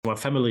My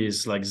family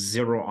is like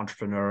zero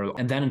entrepreneurial.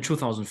 And then in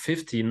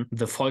 2015,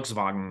 the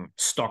Volkswagen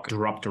stock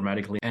dropped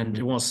dramatically. And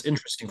it was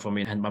interesting for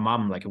me. And my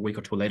mom, like a week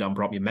or two later,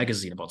 brought me a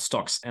magazine about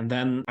stocks. And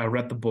then I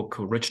read the book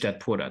Rich Dad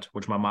Poor Dad,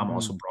 which my mom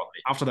also brought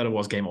me. After that, it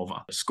was game over.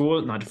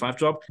 School, 9 to 5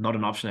 job, not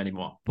an option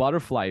anymore.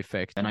 Butterfly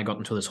effect. And I got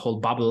into this whole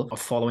bubble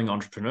of following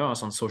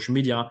entrepreneurs on social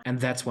media. And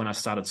that's when I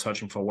started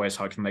searching for ways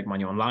how I can make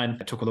money online.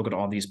 I took a look at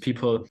all these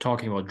people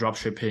talking about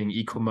dropshipping,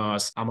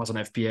 e-commerce, Amazon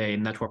FBA,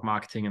 network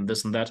marketing, and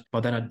this and that.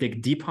 But then I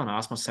dig deeper and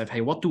ask myself,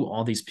 hey, what do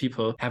all these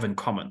people have in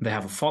common? They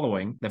have a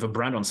following, they have a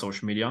brand on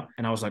social media.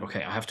 And I was like,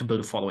 okay, I have to build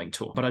a following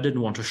too. But I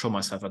didn't want to show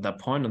myself at that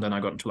point. And then I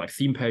got into like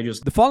theme pages.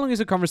 The following is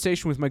a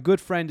conversation with my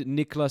good friend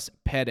Niklas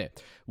Pedde.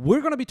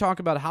 We're going to be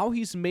talking about how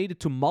he's made it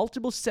to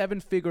multiple seven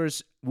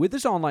figures with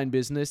his online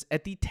business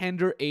at the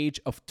tender age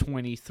of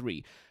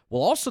 23.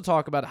 We'll also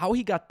talk about how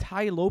he got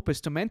Lopez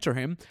to mentor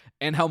him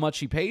and how much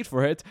he paid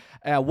for it,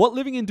 what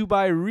living in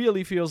Dubai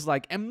really feels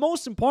like, and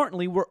most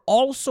importantly, we'll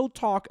also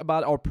talk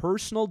about our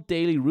personal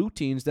daily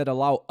routines that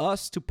allow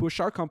us to push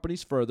our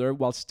companies further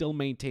while still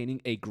maintaining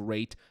a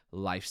great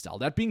lifestyle.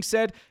 That being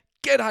said,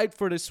 get hyped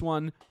for this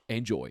one.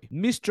 Enjoy.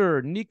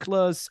 Mr.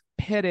 Niklas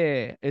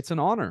Pedde, it's an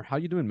honor. How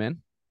you doing, man?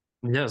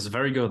 Yes,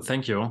 very good.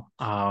 Thank you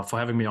for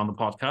having me on the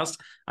podcast.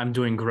 I'm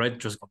doing great.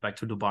 Just got back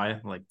to Dubai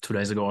like 2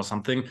 days ago or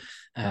something.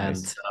 And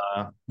Nice.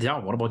 yeah,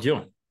 what about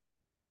you?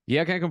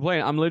 Yeah, I can't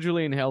complain. I'm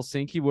literally in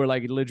Helsinki. We're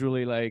like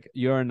literally like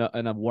you're in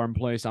a warm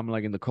place. I'm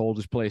like in the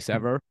coldest place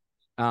ever.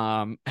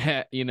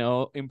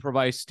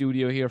 Improvised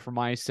studio here for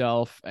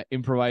myself,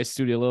 improvised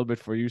studio a little bit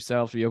for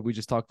yourself. Yeah, we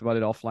just talked about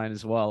it offline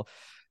as well.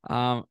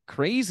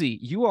 Crazy.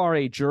 You are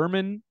a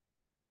German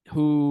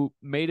who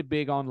made it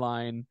big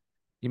online.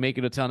 You make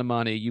it a ton of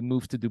money. You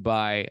move to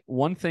Dubai.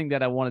 One thing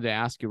that I wanted to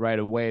ask you right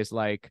away is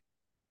like,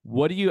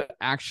 what do you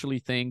actually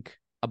think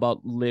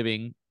about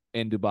living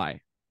in Dubai?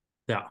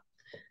 Yeah.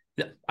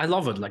 Yeah, I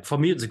love it. Like for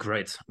me, it's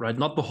great, right?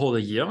 Not the whole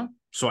year.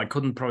 So I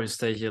couldn't probably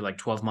stay here like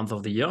 12 months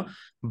of the year.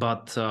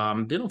 But,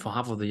 for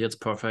half of the year, it's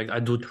perfect.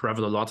 I do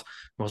travel a lot.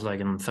 I was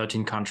like in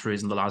 13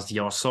 countries in the last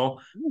year or so.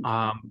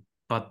 Like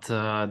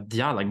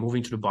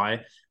moving to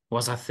Dubai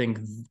was, I think,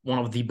 one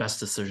of the best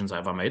decisions I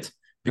ever made No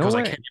because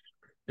way.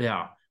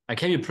 I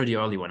came here pretty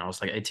early when I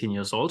was like 18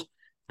 years old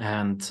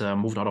and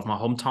moved out of my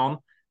hometown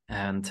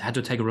and had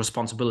to take a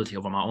responsibility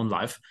over my own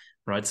life,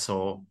 right?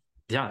 So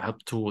yeah, I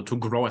helped to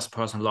grow as a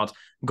person a lot,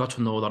 got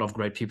to know a lot of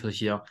great people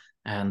here.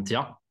 And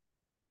yeah,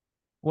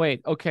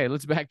 Wait, okay,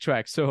 let's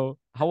backtrack. So,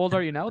 how old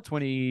are you now?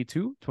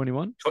 22,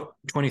 21,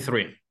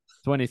 23.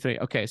 23.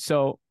 Okay,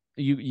 so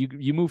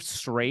you moved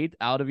straight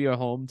out of your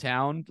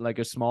hometown, like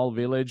a small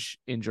village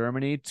in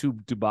Germany, to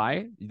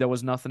Dubai. There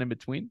was nothing in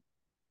between.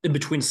 In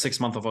between 6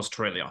 months of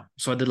Australia.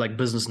 So I did like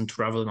business and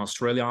travel in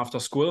Australia after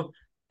school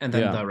and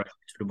then Yeah.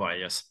 directly to Dubai,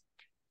 yes.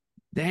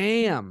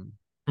 Damn.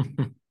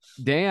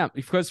 Damn.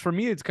 Because for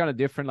me, it's kind of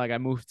different. Like I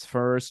moved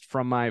first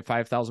from my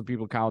 5,000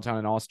 people cow town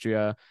in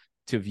Austria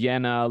to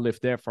Vienna,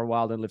 lived there for a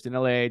while, then lived in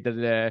LA.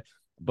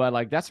 But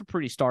like that's a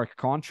pretty stark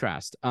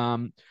contrast.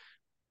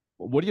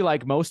 What do you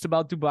like most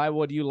about Dubai?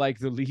 What do you like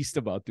the least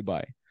about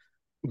Dubai?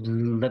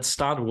 Let's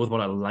start with what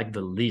I like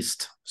the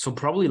least. So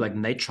probably like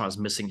nature is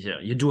missing here.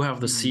 You do have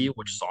the sea,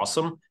 which is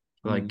awesome.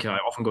 Mm. Like I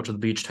often go to the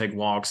beach, take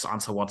walks,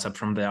 answer WhatsApp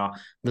from there,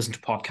 listen to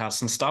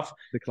podcasts and stuff.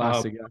 The Uh,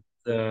 classic.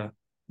 Yeah.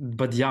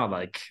 but yeah,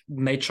 like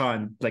nature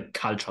and like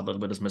culture a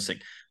little bit is missing.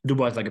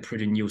 Dubai is like a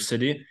pretty new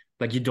city.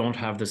 Like you don't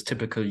have this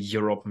typical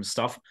European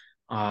stuff.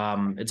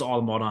 It's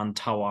all modern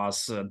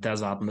towers,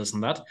 desert, and this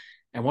and that.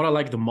 And what I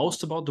like the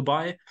most about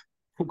Dubai,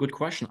 oh, good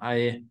question.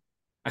 I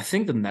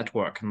think the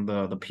network and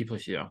the people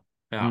here.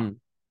 Yeah, Mm.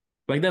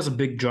 like there's a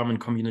big German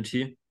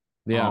community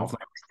Yeah. of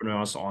like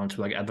entrepreneurs all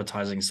into like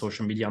advertising,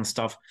 social media and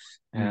stuff.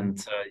 Mm.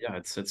 And yeah,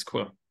 it's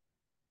cool.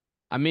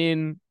 I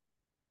mean,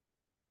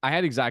 I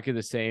had exactly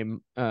the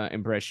same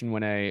impression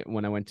when I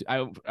went to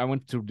I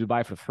went to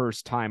Dubai for the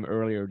first time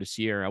earlier this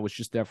year. I was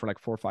just there for like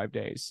 4 or 5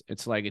 days.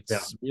 It's like Yeah.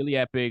 it's really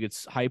epic.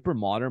 It's hyper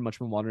modern, much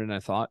more modern than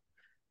I thought.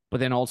 But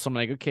then also I'm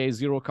like, okay,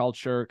 zero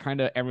culture, kind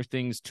of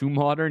everything's too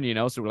modern, you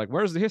know. So we're like,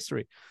 where's the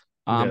history?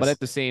 But Yes. at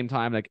the same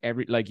time,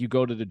 like you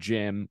go to the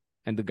gym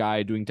and the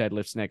guy doing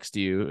deadlifts next to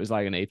you is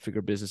like an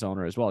 8-figure business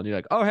owner as well. And you're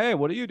like, oh hey,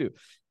 what do you do?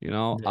 You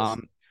know, Yes.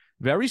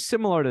 very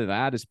similar to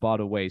that is by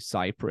the way,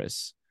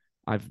 Cyprus.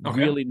 I've Okay.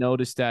 really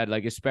noticed that,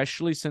 like,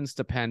 especially since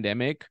the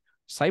pandemic,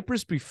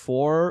 Cyprus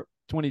before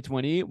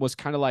 2020 was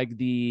kind of like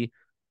the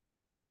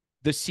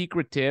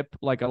secret tip.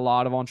 Like a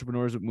lot of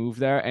entrepreneurs would move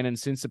there. And then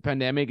since the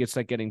pandemic, it's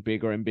like getting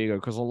bigger and bigger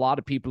because a lot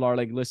of people are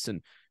like,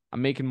 listen,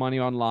 I'm making money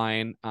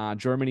online.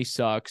 Germany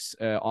sucks.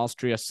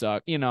 Austria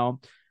sucks. You know,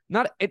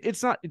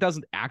 it's not, it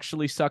doesn't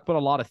actually suck, but a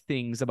lot of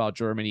things about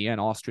Germany and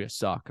Austria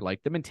suck.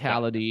 Like the Yeah.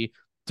 mentality,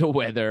 the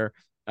weather,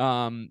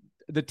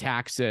 the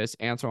taxes,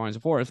 and so on and so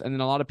forth. And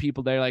then a lot of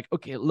people, they're like,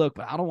 okay, look,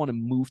 but I don't want to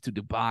move to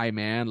Dubai,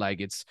 man. Like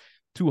it's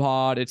too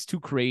hot, it's too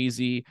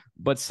crazy.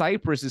 But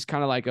Cyprus is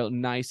kind of like a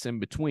nice in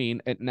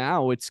between. And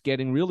now it's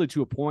getting really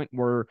to a point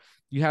where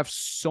you have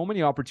so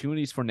many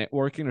opportunities for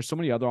networking. There's so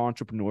many other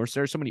entrepreneurs.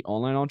 There's so many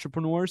online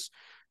entrepreneurs.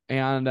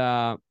 And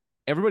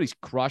everybody's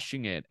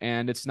crushing it,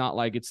 and it's not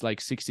like it's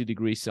like 60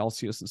 degrees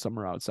Celsius in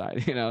summer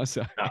outside,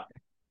 So Yeah.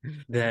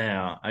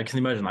 Yeah, I can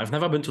imagine. I've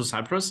never been to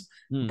Cyprus,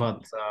 Hmm.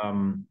 but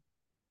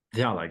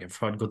yeah, like I've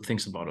heard good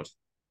things about it.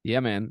 Yeah,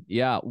 man.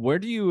 Yeah. Where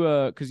do you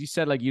because you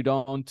said like you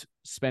don't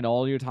spend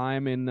all your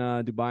time in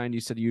Dubai, and you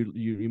said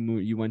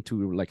you went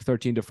to like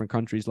 13 different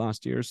countries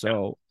last year. Yeah.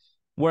 So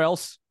where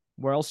else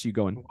are you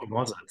going? What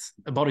was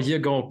it? About a year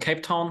ago,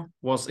 Cape Town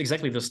was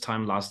exactly this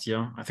time last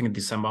year, I think in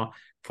December,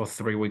 for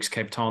 3 weeks,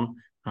 Cape Town.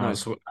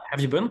 Nice. So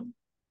have you been?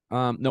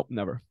 Nope,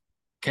 never.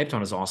 Cape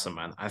Town is awesome,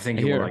 man. I think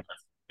I you will hear. like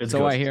it. It's So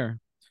good. I hear.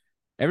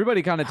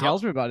 Everybody kind of How,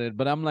 tells me about it,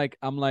 but I'm like,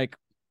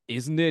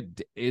 isn't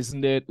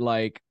it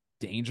like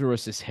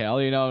dangerous as hell?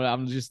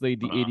 I'm just like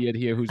the idiot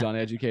here who's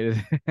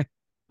uneducated.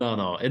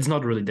 no, it's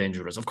not really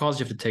dangerous. Of course,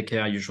 you have to take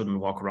care. You shouldn't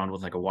walk around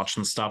with like a watch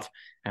and stuff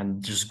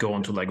and just go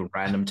into like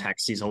random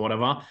taxis or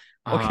whatever.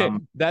 Okay,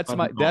 that's But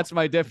my no. that's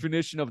my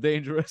definition of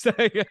dangerous.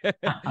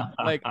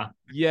 Like,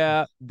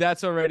 yeah,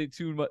 that's already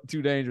too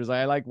dangerous.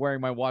 I like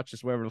wearing my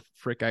watches wherever the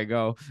frick I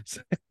go.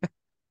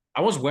 I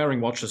was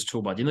wearing watches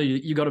too, but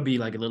you got to be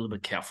like a little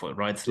bit careful,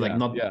 right? Like Yeah,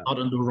 not yeah. not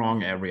in the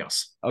wrong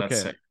areas. Let's Okay,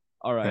 say.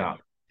 all right. Yeah.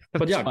 But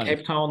That's yeah, funny.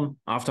 Cape Town,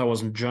 after I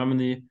was in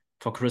Germany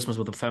for Christmas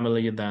with the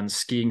family, then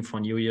skiing for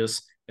New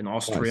Year's in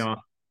Nice. Austria.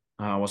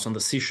 I was on the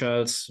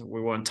Seychelles.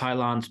 We were in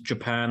Thailand,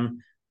 Japan,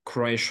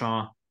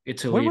 Croatia, When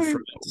Italy, were you,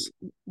 France.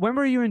 when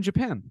were you in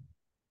Japan?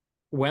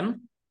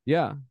 When?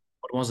 Yeah.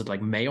 What was it,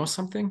 like May or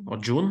something? Or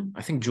June?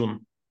 I think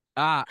June.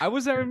 I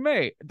was there in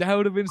May. That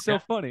would have been so Yeah.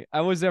 funny.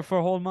 I was there for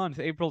a whole month,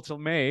 April till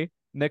May.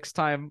 Next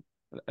time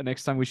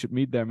we should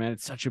meet there, man.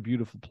 It's such a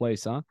beautiful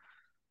place, huh?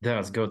 Yeah,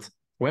 it's good.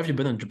 Where have you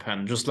been in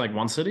Japan? Just like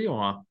one city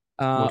or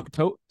what?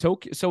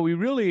 Tokyo. So we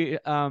really,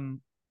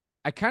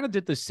 I kind of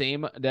did the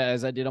same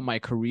as I did on my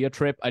Korea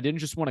trip. I didn't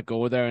just want to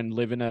go there and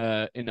live in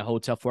a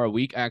hotel for a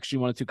week. I actually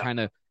wanted to kind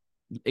of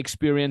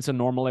experience a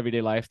normal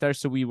everyday life there.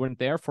 So we went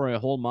there for a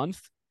whole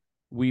month.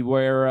 We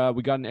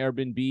got an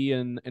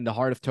Airbnb in the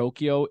heart of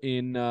Tokyo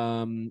in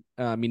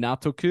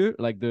Minato-ku,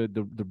 like the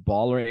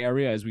baller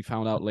area, as we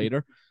found out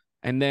later.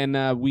 And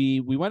then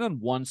we went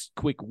on one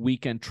quick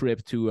weekend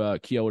trip to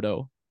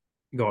Kyoto.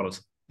 Got it.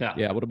 Yeah.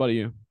 Yeah. What about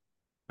you?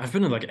 I've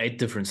been in like 8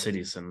 different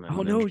cities Oh in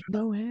no, Japan.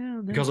 no hell,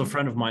 no. Because a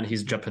friend of mine,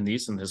 he's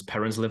Japanese and his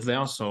parents live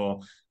there.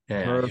 So yeah,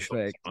 he showed us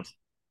Perfect. around.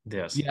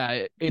 Yes.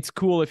 Yeah, it's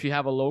cool if you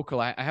have a local.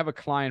 I have a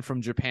client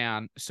from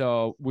Japan,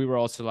 so we were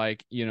also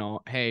like,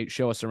 hey,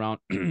 show us around.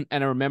 And I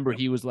remember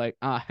he was like,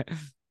 by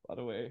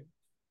the way,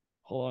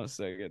 hold on a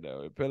second,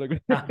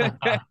 Pellegrini.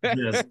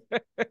 Yes.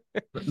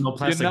 No You're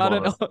plastic not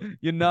bottles.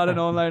 you're not an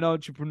online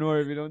entrepreneur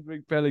if you don't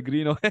drink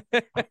Pellegrino.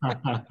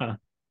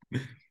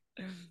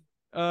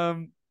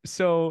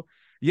 So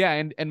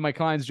yeah, and my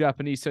client's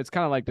Japanese, so it's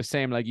kind of like the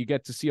same. Like you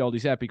get to see all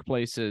these epic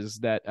places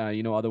that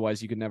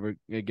otherwise you could never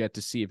get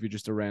to see if you're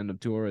just a random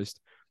tourist.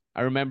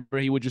 I remember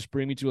he would just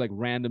bring me to like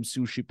random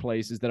sushi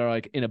places that are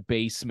like in a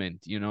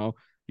basement.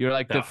 You're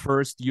like the Yeah.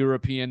 first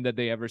European that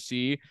they ever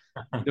see.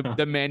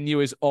 The menu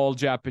is all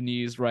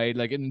Japanese, right?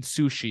 Like in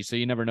sushi, so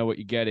you never know what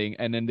you're getting,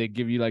 and then they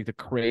give you like the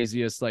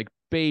craziest like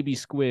baby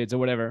squids or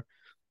whatever.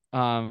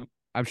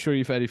 I'm sure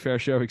you've had a fair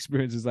share of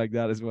experiences like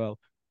that as well.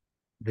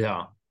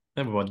 Yeah.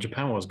 Yeah, but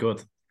Japan was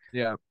good.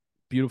 Yeah.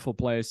 Beautiful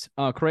place.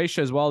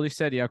 Croatia as well. You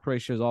said, yeah,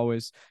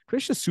 Croatia's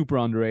super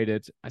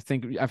underrated. I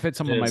think I've had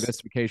some It of my is.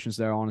 best vacations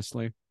there,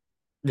 honestly.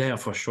 Yeah,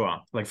 for sure.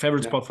 Like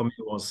favorite Yeah. spot for me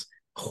was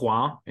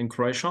Hua in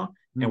Croatia.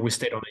 And Mm. we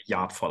stayed on a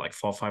yacht for like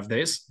 4 or 5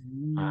 days.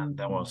 And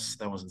that Mm. was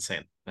that was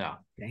insane. Yeah.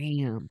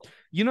 Damn.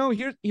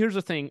 Here's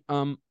the thing.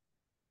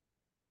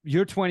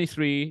 You're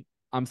 23.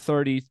 I'm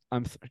 30.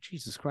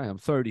 Jesus Christ. I'm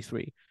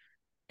 33.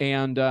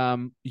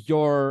 And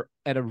you're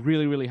at a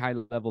really, really high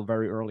level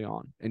very early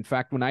on. In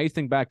fact, when I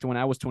think back to when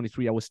I was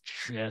 23, I was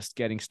just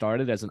getting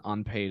started as an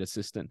unpaid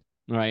assistant,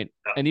 right?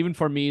 Yeah. And even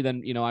for me,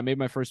 then I made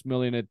my first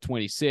million at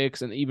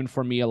 26, and even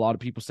for me, a lot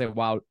of people say,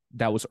 "Wow,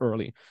 that was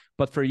early,"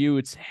 but for you,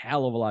 it's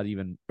hell of a lot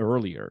even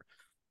earlier.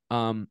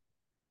 Um,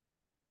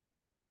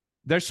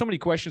 there's so many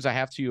questions I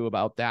have to you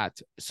about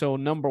that. So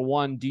number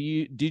one, do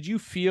you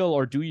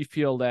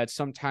feel that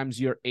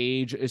sometimes your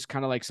age is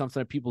kind of like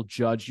something that people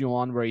judge you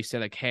on, where you say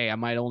like, hey, I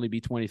might only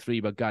be 23,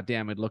 but God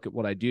damn it, look at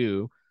what I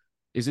do.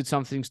 Is it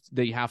something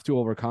that you have to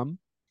overcome?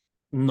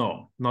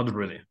 No, not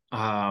really.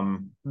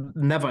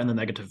 Never in a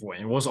negative way.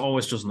 It was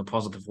always just in a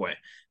positive way.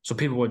 So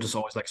people were just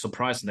always like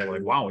surprised and they were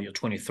like, wow, you're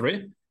 23?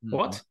 Mm-hmm.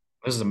 What?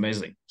 This is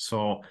amazing.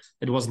 So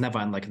it was never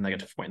in like a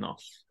negative way, no.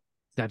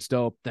 That's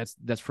dope. That's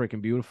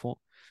freaking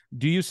beautiful.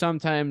 Do you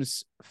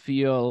sometimes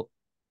feel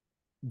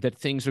that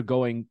things are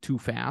going too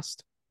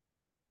fast?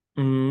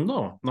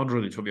 No, not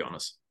really, to be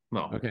honest.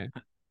 No. Okay.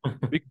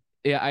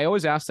 Yeah, I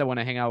always ask that when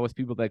I hang out with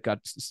people that got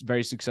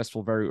very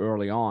successful very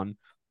early on.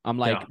 I'm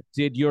like, Yeah.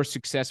 did your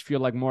success feel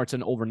like more it's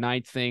an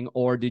overnight thing,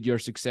 or did your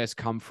success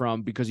come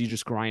from because you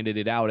just grinded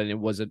it out and it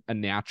was a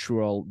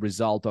natural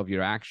result of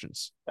your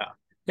actions? Yeah.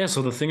 Yeah.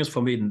 So the thing is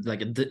for me,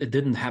 like it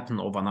didn't happen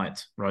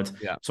overnight, right?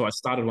 Yeah. So I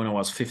started when I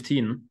was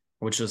 15,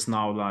 which is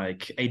now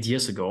like 8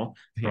 years ago,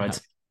 Yeah.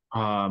 right?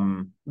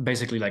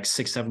 Basically like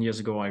 6 7 years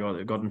ago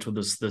I got into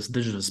this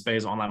digital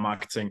space, online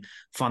marketing,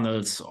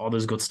 funnels, all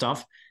this good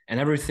stuff, and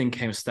everything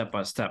came step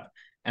by step.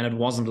 And it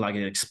wasn't like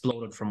it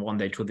exploded from one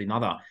day to the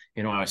another.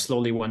 I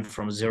slowly went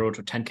from 0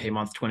 to 10K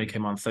month, 20K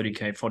month,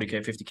 30K,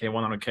 40K, 50K,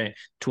 100K,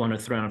 200,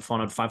 300,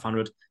 400,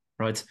 500,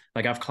 right?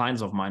 Like I have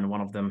clients of mine,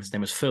 one of them, his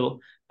name is Phil.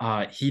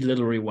 He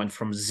literally went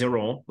from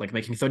zero, like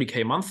making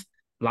 30K a month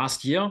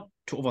last year,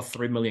 to over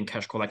 3 million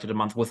cash collected a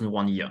month within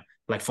 1 year.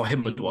 Like for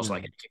him, it was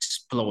like it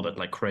exploded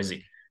like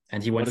crazy.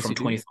 And he What went does he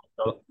from do? 20,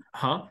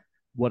 huh?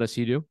 What does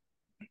he do?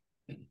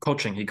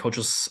 Coaching. He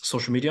coaches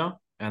social media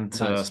and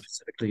Nice.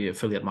 specifically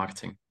affiliate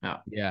marketing. Yeah.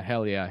 Yeah,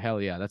 hell yeah,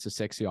 hell yeah. That's a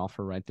sexy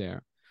offer right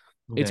there.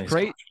 Yeah, It's he's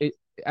crazy.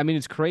 I mean,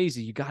 it's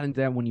crazy. You got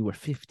into that when you were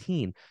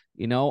 15,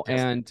 yes.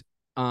 and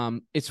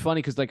it's funny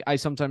because like I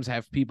sometimes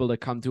have people that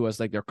come to us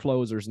like they're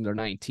closers and they're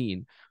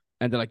 19,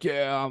 and they're like,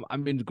 yeah,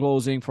 I've been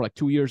closing for like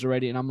 2 years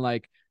already, and I'm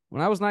like,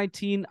 when I was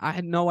 19, I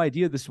had no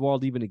idea this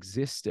world even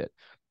existed,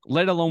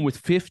 let alone with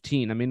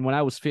 15. I mean, when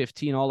I was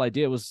 15, all I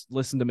did was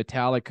listen to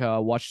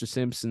Metallica, watch The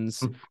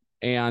Simpsons,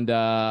 and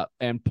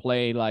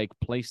play like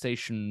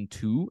PlayStation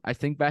 2, I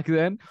think back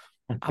then.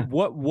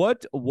 What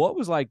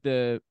was like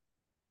the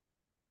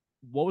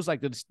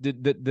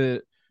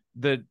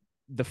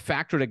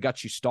factor that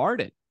got you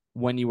started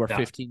when you were Yeah.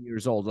 15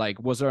 years old?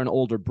 Like, was there an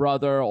older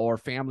brother or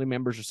family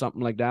members or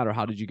something like that, or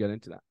how did you get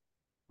into that?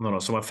 No, no.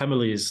 So my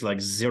family is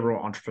like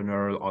zero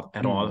entrepreneurial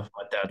at all. Mm,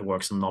 My dad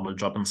works a normal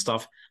job and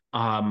stuff.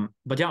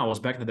 But yeah, I was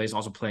back in the days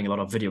also playing a lot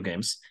of video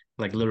games,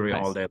 like literally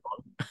all nice. day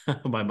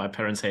long. My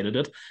parents hated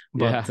it,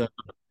 Yeah. but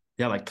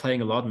yeah, like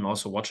playing a lot and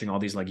also watching all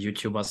these like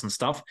YouTubers and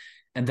stuff.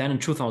 And then in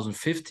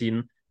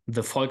 2015,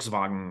 the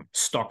Volkswagen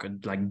stock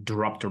like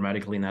dropped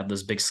dramatically and had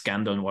this big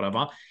scandal and whatever.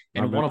 I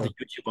And one of the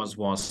remember. YouTubers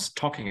was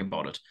talking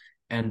about it,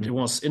 and it Mm,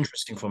 was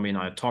interesting for me. And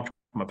I talked to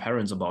my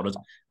parents about it,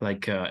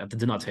 like at the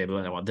dinner table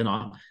and our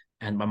dinner.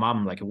 And my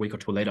mom, like a week or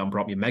two later,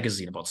 brought me a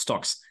magazine about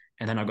stocks.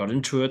 And then I got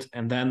into it.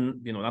 And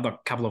then, another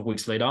couple of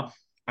weeks later,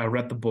 I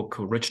read the book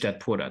Rich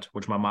Dad Poor Dad,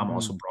 which my mom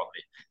also mm. brought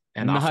me.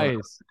 And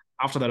Nice.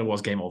 after that, it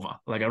was game over.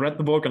 Like I read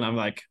the book and I'm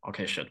like,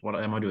 okay, shit, what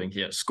am I doing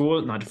here?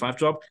 School, 9 to 5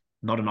 job,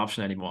 not an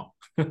option anymore.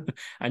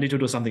 I need to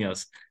do something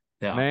else.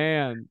 Yeah.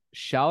 Man,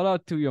 shout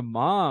out to your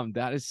mom.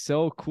 That is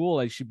so cool.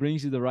 Like she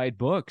brings you the right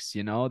books,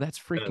 That's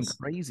freaking Yes.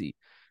 crazy.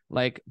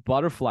 Like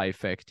butterfly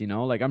effect,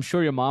 Like I'm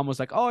sure your mom was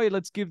like, "Oh, hey,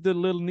 let's give the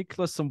little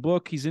Niklas some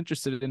book. He's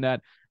interested in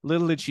that."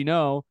 Little did she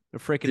know, the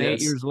freaking eight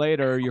Yes. years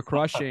later, you're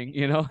crushing.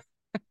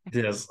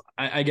 Yes,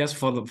 I guess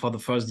for the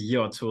first year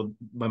or two,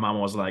 my mom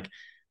was like,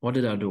 "What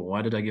did I do?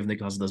 Why did I give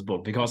Niklas this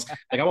book?" Because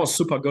like I was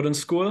super good in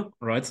school,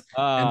 right?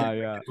 And then Ah, like,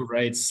 yeah. the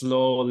grades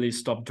slowly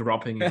stopped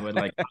dropping, and with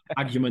like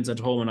arguments at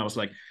home, and I was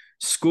like,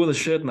 "School is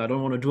shit, and I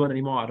don't want to do it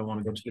anymore. I don't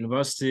want to go to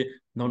university.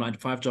 No 9 to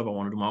 5 job. I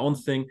want to do my own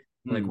thing."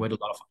 Like we Hmm. had a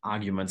lot of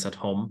arguments at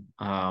home.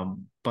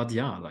 But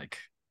yeah, like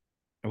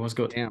it was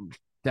good. Damn,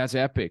 that's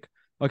epic.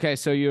 Okay,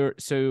 so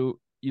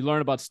you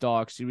learn about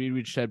stocks, you read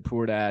Rich Dad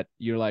Poor Dad,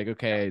 you're like,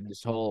 okay,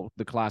 this whole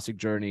the classic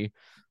journey,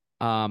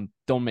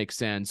 don't make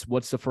sense.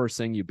 What's the first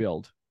thing you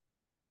build?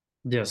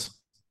 Yes.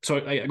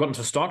 So I got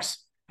into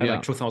stocks. I had like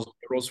Yeah, 2,000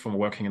 euros from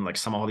working in like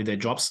summer holiday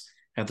jobs.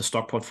 I had the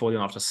stock portfolio,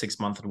 and after 6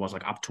 months, it was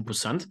like up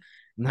 2%.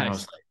 And I was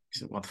nice.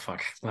 like, what the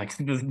fuck? Like,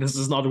 this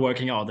is not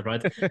working out,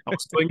 right? I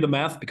was doing the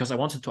math because I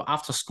wanted to,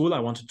 after school, I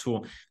wanted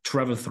to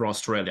travel through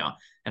Australia.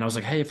 And I was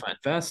like, hey, if I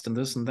invest in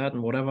this and that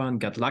and whatever and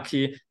get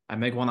lucky, I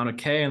make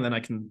 100K and then I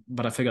can,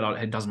 but I figured out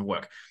hey, it doesn't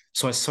work.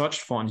 So I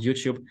searched for on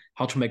YouTube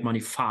how to make money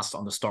fast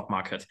on the stock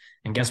market.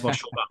 And guess what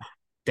showed up?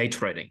 Day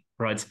trading,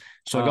 right?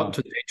 So I got uh,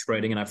 into day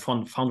trading and I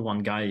found one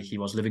guy. He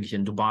was living here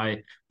in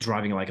Dubai,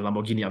 driving like a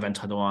Lamborghini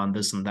Aventador and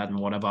this and that and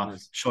whatever,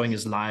 nice. showing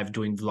his life,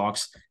 doing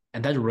vlogs.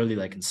 And that really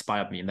like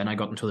inspired me. And then I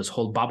got into this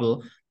whole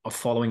bubble of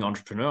following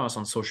entrepreneurs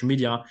on social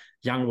media,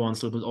 young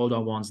ones, a little bit older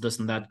ones, this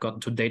and that, got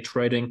into day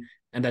trading.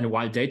 And then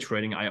while day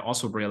trading, I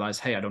also realized,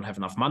 hey, I don't have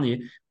enough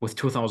money. With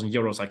 2,000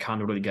 euros, I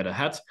can't really get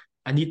ahead.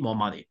 I need more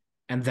money.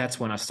 And that's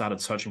when I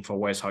started searching for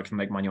ways how I can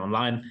make money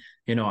online.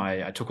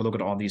 I took a look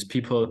at all these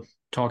people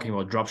talking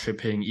about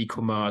dropshipping,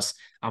 e-commerce,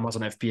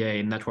 Amazon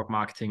FBA, network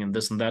marketing, and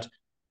this and that.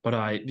 But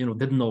I,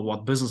 didn't know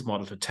what business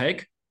model to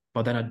take.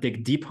 But then I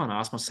dig deeper and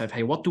ask myself,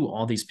 hey, what do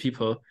all these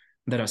people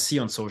that I see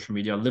on social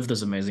media live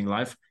this amazing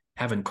life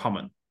have in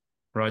common,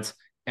 right?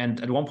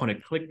 And at one point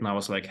it clicked, and I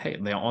was like, hey,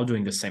 they are all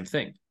doing the same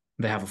thing.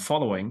 They have a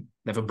following,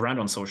 they have a brand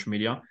on social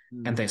media,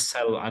 and Mm, they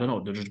sell, I don't know,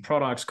 digital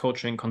products,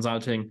 coaching,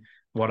 consulting,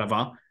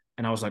 whatever.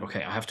 And I was like,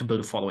 okay, I have to build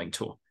a following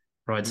too,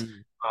 right?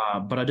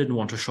 mm, But I didn't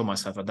want to show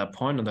myself at that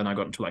point. And then I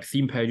got into like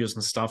theme pages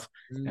and stuff.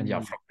 And yeah,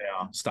 mm. from there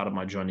started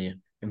my journey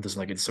in this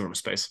like Instagram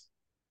space.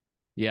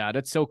 Yeah,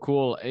 that's so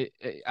cool.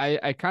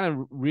 I kind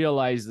of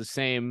realize the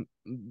same.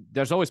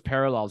 There's always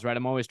parallels, right?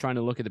 I'm always trying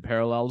to look at the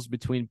parallels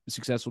between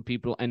successful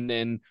people, and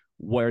then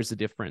where's the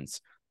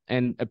difference?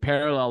 And a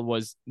parallel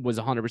was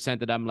 100%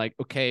 that I'm like,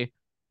 okay,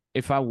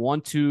 if I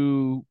want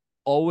to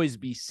always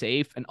be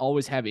safe and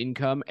always have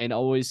income and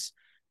always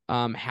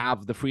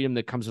have the freedom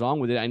that comes along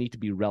with it, I need to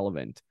be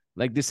relevant.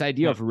 Like this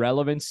idea Yeah. of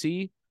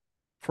relevancy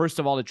first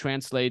of all, it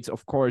translates,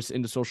 of course,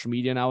 into social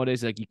media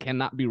nowadays. Like, you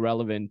cannot be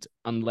relevant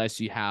unless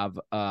you have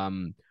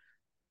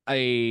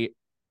a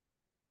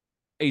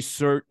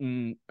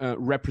certain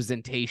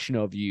representation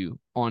of you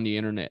on the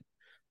internet.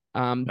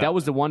 That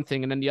was the one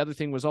thing. And then the other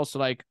thing was also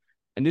like,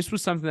 and this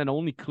was something that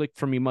only clicked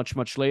for me much,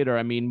 much later.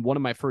 I mean, one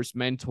of my first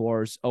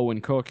mentors,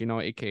 Owen Cook,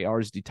 aka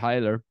RSD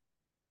Tyler,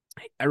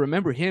 I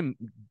remember him,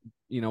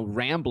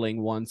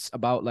 rambling once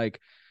about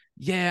like,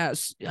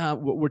 yes,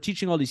 we're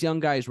teaching all these young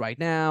guys right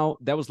now.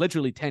 That was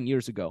literally 10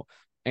 years ago.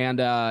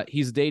 And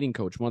he's a dating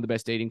coach, one of the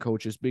best dating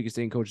coaches, biggest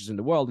dating coaches in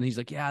the world. And he's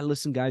like, yeah,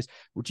 listen, guys,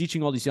 we're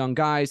teaching all these young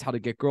guys how to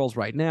get girls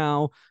right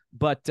now.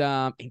 But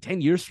in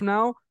 10 years from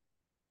now,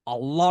 a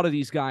lot of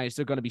these guys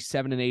are going to be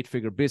 7 and 8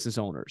 figure business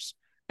owners.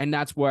 And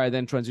that's where I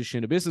then transition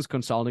into business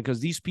consulting, because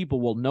these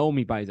people will know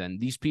me by then.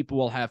 These people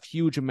will have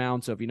huge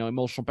amounts of,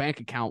 emotional bank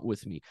account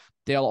with me.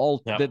 They'll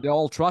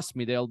all trust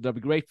me. They'll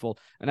be grateful.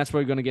 And that's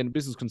where you're going to get into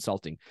business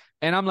consulting.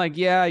 And I'm like,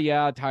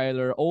 yeah,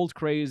 Tyler, old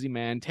crazy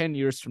man, 10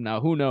 years from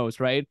now, who knows,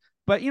 right?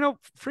 But,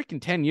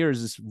 freaking 10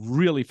 years is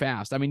really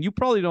fast. I mean, you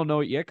probably don't know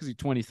it yet because you're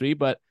 23,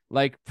 but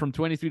like from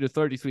 23 to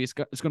 33, it's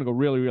going to go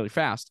really, really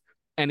fast.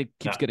 And it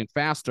keeps getting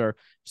faster.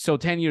 So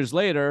 10 years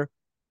later,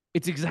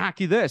 it's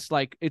exactly this.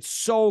 Like, it's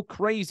so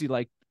crazy.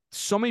 Like,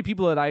 so many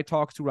people that I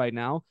talk to right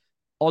now,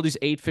 all these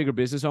 8-figure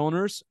business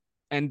owners,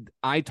 and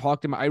I talk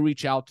to them, I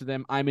reach out to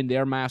them, I'm in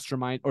their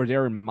mastermind or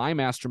they're in my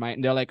mastermind,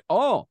 and they're like,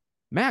 oh,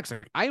 Max,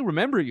 I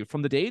remember you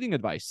from the dating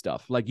advice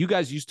stuff. Like, you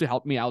guys used to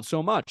help me out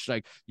so much.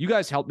 Like, you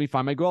guys helped me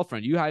find my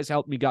girlfriend. You guys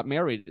helped me get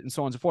married, and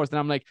so on and so forth. And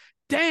I'm like,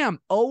 damn,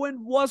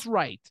 Owen was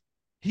right.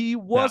 He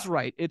was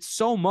right. It's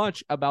so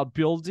much about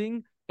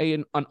building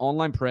an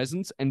online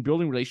presence and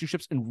building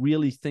relationships and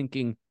really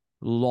thinking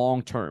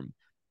long term.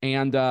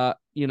 And I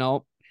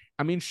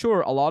mean,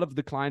 sure, a lot of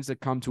the clients that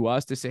come to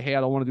us, they say, hey,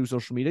 I don't want to do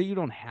social media. You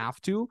don't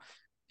have to.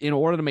 In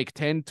order to make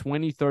 10,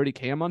 20,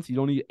 30K a month, you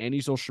don't need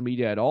any social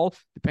media at all,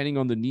 depending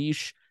on the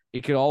niche.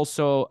 It could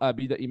also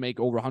be that you make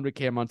over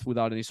 100K a month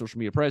without any social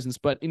media presence.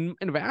 But in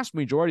the vast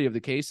majority of the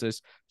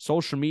cases,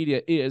 social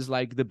media is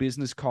like the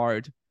business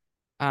card,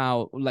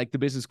 like the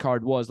business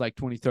card was like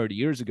 20, 30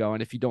 years ago.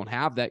 And if you don't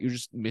have that, you're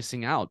just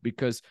missing out,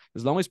 because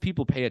as long as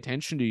people pay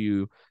attention to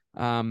you,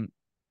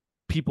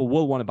 people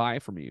will want to buy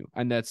from you.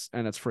 And that's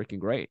freaking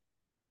great.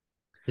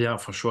 Yeah,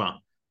 for sure.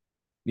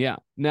 Yeah.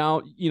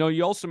 Now,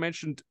 you also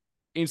mentioned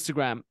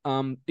Instagram.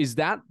 Is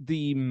that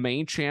the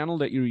main channel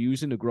that you're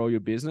using to grow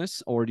your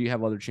business, or do you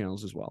have other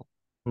channels as well?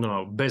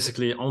 No,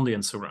 basically only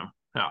Instagram.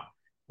 Yeah.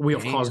 We,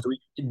 of course,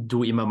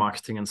 do email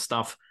marketing and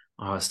stuff.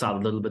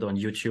 Started a little bit on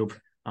YouTube.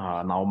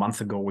 Now, a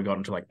month ago, we got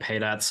into like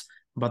paid ads.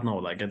 But no,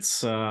 like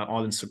it's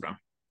all Instagram.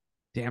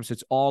 Damn, so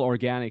it's all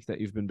organic that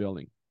you've been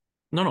building.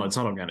 No, it's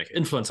not organic.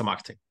 Influencer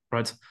marketing,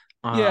 right?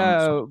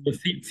 Yeah. So the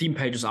theme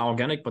pages are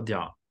organic, but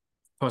yeah,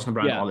 personal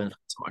brand, all influencer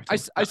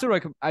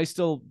marketing.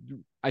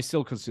 I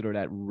still consider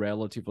that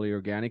relatively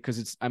organic,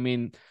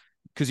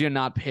 because you're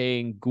not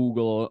paying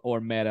Google or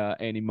Meta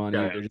any money.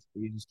 They're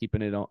just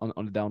keeping it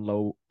on the down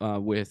low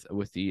with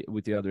the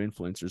other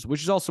influencers,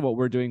 which is also what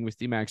we're doing with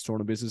the Max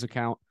Torno business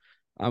account.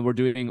 We're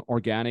doing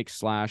organic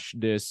 /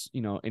 this,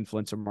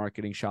 influencer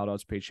marketing, shout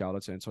outs, paid shout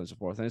outs, and so on and so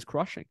forth. And it's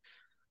crushing.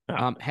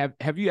 Yeah.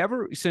 Have you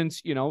ever,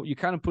 since, you're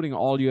kind of putting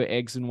all your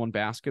eggs in one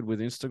basket with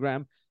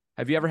Instagram,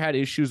 have you ever had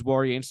issues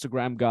where your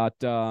Instagram got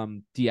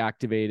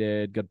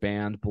deactivated, got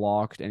banned,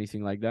 blocked,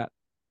 anything like that?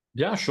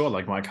 Yeah, sure.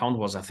 Like my account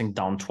was, I think,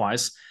 down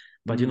twice,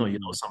 but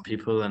some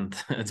people, and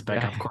it's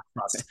back up quite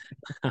fast.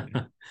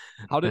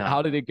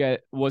 How did it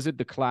get? Was it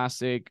the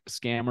classic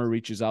scammer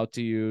reaches out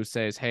to you,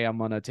 says, hey, I'm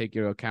gonna take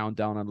your account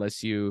down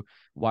unless you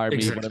wire me?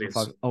 Exactly.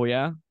 Oh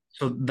yeah.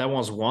 So that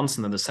was once,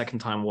 and then the second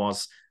time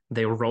was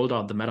they rolled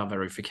out the meta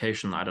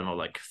verification, I don't know,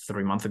 like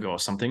 3 months ago or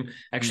something.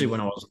 Actually,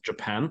 when I was in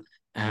Japan,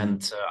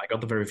 and I got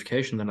the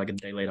verification, then like a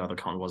day later, the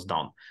account was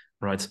down,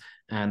 right?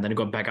 And then it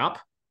got back up,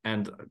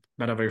 and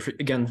meta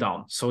verification again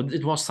down. So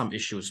it was some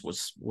issues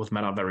with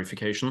meta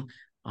verification.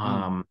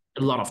 A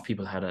lot of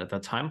people had it at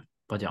that time,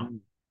 but yeah.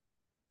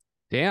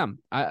 Damn.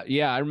 I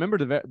remember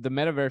the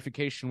meta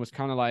verification was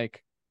kind of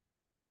like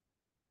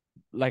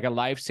a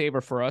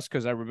lifesaver for us,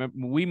 because I remember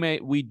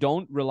we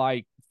don't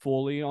rely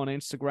fully on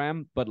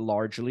Instagram, but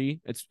largely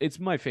it's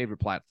my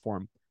favorite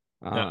platform.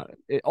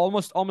 It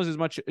almost as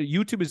much.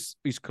 YouTube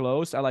is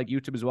close. I like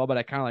YouTube as well, but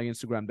I kind of like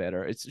Instagram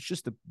better. It's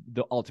just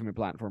the ultimate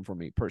platform for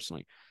me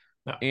personally.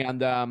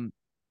 And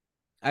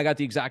I got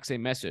the exact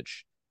same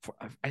message.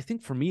 I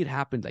think for me it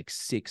happened like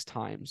 6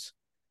 times.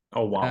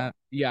 Oh wow.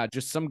 Yeah,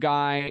 just some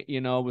guy,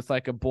 with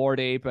like a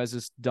Bored Ape as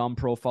his dumb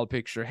profile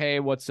picture.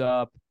 Hey, what's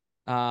up?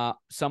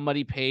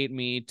 Somebody paid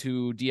me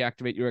to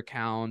deactivate your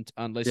account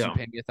unless you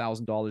pay me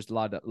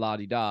 $1,000. La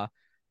di da.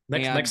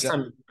 Next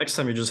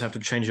time you just have to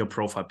change your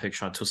profile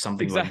picture to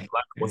something like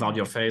black without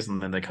your face, and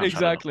then they can't.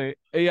 Exactly.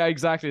 Yeah,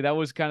 exactly. That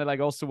was kind of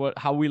like also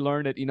how we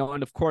learned it,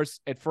 And of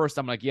course, at first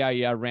I'm like,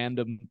 yeah,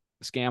 random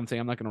scam thing.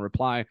 I'm not going to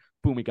reply.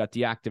 Boom, it got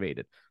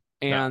deactivated.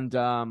 And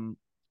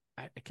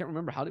I can't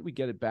remember, how did we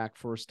get it back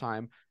first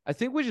time? I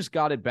think we just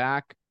got it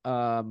back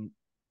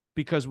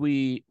because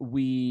we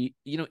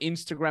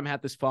Instagram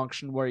had this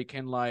function where you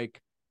can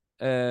like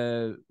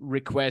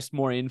request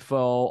more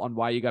info on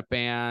why you got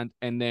banned,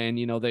 and then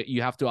that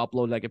you have to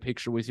upload like a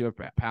picture with your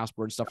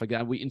passport and stuff like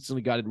that. We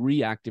instantly got it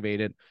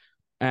reactivated,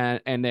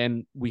 and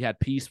then we had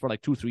peace for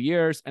like 2-3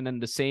 years, and then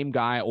the same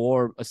guy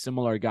or a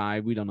similar guy,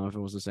 we don't know if it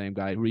was the same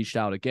guy, reached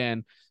out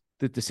again,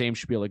 did the same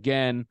spiel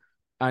again,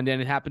 and then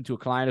it happened to a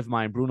client of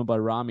mine, Bruno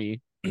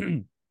Balrami,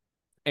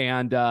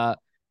 and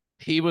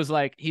he's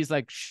like,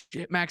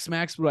 shit, Max,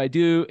 what do I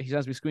do? He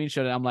sends me a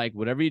screenshot, and I'm like,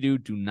 whatever you do,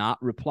 do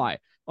not reply.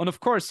 And of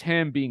course,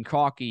 him being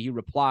cocky, he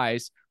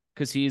replies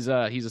because he's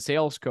a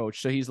sales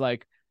coach. So he's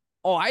like,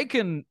 oh, I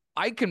can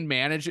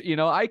manage,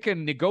 I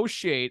can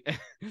negotiate.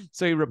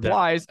 So he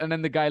replies, and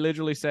then the guy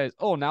literally says,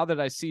 oh, now that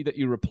I see that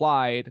you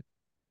replied,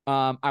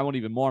 I want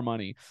even more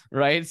money,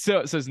 right?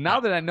 So now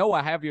that I know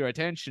I have your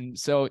attention,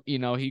 so he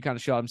kind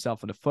of shot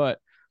himself in the foot.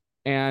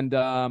 And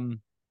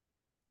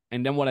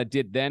then what I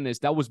did then is,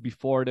 that was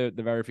before the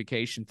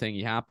verification thing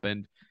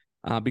happened,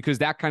 because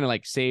that kind of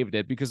like saved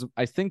it. Because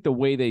I think the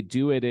way they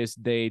do it is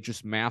they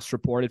just mass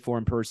report it for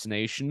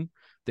impersonation.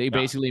 They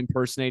basically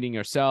impersonating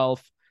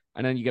yourself,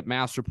 and then you get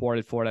mass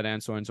reported for that,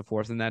 and so on and so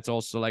forth. And that's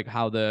also like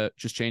how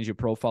just change your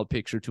profile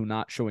picture to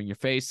not showing your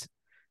face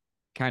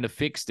kind of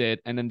fixed it.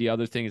 And then the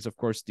other thing is, of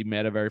course, the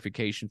meta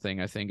verification thing.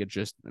 I think it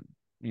just,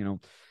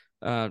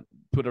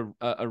 put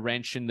a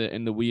wrench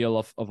in the wheel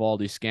of all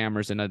these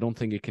scammers, and I don't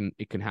think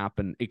it can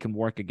happen. It can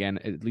work again,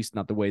 at least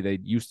not the way they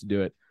used to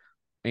do it.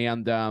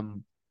 And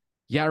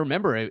I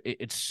remember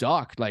it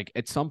sucked. Like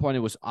at some point,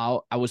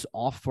 I was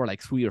off for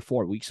like 3 or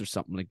 4 weeks or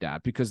something like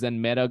that, because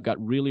then Meta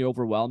got really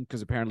overwhelmed,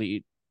 because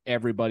apparently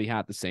everybody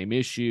had the same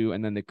issue,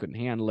 and then they couldn't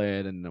handle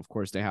it, and of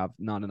course they have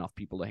not enough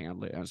people to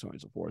handle it, and so on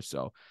and so forth.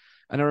 So,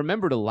 and I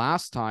remember the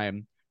last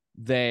time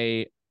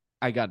I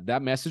got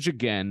that message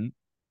again.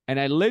 And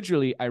I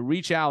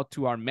reach out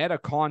to our Meta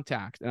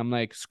contact, and I'm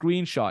like,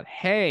 screenshot,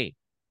 hey,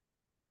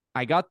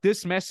 I got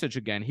this message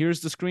again.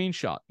 Here's the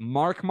screenshot.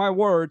 Mark my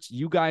words,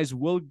 you guys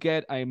will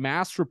get a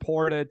mass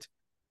reported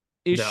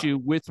issue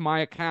with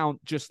my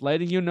account, just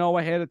letting you know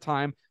ahead of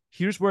time.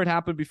 Here's where it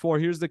happened before.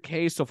 Here's the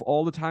case of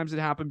all the times it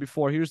happened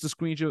before. Here's the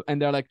screenshot.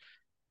 And they're like,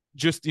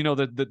 just,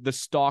 the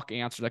stock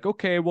answer, like,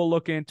 okay, we'll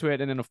look into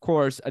it. And then, of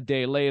course, a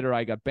day later,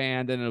 I got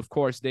banned. And then, of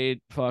course, they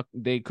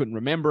couldn't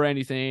remember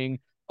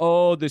anything.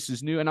 Oh, this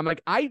is new. And I'm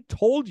like, I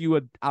told you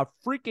a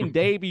freaking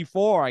day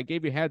before. I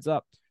gave you heads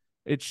up.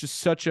 It's just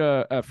such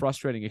a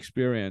frustrating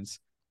experience.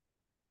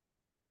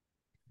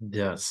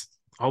 Yes.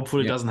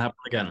 Hopefully it doesn't happen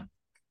again.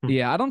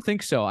 Yeah, I don't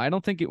think so. I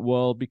don't think it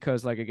will,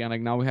 because like, again,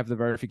 like now we have the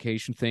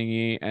verification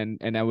thingy, and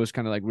that was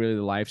kind of like really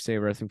the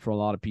lifesaver, I think, for a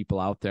lot of people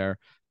out there.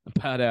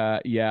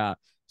 But yeah.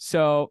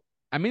 So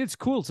I mean, it's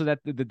cool. So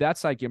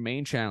that's like your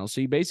main channel.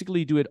 So you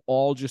basically do it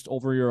all just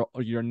over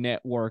your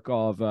network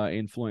of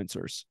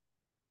influencers.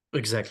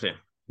 Exactly.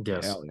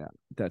 Yes. Hell yeah.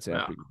 That's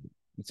epic.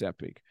 It's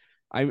epic.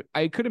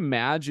 I could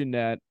imagine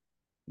that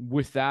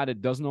with that,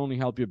 it doesn't only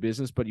help your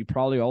business, but you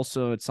probably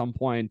also at some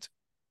point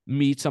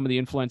meet some of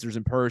the influencers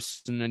in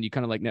person, and you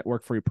kind of like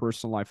network for your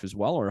personal life as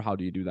well. Or how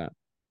do you do that?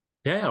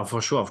 Yeah,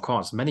 for sure. Of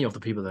course. Many of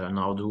the people that I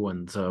now do,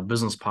 and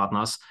business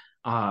partners,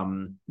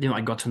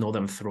 I got to know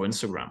them through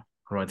Instagram,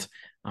 right?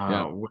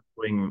 We're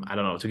doing, I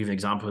don't know, to give you an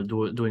example,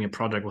 doing a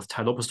project with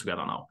Lopez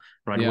together now,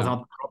 right? Yeah.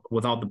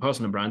 Without the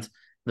personal brand,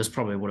 this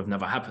probably would have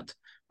never happened,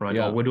 right?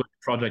 Yeah. Or we're doing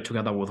a project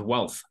together with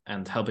Wealth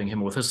and helping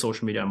him with his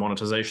social media and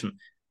monetization.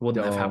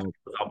 Wouldn't have happened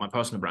without my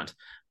personal brand,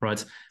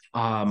 right?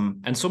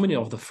 And so many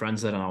of the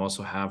friends that I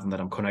also have and that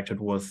I'm connected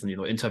with,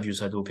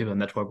 interviews I do, people I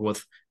network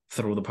with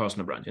through the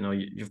personal brand.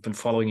 You've been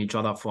following each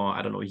other for,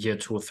 I don't know, a year,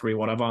 2 or 3,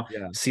 whatever.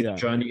 See the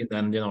journey, and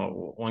then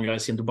one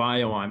guy's in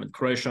Dubai, or I'm in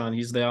Croatia and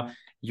he's there.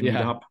 You meet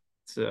up.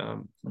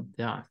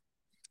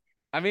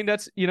 I mean,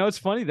 that's, it's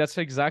funny. That's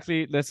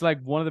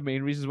like one of the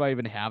main reasons why I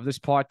even have this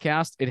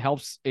podcast. It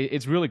helps.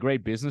 It's really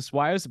great business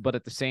wise, but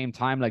at the same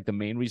time, like the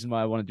main reason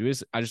why I want to do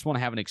is I just want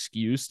to have an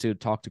excuse to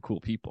talk to cool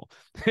people,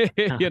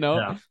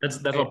 Yeah,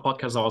 that's what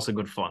podcasts are also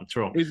good fun.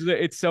 True.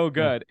 It's so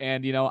good.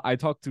 And, I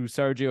talked to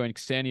Sergio and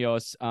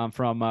Xenios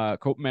from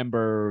Cope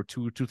Member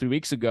 2-3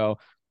 weeks ago,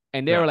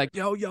 and they were like,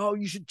 yo,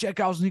 you should check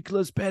out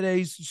Niklas Pedde.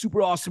 He's a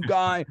super awesome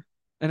guy.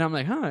 And I'm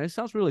like, it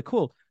sounds really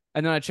cool.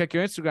 And then I check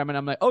your Instagram, and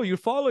I'm like, oh, you're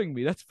following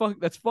me.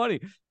 That's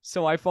funny.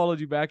 So I followed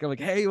you back. I'm like,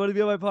 hey, you want to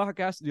be on my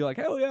podcast? And you're like,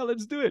 hell yeah,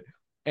 let's do it.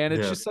 And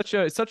it's just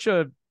such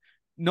a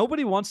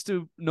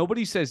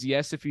nobody says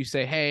yes if you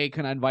say, hey,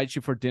 can I invite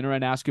you for dinner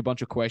and ask you a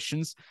bunch of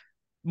questions?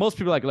 Most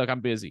people are like, look,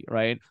 I'm busy,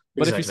 right?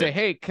 But if you say,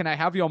 hey, can I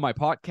have you on my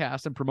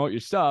podcast and promote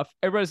your stuff?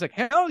 Everybody's like,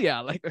 hell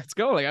yeah, like, let's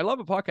go. Like, I love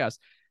a podcast.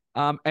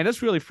 And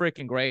it's really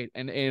freaking great.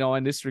 And,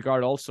 in this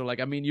regard also, like,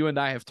 I mean, you and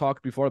I have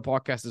talked before the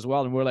podcast as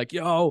well. And we're like,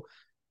 yo,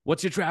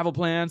 what's your travel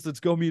plans? Let's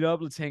go meet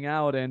up. Let's hang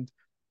out. And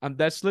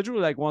that's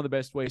literally like one of the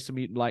best ways to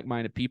meet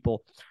like-minded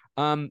people.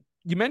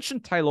 You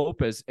mentioned Tai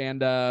Lopez,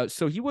 and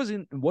so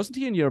wasn't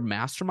he in your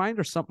mastermind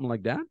or something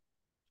like that?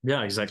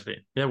 Yeah,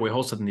 exactly. Yeah, we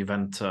hosted an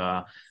event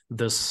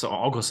this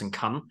August in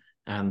Cannes,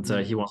 and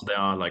he was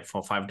there like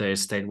for 5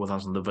 days, stayed with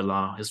us in the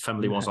villa. His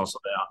family was also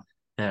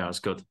there. Yeah, it was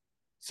good.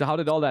 So how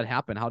did all that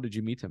happen? How did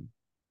you meet him?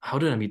 How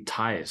did I meet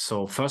Ty?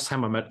 So first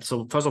time I met,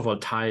 so first of all,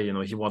 Ty,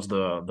 he was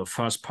the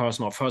first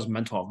person or first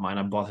mentor of mine.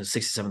 I bought his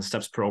 67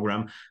 Steps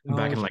program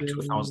back Oh in like shit.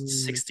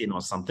 2016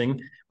 or something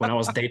when I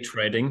was day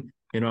trading,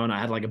 and I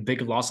had like a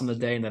big loss in the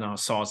day, and then I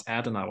saw his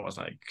ad and I was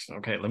like,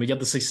 okay, let me get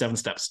the 67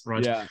 steps,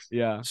 right? Yeah,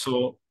 yeah.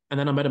 So, and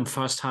then I met him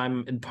first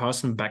time in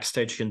person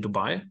backstage here in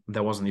Dubai.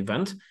 There was an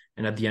event,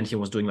 and at the end he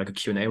was doing like a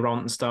Q&A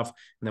round and stuff,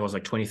 and there was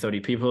like 20,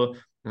 30 people,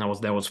 and I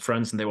was there with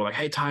friends, and they were like,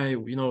 hey, Ty,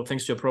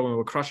 thanks to your program,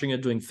 we're crushing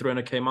it, doing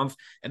 300K a month.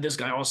 And this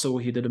guy also,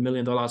 he did $1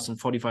 million in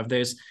 45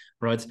 days,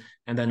 right?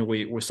 And then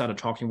we started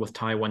talking with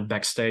Ty, went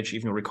backstage,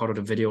 even recorded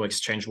a video,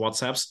 exchanged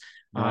WhatsApps.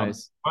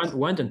 Nice.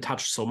 Went in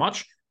touch so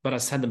much, but I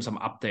sent him some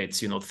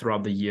updates,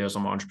 throughout the years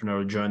on my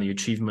entrepreneurial journey,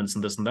 achievements,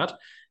 and this and that.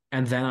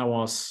 And then I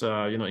was,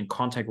 in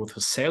contact with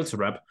his sales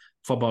rep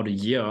for about a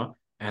year.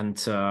 And,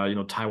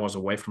 Ty was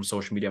away from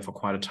social media for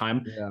quite a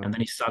time. Yeah. And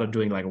then he started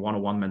doing like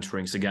one-on-one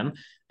mentorings again.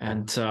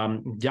 And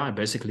I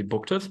basically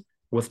booked it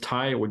with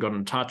Ty. We got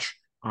in touch,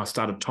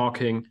 started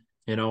talking,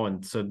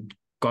 and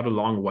got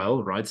along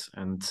well, right?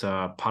 And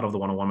part of the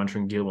one-on-one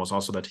mentoring deal was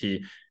also that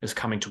he is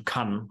coming to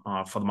Cannes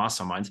for the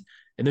mastermind.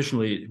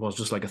 Initially, it was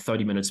just like a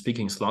 30-minute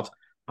speaking slot.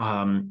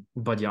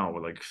 But yeah,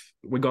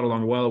 we got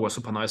along well. We're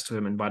super nice to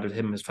him, invited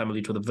him, his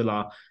family to the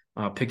villa,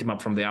 picked him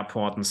up from the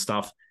airport and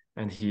stuff.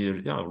 And he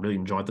really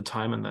enjoyed the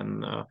time, and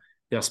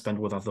then spent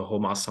with us the whole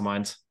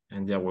mastermind.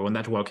 And we were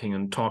networking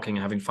and talking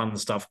and having fun and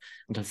stuff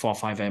until 4 or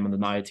 5 a.m. in the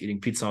night, eating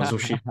pizza and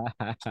sushi.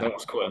 So that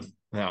was cool.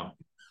 Yeah.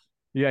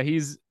 Yeah,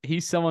 he's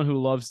someone who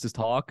loves to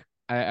talk.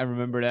 I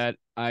remember that.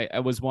 I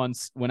was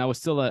once, when I was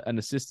still an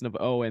assistant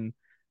of Owen,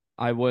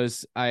 I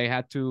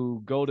had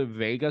to go to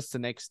Vegas the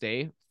next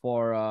day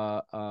for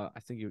I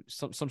think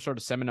some sort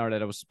of seminar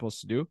that I was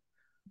supposed to do.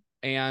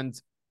 And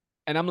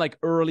I'm like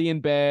early in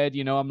bed,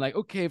 I'm like,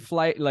 okay,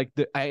 flight. Like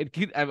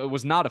it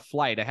was not a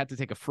flight. I had to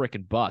take a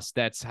freaking bus.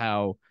 That's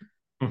how,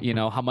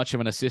 how much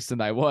of an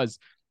assistant I was.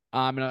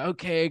 And I'm like,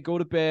 okay, go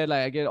to bed.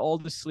 Like I get all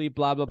the sleep,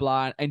 blah, blah,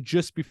 blah. And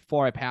just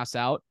before I pass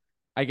out,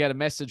 I get a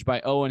message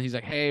by Owen. He's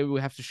like, hey,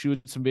 we have to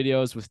shoot some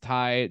videos with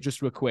Ty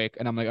just real quick.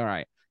 And I'm like, all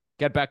right,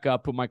 get back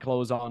up, put my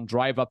clothes on,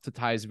 drive up to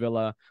Ty's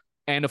villa.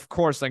 And of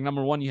course, like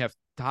number one, you have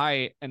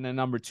Ty. And then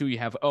number two, you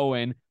have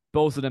Owen,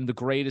 both of them the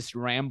greatest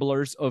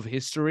ramblers of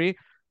history.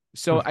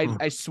 So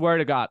I swear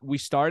to God, we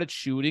started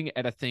shooting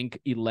at, I think,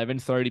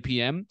 11:30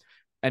 p.m.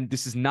 And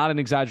this is not an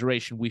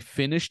exaggeration. We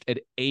finished at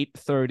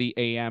 8:30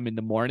 a.m. in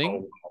the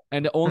morning. Oh.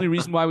 And the only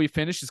reason why we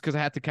finished is because I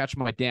had to catch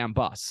my damn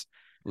bus.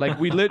 Like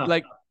we lit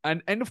like,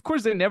 and of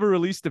course they never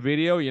released the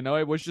video,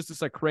 it was just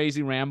this like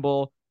crazy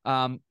ramble.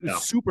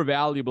 Super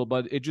valuable,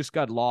 but it just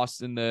got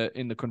lost in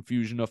the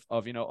confusion of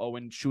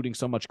Owen shooting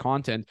so much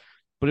content.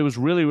 But it was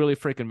really, really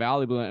freaking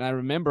valuable. And I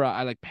remember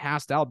I like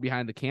passed out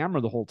behind the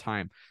camera the whole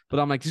time. But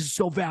I'm like, this is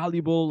so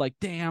valuable. Like,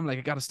 damn, like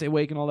I got to stay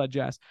awake and all that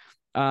jazz.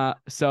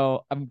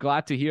 So I'm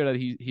glad to hear that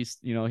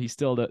he's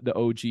still the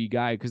OG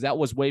guy, because that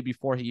was way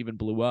before he even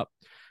blew up.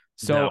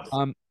 So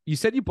you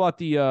said you bought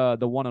the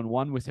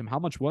one-on-one with him. How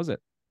much was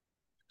it?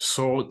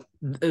 So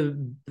the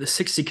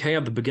 60K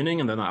at the beginning,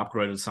 and then I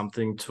upgraded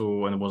something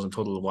and it was in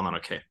total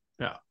 100K.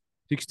 Yeah.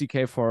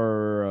 60K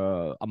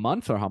for a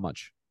month, or how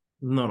much?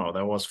 No,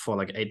 that was for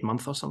like 8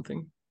 months or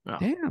something. Yeah.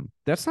 Damn,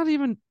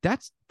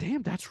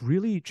 that's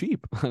really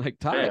cheap. Like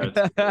Ty,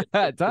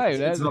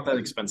 it's not that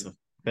expensive.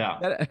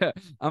 Yeah.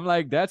 I'm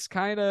like, that's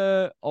kind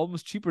of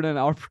almost cheaper than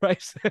our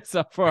price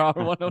for our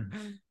one.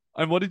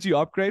 And what did you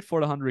upgrade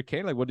for the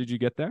 100K? Like, what did you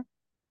get there?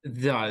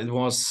 Yeah, it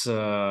was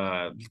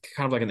kind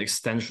of like an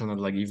extension and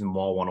like even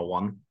more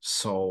one-on-one.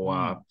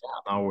 So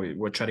now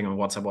we're chatting on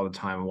WhatsApp all the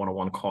time,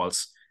 one-on-one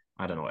calls.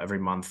 I don't know, every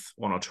month,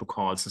 1 or 2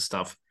 calls and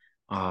stuff.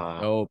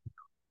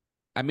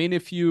 I mean,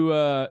 if you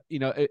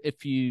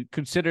if you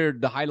consider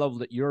the high level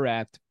that you're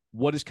at,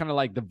 what is kind of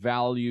like the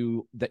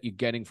value that you're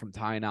getting from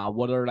Ty now?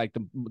 What are like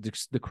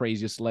the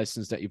craziest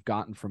lessons that you've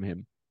gotten from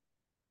him?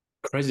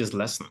 Craziest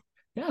lesson.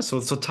 Yeah, so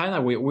Ty and I,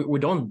 we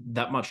don't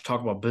that much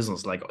talk about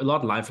business, like a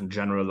lot of life in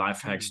general,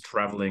 life hacks,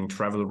 traveling,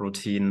 travel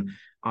routine,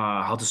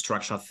 how to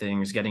structure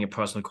things, getting a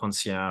personal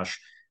concierge,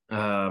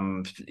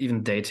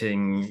 even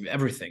dating,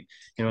 everything.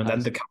 And then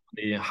the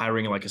company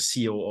hiring like a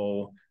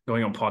COO,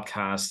 going on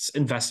podcasts,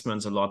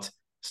 investments a lot,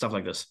 stuff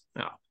like this.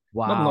 Yeah.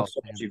 Wow. Not so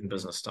much even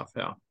business stuff.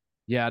 Yeah.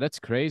 Yeah, that's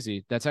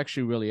crazy. That's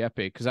actually really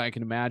epic, because I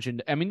can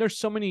imagine. I mean, there's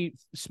so many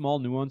small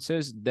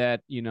nuances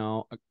that,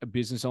 a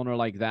business owner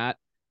like that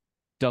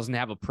doesn't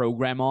have a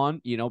program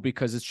on,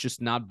 because it's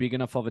just not big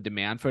enough of a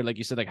demand for it. Like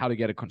you said, like how to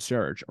get a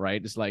concierge,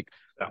 right? It's like,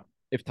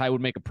 if Ty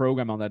would make a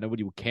program on that,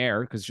 nobody would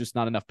care, because it's just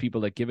not enough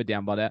people that give a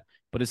damn about that.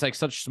 But it's like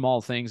such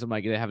small things. I'm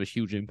like, they have a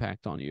huge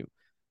impact on you.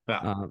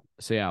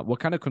 So what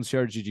kind of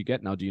concierge did you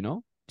get now? Do you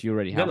know? Do you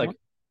already have one?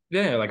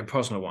 Yeah, like a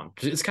personal one.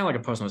 It's kind of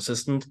like a personal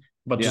assistant,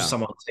 but just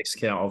someone who takes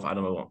care of, I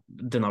don't know,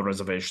 dinner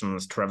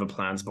reservations, travel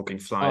plans, booking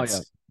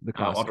flights,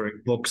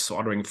 ordering books,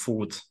 ordering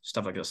food,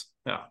 stuff like this.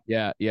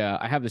 Yeah.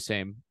 I have the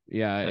same.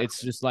 Yeah.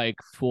 It's just like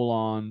full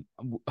on.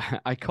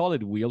 I call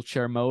it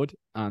wheelchair mode.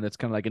 That's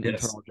kind of like an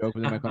internal joke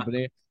within my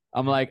company.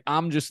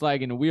 I'm just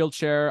like in a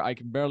wheelchair. I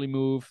can barely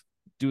move.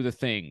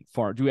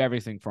 do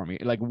everything for me,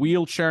 like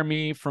wheelchair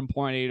me from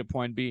point A to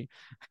point B.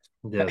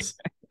 Yes.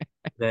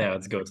 Yeah,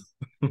 it's good.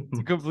 It's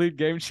a complete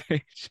game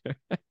changer.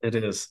 It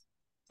is.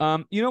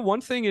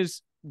 One thing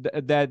is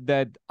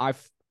that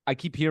I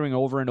keep hearing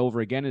over and over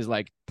again is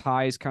like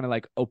Ty's kind of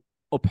like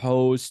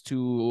opposed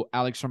to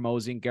Alex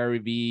Hormozi and Gary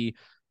Vee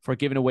for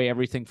giving away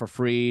everything for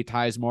free.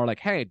 Ty's more like,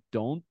 hey,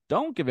 don't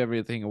give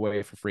everything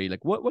away for free.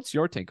 Like, what's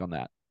your take on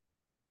that?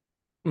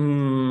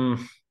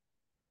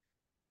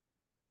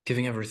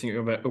 Giving everything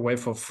away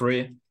for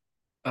free.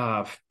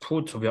 To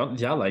be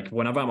honest, yeah, like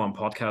whenever I'm on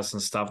podcasts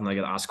and stuff and I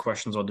get asked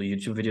questions or do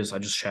YouTube videos, I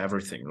just share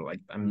everything. Like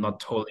I'm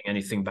not holding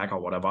anything back or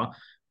whatever.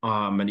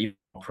 And even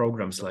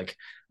programs like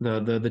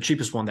the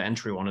cheapest one, the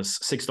entry one is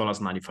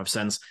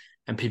 $6.95,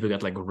 and people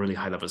get like really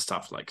high level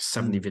stuff, like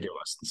 70 video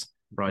lessons,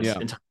 right? Yeah.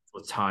 Interview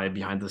with Ty,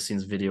 behind the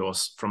scenes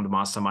videos from the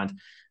mastermind.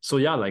 So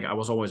yeah, like I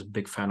was always a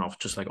big fan of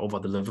just like over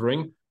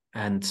delivering.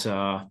 And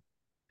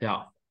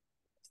yeah.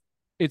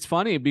 It's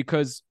funny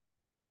because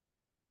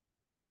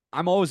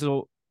I'm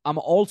also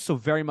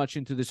very much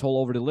into this whole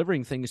over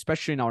delivering thing,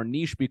 especially in our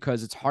niche,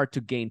 because it's hard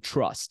to gain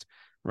trust,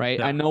 right?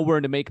 Yeah. I know we're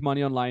in the make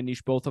money online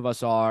niche, both of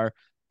us are.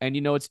 And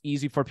it's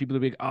easy for people to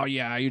be like, oh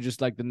yeah, you're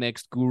just like the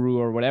next guru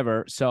or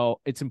whatever. So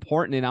it's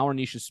important in our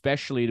niche,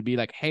 especially, to be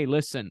like, hey,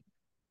 listen,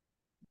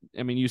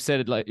 I mean, you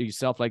said it like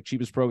yourself, like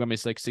cheapest program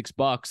is like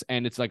 $6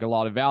 and it's like a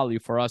lot of value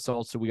for us.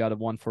 Also, we got a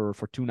one for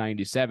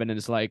 $297, and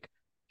it's like,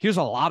 here's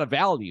a lot of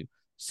value.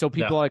 So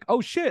people are like, oh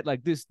shit,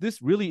 like this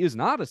really is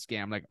not a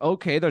scam. Like,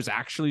 okay, there's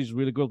actually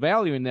really good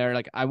value in there.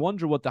 Like, I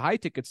wonder what the high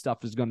ticket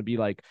stuff is going to be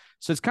like.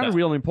 So it's kind of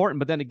really important.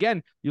 But then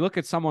again, you look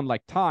at someone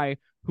like Ty,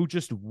 who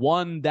just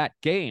won that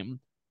game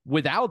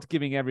without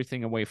giving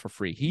everything away for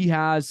free. He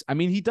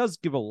does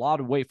give a lot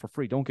away for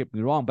free, don't get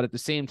me wrong, but at the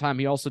same time,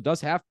 he also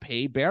does have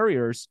pay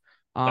barriers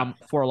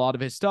for a lot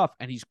of his stuff,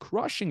 and he's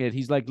crushing it.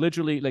 He's like,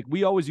 literally, like,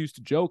 we always used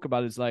to joke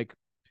about it. It's like,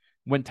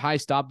 when Ty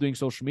stopped doing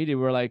social media,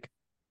 we were like,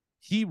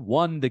 he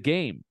won the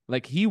game.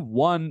 Like, he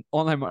won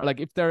online.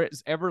 Like, if there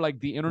is ever like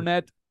the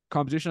internet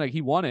competition, like,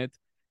 he won it.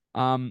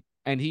 And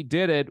he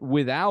did it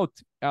without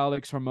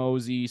Alex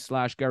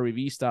Hormozi / Gary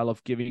Vee style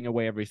of giving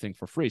away everything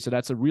for free. So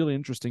that's a really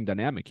interesting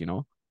dynamic,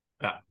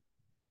 Yeah.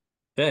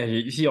 Yeah,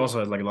 he also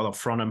has like a lot of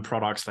front end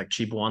products, like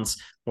cheap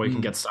ones, where you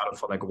can get started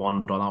for like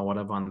 $1 or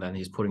whatever, and then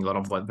he's putting a lot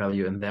of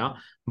value in there.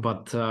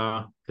 But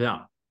yeah,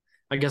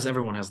 I guess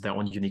everyone has their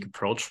own unique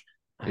approach,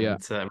 and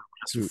everyone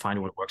has to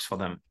find what works for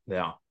them.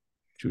 Yeah.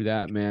 True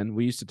that, man.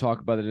 We used to talk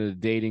about it in a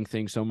dating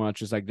thing so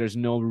much. It's like there's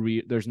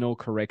no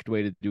correct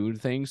way to do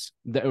things.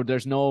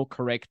 There's no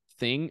correct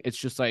thing. It's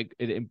just like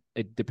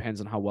it depends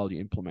on how well you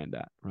implement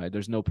that, right?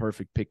 There's no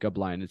perfect pickup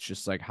line. It's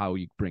just like how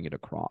you bring it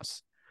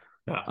across.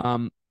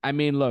 Yeah. I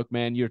mean, look,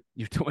 man, you're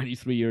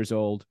 23 years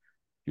old.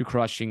 You're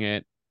crushing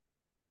it.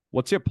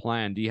 What's your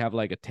plan? Do you have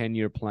like a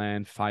 10-year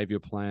plan, 5-year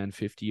plan,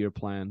 50-year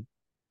plan?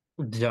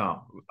 Yeah.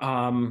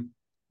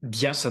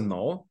 Yes and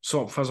no.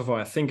 So first of all,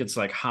 I think it's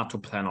like hard to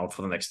plan out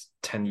for the next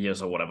 10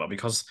 years or whatever,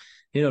 because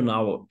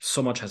now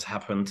so much has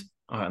happened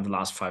in the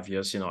last 5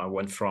 years. I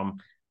went from,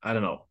 I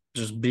don't know,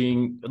 just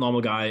being a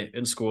normal guy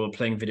in school,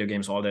 playing video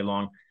games all day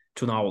long,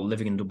 to now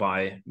living in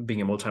Dubai,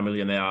 being a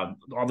multimillionaire,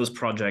 all these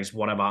projects,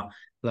 whatever,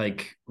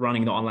 like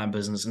running the online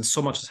business. And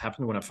so much has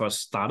happened. When I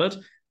first started,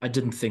 I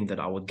didn't think that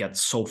I would get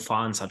so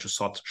far in such a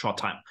short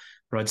time.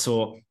 Right.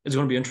 So it's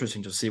going to be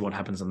interesting to see what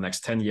happens in the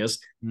next 10 years.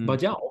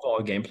 But yeah,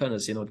 overall game plan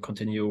is, to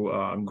continue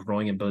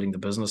growing and building the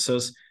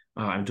businesses.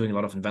 I'm doing a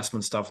lot of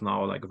investment stuff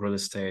now, like real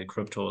estate,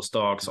 crypto,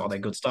 stocks, all that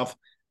good stuff.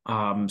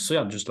 So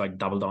yeah, just like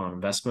double down on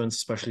investments,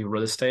 especially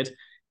real estate.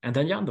 And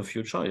then, yeah, in the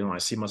future, I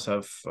see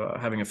myself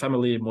having a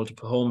family,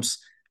 multiple homes,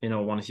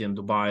 one here in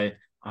Dubai,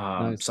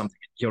 something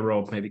in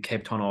Europe, maybe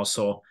Cape Town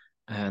also.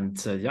 And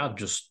yeah,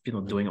 just,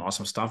 doing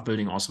awesome stuff,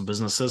 building awesome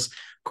businesses,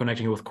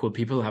 connecting with cool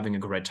people, having a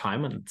great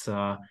time. And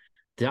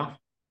yeah,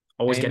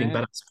 always getting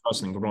better as a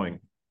person and growing.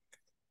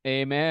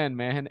 Amen,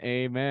 man.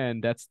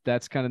 Amen.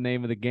 That's kind of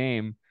name of the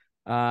game.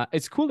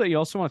 It's cool that you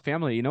also want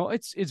family.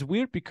 It's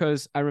weird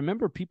because I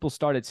remember people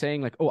started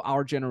saying like, oh,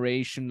 our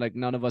generation, like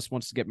none of us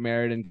wants to get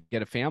married and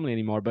get a family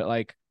anymore. But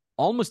like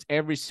almost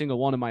every single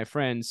one of my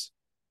friends,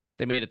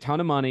 they made a ton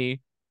of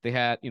money. They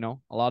had, a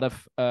lot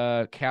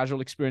of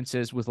casual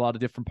experiences with a lot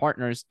of different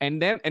partners. And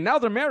now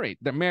they're married.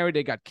 They're married,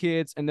 they got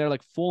kids, and they're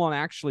like full on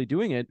actually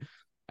doing it.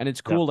 And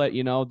it's cool that,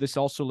 this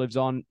also lives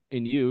on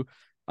in you.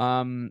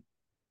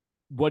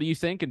 What do you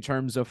think in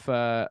terms of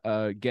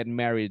getting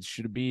married?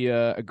 Should it be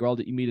a girl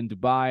that you meet in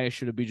Dubai?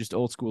 Should it be just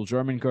old school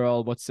German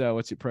girl? What's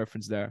your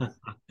preference there?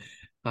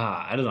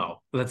 I don't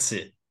know. Let's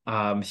see.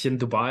 Here in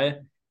Dubai,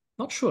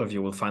 not sure if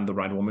you will find the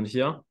right woman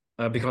here,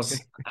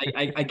 because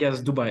I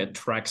guess Dubai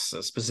attracts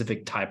a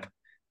specific type,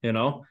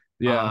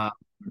 Yeah.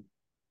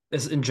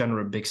 Is in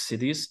general big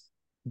cities,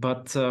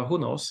 but who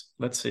knows?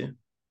 Let's see.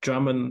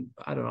 German,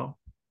 I don't know.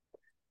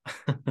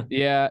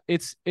 Yeah,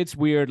 it's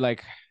weird.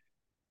 Like,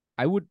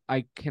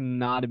 I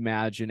cannot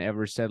imagine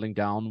ever settling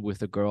down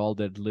with a girl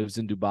that lives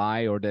in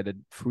Dubai or that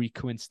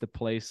frequents the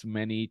place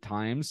many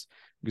times,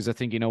 because I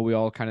think, we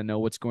all kind of know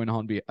what's going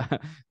on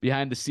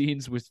behind the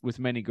scenes with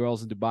many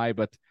girls in Dubai.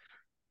 But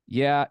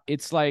yeah,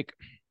 it's like,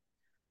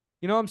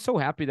 I'm so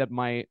happy that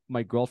my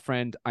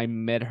girlfriend, I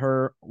met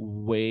her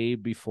way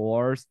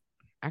before.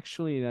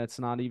 Actually, that's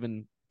not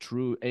even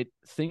true.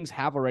 Things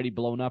have already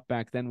blown up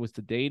back then with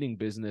the dating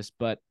business,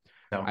 but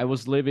Yeah. I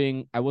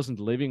wasn't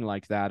living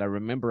like that. I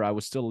remember I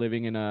was still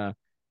living in a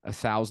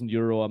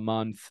 €1,000 a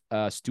month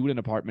student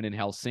apartment in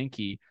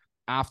Helsinki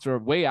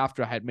way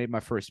after I had made my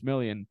first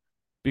million,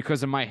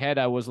 because in my head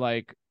I was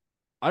like,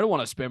 I don't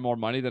want to spend more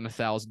money than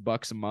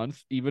 $1,000 a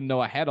month, even though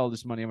I had all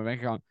this money in my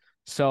bank account.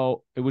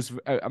 So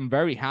I'm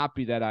very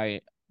happy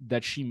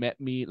that she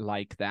met me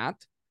like that.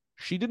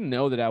 She didn't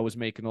know that I was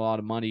making a lot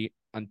of money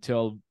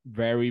until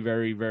very,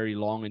 very, very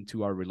long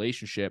into our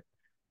relationship.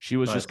 She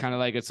was just Nice. kind of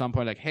like, at some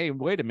point, like, hey,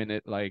 wait a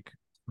minute, like,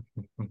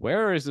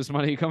 where is this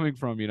money coming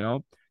from,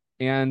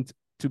 And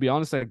to be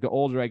honest, like, the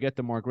older I get,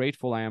 the more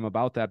grateful I am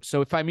about that.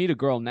 So if I meet a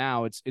girl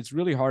now, it's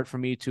really hard for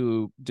me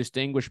to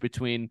distinguish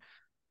between,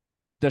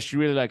 does she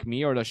really like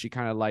me, or does she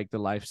kind of like the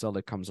lifestyle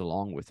that comes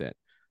along with it?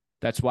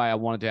 That's why I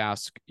wanted to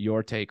ask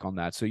your take on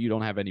that. So you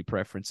don't have any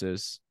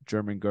preferences,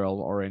 German girl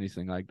or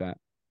anything like that?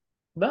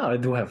 No, I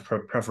do have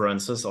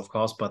preferences, of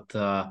course, but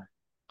yeah,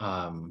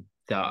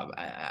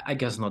 I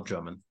guess not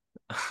German.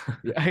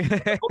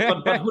 Yeah.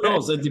 But who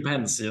knows? It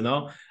depends.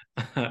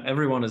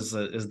 Everyone is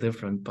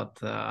different, but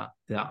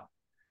yeah.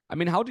 I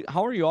mean,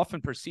 how are you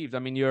often perceived? I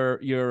mean,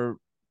 you're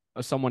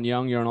someone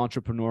young, you're an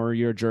entrepreneur,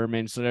 you're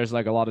German, so there's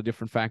like a lot of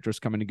different factors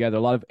coming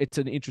together. It's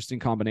an interesting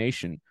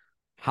combination.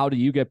 How do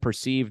you get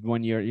perceived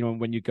when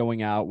when you're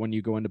going out, when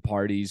you go into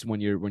parties,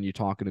 when you're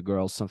talking to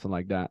girls, something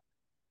like that?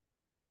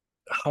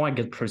 How I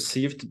get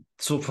perceived.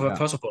 So Yeah,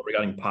 first of all,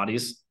 regarding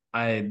parties,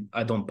 I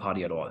don't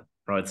party at all,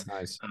 right?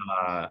 nice.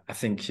 I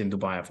think in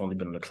Dubai I've only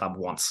been in a club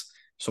once.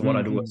 So what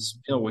I do Mm-hmm. is,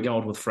 we go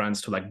out with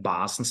friends to like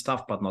bars and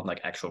stuff, but not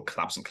like actual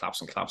clubs and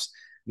clubs and clubs,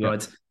 Yeah.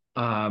 right?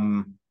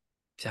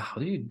 Yeah,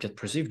 how do you get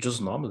perceived?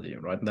 Just normally,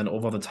 right? And then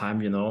over the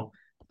time,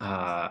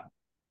 uh,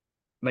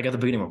 like at the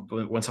beginning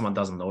when someone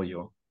doesn't know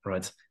you,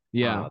 right?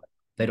 Yeah. Uh,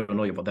 they don't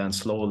know you, but then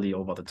slowly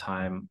over the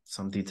time,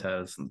 some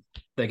details, and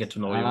they get to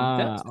know you. Ah,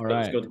 That's all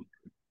that's right. good.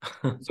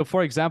 So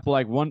for example,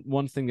 like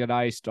one thing that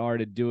I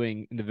started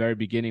doing in the very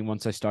beginning,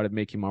 once I started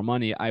making more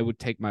money, I would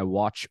take my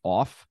watch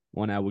off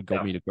when I would go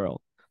Yeah, meet a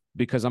girl,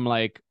 because I'm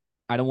like,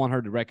 I don't want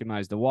her to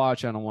recognize the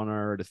watch. I don't want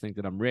her to think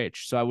that I'm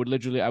rich. So I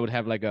would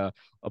have like a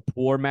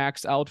poor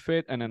Max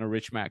outfit and then a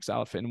rich Max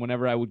outfit. And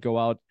whenever I would go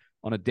out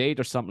on a date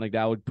or something like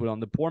that, I would put on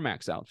the poor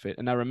Max outfit.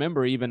 And I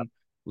remember even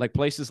like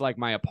places like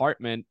my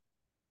apartment,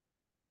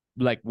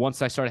 like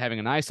once I started having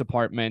a nice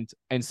apartment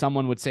and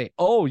someone would say,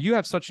 "Oh, you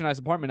have such a nice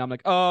apartment." I'm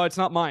like, "Oh, it's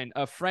not mine.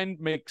 A friend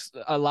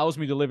allows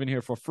me to live in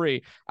here for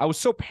free." I was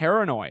so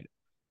paranoid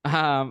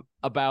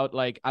about,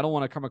 like, I don't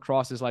want to come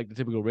across as like the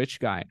typical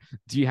rich guy.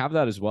 Do you have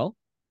that as well?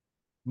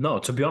 no,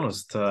 to be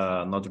honest,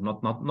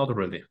 not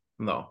really.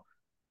 No,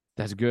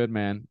 That's good,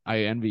 man. I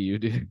envy you,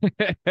 dude.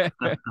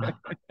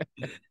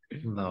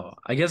 no.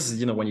 I guess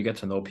when you get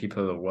to know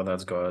people, whether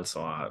it's girls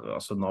or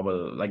also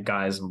normal like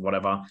guys and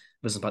whatever,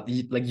 listen, but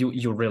like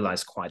you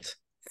realize quite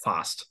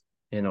fast,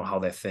 how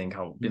they think,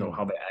 how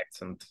Mm, they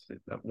act, and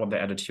what their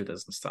attitude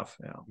is and stuff.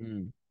 Yeah,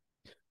 mm.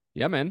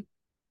 Yeah, man.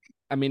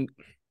 I mean,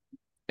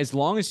 as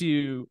long as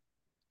you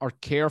are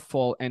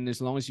careful and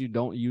as long as you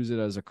don't use it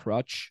as a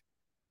crutch,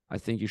 I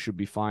think you should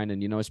be fine.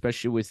 And,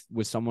 especially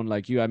with someone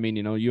like you, I mean,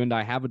 you and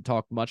I haven't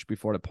talked much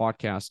before the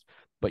podcast,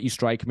 but you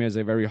strike me as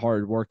a very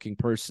hardworking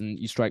person.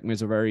 You strike me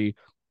as a very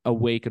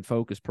awake and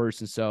focused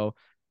person. So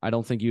I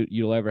don't think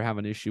you'll ever have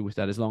an issue with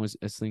that as long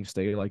as things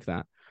stay like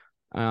that.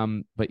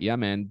 But yeah,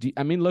 man,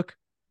 I mean, look,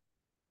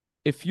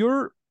 if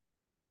you're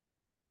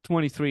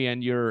 23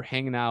 and you're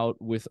hanging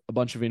out with a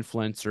bunch of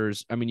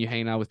influencers, I mean, you're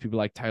hanging out with people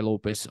like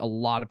Lopez, a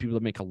lot of people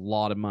that make a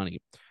lot of money.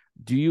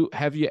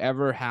 Have you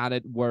ever had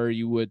it where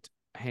you would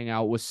hang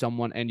out with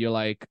someone and you're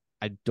like,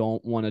 I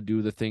don't want to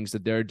do the things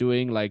that they're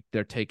doing, like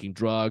they're taking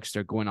drugs,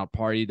 they're going out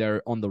party,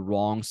 they're on the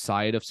wrong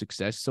side of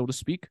success, so to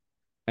speak?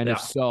 And if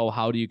yeah, so,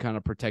 how do you kind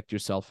of protect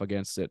yourself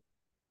against it?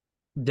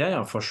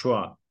 yeah, for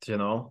sure.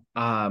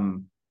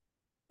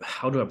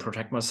 How do I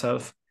protect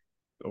myself?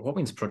 What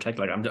means protect?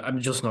 Like I'm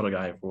just not a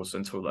guy who's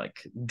into like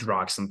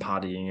drugs and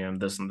partying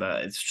and this and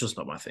that. It's just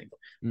not my thing,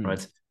 Mm.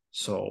 right?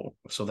 So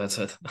that's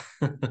it.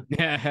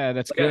 Yeah,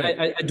 that's Like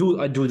good.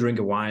 I do drink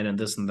a wine and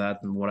this and that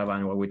and whatever.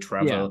 And when we Yeah,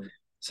 travel,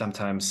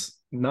 sometimes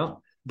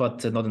no,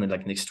 but not in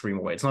like an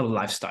extreme way. It's not a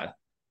lifestyle.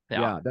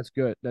 Yeah, yeah, that's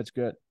good. That's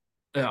good.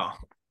 yeah,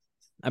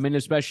 I mean,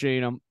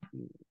 especially,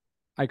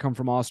 I come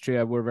from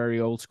Austria. We're very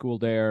old school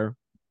there.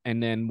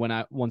 And then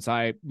once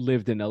I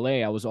lived in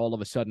LA, I was all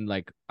of a sudden,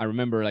 like, I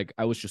remember, like,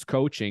 I was just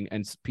coaching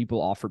and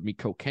people offered me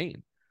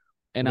cocaine.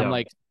 And I'm yeah.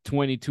 like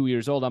 22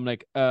 years old. I'm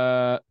like,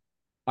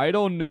 I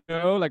don't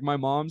know. Like, my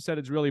mom said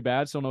it's really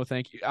bad, so no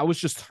thank you. I was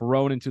just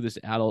thrown into this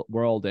adult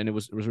world and it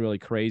was really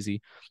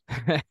crazy.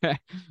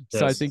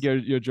 So I think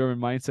Yes. your German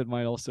mindset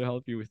might also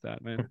help you with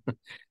that, man.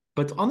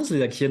 But honestly,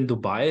 like here in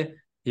Dubai,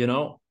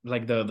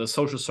 like the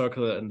social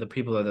circle and the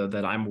people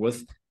that I'm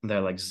with,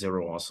 they're like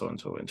zero also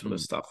into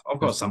this stuff. Of That's course,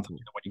 pretty sometimes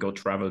cool. when you go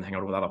travel and hang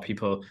out with other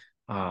people,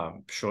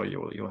 sure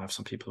you'll have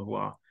some people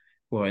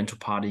who are into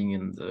partying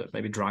and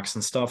maybe drugs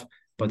and stuff.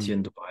 But Mm. here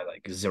in Dubai,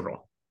 like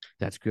zero.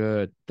 That's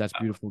good. That's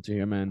beautiful to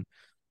hear, man.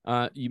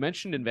 You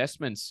mentioned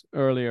investments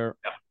earlier.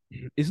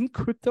 Yeah, Isn't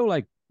crypto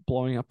like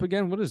blowing up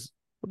again? What is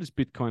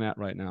Bitcoin at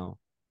right now?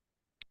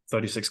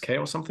 36K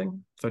or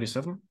something,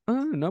 37.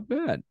 Not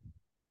bad.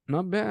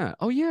 Not bad.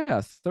 Oh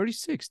yeah,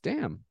 36.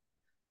 Damn.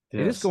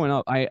 It is Yes, going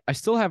up. I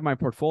still have my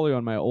portfolio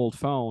on my old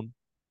phone.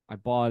 I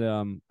bought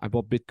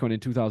Bitcoin in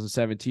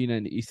 2017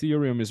 and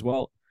Ethereum as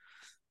well.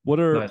 What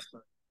are nice.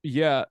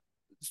 yeah,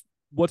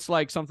 what's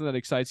like something that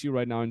excites you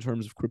right now in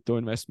terms of crypto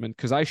investment?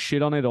 Because I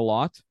shit on it a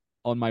lot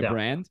on my Yeah,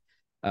 brand.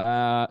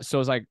 So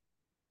it's like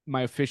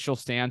my official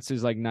stance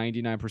is like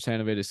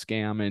 99% of it is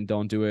scam and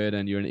don't do it,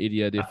 and you're an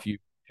idiot yeah, if you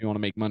want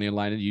to make money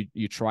online and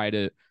you try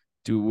to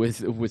do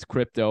with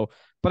crypto.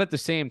 But at the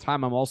same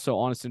time, I'm also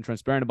honest and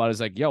transparent about it.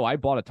 It's like, yo, I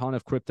bought a ton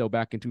of crypto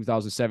back in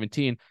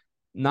 2017,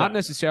 not yeah.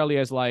 necessarily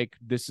as like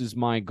this is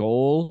my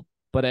goal,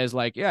 but as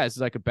like, yeah, it's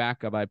like a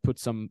backup. I put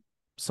some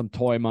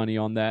toy money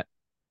on that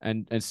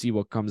and see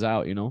what comes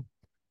out, you know?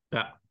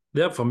 Yeah.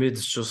 Yeah, for me,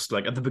 it's just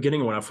like at the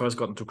beginning when I first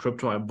got into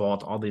crypto, I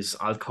bought all these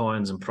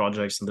altcoins and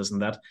projects and this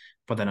and that.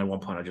 But then at one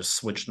point, I just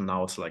switched and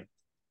now it's like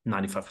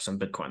 95%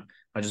 Bitcoin.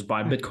 I just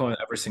buy Bitcoin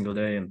every single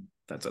day and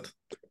that's it.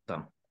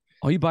 Done.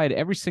 Oh, you buy it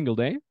every single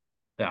day?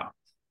 Yeah.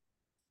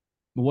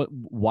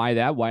 Why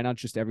that? Why not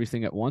just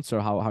everything at once?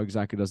 Or how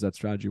exactly does that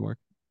strategy work?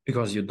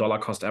 Because you dollar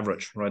cost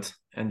average, right?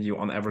 And you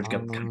on average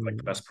get kind of like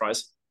the Um, best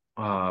price.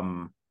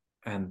 And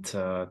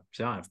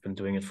yeah, I've been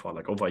doing it for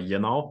like over a year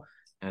now.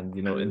 And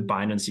in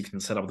Binance, you can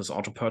set up this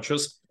auto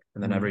purchase.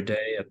 And then every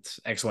day at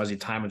XYZ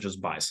time, it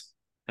just buys.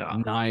 Yeah.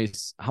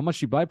 Nice. How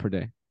much you buy per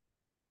day?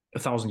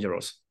 1,000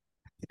 euros.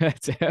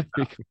 That's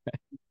epic.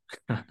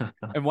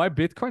 And why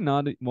Bitcoin?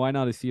 Not why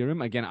not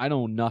Ethereum? Again, I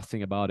know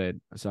nothing about it,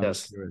 so I'm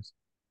just Yes.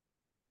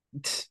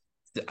 curious.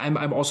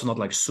 I'm also not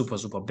like super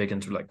super big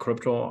into like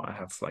crypto. I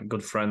have like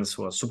good friends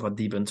who are super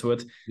deep into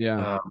it.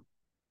 Yeah. Um,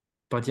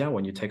 but yeah,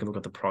 when you take a look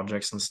at the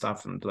projects and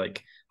stuff and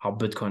like how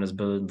Bitcoin is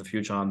built in the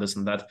future and this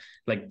and that,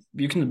 like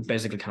you can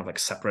basically kind of like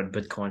separate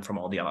Bitcoin from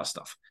all the other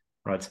stuff,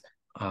 right?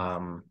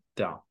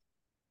 Yeah,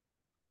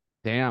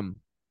 Damn.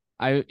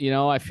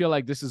 I feel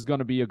like this is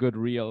gonna be a good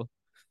reel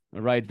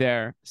right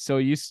there. So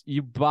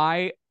you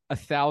buy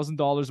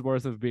 $1,000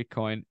 worth of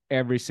Bitcoin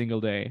every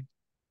single day,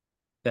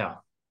 yeah,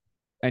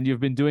 and you've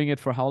been doing it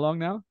for how long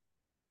now?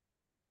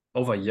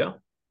 over a year.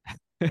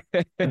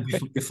 And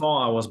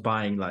before I was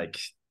buying like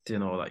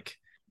like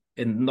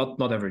in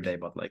not every day,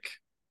 but like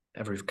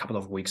every couple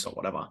of weeks or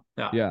whatever.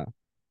 Yeah, Yeah.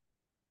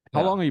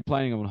 How yeah. long are you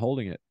planning on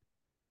holding it?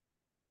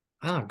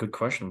 Good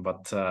question.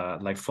 But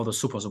like for the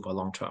super, super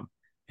long term,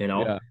 you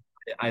know, Yeah.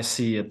 I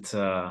see it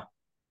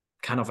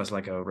kind of as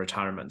like a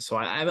retirement. So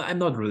I'm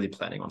not really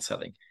planning on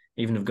selling,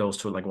 even if it goes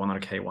to like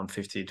 100K,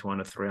 150,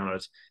 200,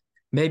 300.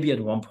 Maybe at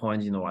one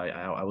point,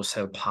 I will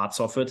sell parts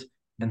of it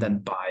and then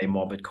Mhm. buy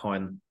more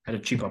Bitcoin at a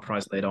cheaper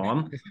price later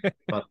on.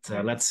 But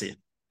let's see.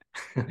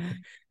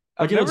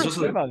 I've But never it's heard just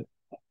like, about it.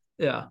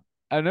 yeah.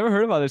 I've never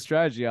heard about this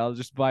strategy. I'll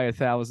just buy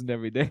 1,000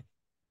 every day.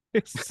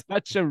 It's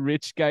such a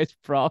rich guy's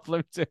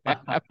problem to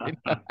have.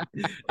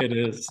 It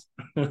is.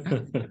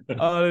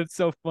 Oh, that's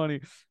so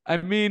funny. I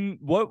mean,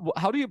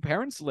 how do your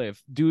parents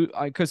live?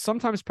 Because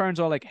sometimes parents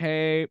are like,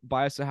 "Hey,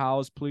 buy us a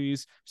house,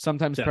 please."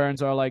 Sometimes Yeah.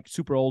 parents are like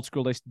super old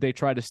school. They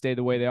try to stay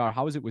the way they are.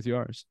 How is it with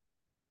yours?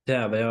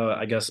 Yeah, they are,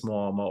 I guess,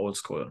 more old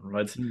school,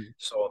 right? Mm.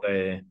 So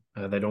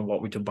they don't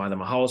want me to buy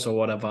them a house or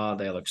whatever.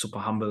 They're like super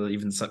humble.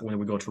 Even when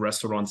we go to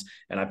restaurants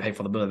and I pay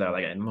for the bill, they're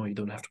like, no, you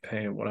don't have to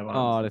pay, whatever. And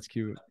Oh, that's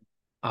cute.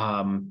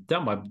 yeah,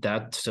 my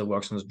dad still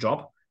works in his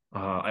job.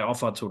 I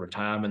offer to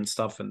retirement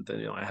stuff, and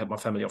I have my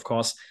family, of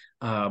course.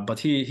 But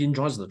he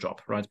enjoys the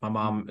job, right? My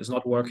mom is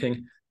not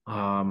working.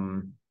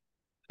 Um,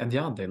 and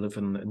yeah, they live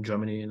in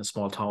Germany in a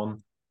small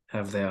town,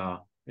 have their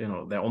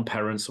own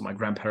parents, so my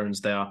grandparents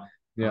there,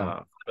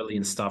 Yeah. family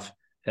and stuff.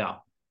 Yeah,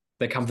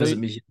 they come So, visit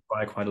me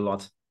here quite a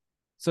lot.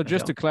 so And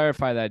just yeah, to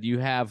clarify that, you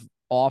have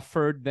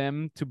offered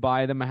them to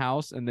buy them a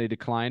house and they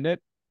declined it.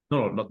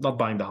 no, not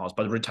buying the house,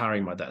 but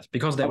retiring my dad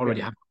because they Okay.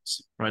 already have a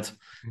house, right?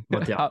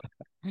 But yeah, How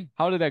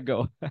how did that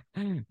go?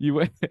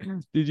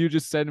 Did you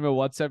just send him a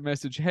WhatsApp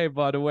message? Hey,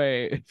 by the way,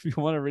 if you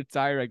want to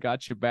retire, I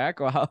got your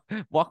back. Or how?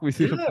 Walk me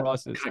through the yeah,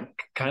 process.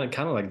 kind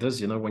of like this,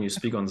 when you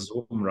speak on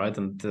Zoom, right?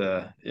 And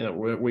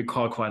we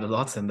call quite a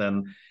lot, and then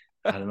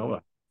I don't know.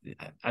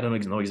 I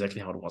don't know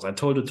exactly how it was. I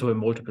told it to him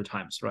multiple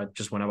times, right?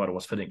 Just whenever it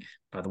was fitting.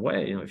 By the way,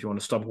 if you want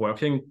to stop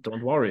working,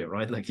 don't worry,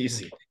 right? Like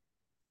easy.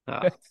 Yeah.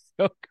 That's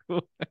so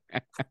cool.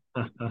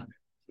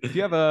 Do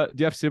you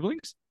have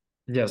siblings?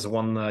 Yes,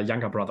 one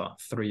younger brother,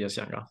 3 years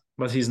younger,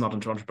 but he's not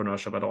into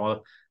entrepreneurship at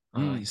all.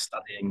 Mm. He's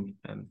studying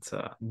and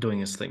doing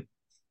his thing.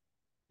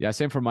 Yeah,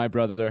 same for my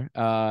brother.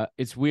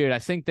 It's weird. I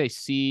think they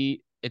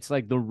see it's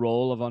like the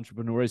role of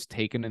entrepreneur is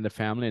taken in the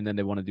family, and then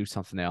they want to do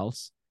something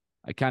else.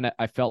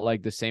 I felt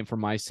like the same for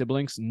my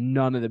siblings.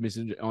 None of them is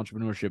in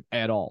entrepreneurship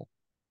at all.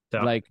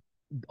 Yeah, Like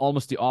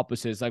almost the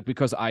opposite. It's like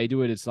because I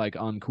do it, it's like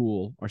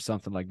uncool or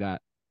something like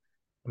that.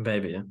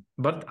 maybe.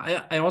 But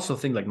I also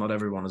think like not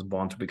everyone is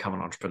born to become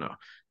an entrepreneur,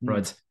 Hmm.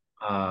 right?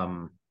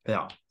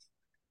 Yeah,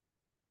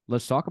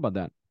 Let's talk about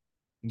that.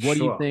 What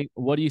do you sure. think?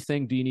 What do you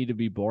think? Do you need to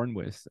be born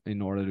with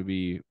in order to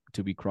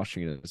be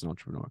crushing it as an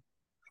entrepreneur?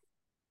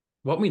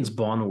 What means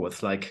born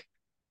with? Like,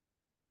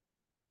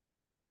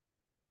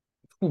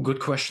 oh, good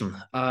question.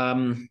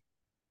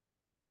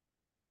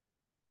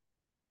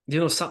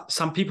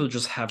 Some people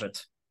just have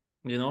it,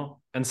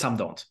 and some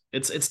don't.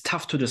 It's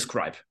tough to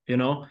describe.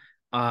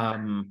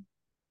 Um,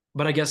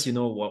 but I guess you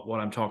know what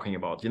I'm talking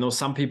about.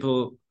 Some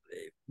people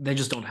they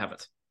just don't have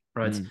it,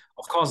 right? Mm,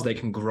 Of course, they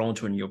can grow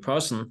into a new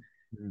person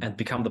mm, and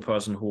become the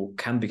person who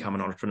can become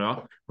an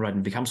entrepreneur, right,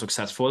 and become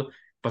successful.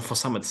 But for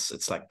some,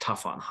 it's like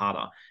tougher and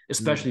harder, mm,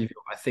 especially if you,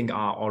 I think,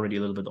 are already a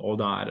little bit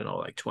older. I don't know,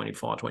 like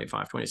 24,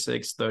 25,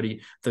 26,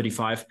 30,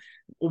 35,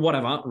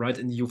 whatever, right?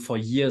 And you for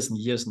years and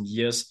years and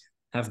years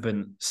have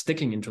been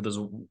sticking into this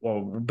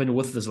or been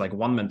with this like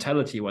one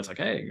mentality where it's like,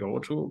 hey, go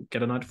to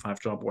get a 9 to 5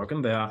 job, work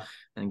in there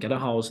and get a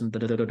house and da,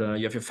 da, da, da, da.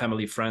 You have your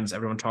family, friends,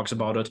 everyone talks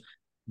about it.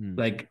 mm.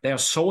 Like they are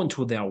so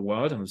into their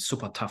world and it's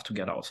super tough to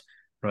get out,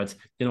 right?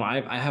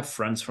 I have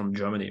friends from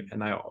Germany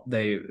and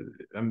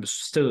I'm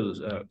still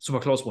super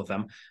close with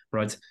them,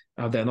 right?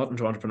 They're not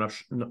into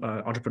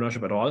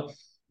entrepreneurship at all,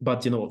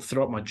 but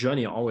throughout my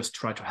journey I always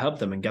try to help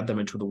them and get them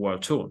into the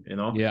world too.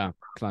 Yeah,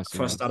 classic.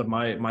 First started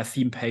my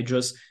theme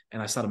pages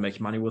and I started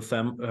making money with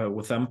them.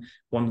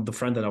 One of the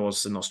friend that I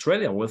was in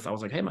Australia with, I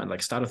was like, hey man,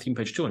 like start a theme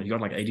page too, and he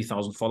got like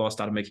 80,000 followers,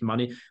 started making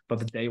money. But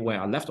the day where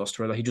I left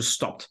Australia, he just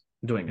stopped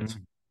doing it,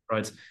 Mm,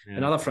 right? yeah.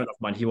 Another friend of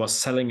mine, he was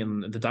selling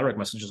in the direct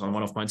messages on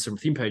one of my Instagram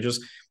theme pages.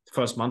 The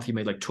first month he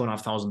made like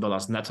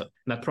 $2,500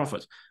 net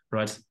profit,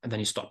 right? And then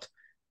he stopped.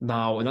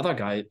 Now another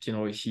guy, he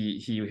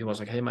was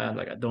like, hey man,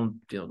 like I don't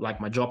like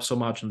my job so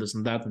much and this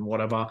and that and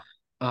whatever.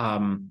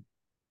 Um,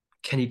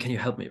 can you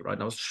help me, right?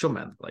 And I was sure,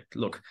 man, like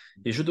look,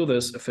 you should do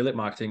this affiliate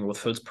marketing with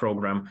Phil's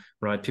program,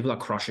 right? People are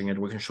crushing it.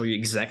 We can show you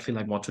exactly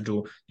like what to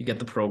do. You get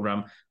the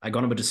program. I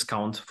got him a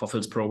discount for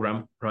Phil's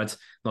program, right?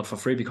 Not for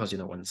free, because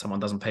when someone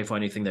doesn't pay for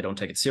anything, they don't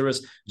take it serious.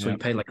 So Yeah. he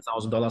paid like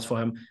 $1,000 for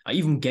him. I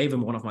even gave him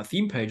one of my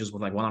theme pages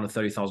with like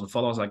 130,000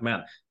 followers. Like,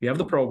 man, you have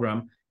the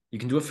program, you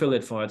can do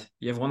affiliate for it,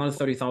 you have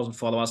 130,000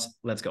 followers,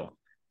 let's go.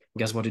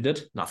 Guess what he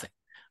did? Nothing,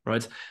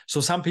 right?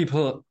 So some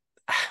people,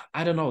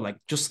 I don't know, like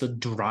just the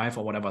drive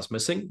or whatever is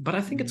missing. But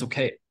I think it's Mm,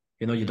 okay.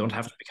 You mm, don't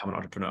have to become an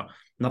entrepreneur.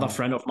 Another mm,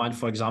 friend of mine,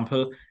 for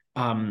example,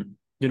 I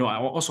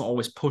also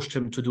always pushed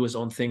him to do his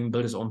own thing,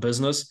 build his own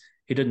business.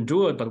 He didn't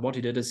do it, but what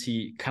he did is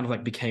he kind of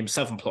like became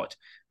self-employed,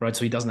 right?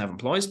 So he doesn't have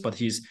employees, but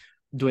he's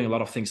doing a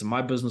lot of things in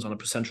my business on a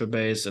percentage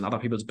base and other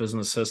people's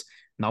businesses.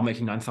 Now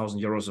making 9,000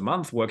 euros a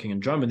month, working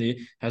in Germany,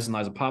 has a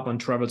nice apartment,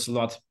 travels a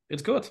lot.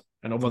 It's good,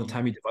 and over the mm.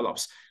 time he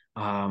develops.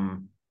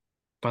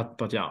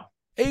 But yeah,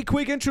 A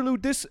quick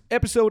interlude. This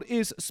episode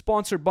is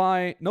sponsored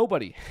by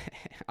nobody.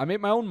 I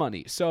made my own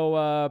money. So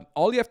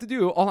all you have to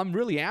do, all I'm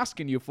really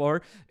asking you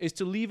for, is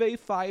to leave a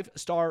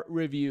 5-star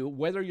review.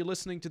 Whether you're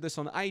listening to this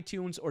on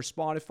iTunes or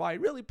Spotify,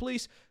 really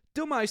please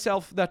do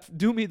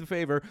me the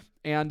favor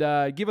and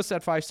give us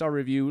that 5-star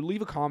review.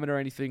 Leave a comment or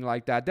anything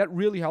like that. That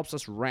really helps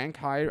us rank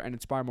higher and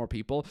inspire more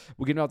people.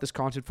 We're giving out this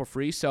content for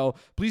free, so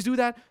please do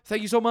that.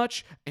 Thank you so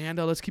much, and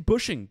let's keep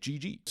pushing.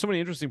 GG. So many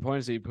interesting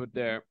points that you put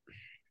there.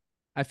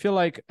 I feel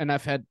like, and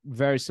I've had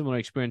very similar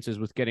experiences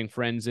with getting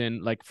friends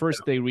in. Like,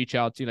 first they reach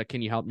out to you, like,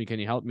 can you help me? Can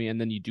you help me?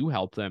 And then you do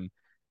help them,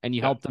 and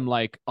you yeah, help them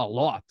like a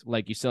lot.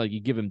 Like you said, like you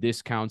give them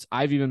discounts.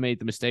 I've even made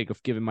the mistake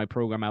of giving my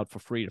program out for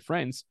free to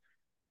friends.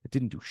 It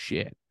didn't do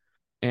shit.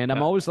 And yeah.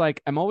 I'm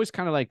always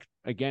kind of like,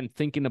 again,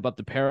 thinking about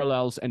the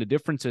parallels and the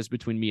differences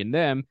between me and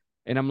them.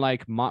 And I'm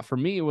like, for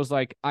me, it was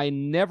like, I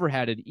never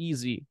had it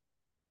easy.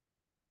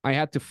 I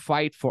had to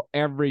fight for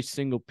every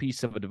single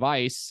piece of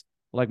advice.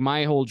 Like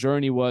my whole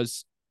journey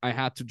was I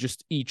had to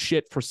just eat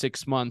shit for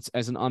 6 months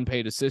as an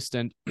unpaid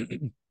assistant.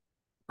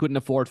 Couldn't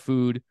afford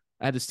food.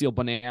 I had to steal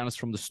bananas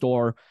from the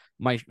store.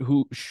 My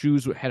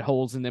shoes had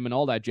holes in them and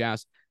all that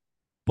jazz.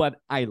 But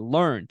I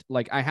learned,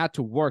 like I had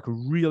to work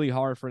really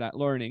hard for that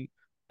learning.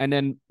 And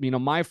then,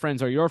 my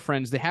friends or your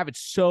friends, they have it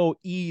so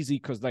easy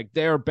because like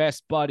their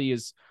best buddy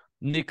is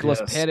Niklas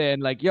Yes, Pedde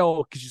and like,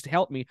 yo, could you just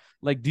help me?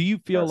 Like, do you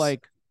feel yes.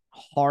 like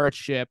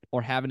hardship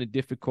or having it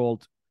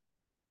difficult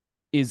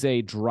is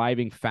a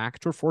driving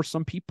factor for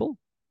some people?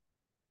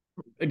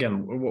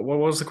 Again, what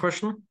was the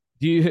question?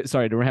 Do you,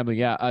 sorry, to rambling.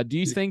 Yeah. Do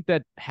you think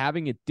that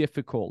having it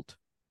difficult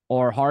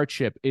or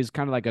hardship is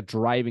kind of like a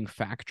driving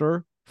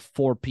factor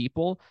for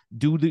people?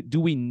 Do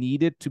we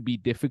need it to be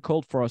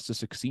difficult for us to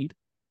succeed?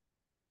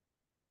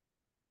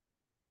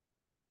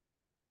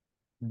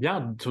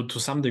 Yeah, to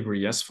some degree,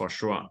 yes, for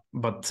sure.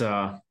 But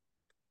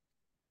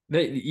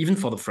even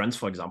for the friends,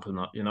 for example,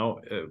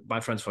 my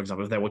friends, for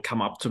example, if they would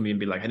come up to me and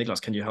be like, "Hey,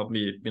 Niklas, can you help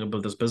me,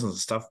 build this business and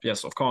stuff?"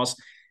 Yes, of course.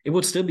 It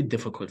would still be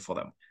difficult for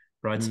them,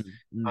 right? Mm,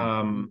 mm,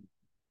 Um,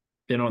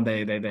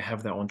 they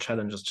have their own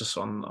challenges just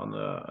on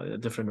a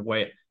different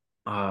way.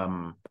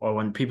 or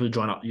when people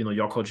join up,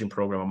 your coaching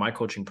program or my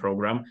coaching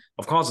program,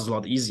 of course, it's a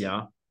lot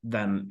easier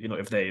than,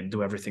 if they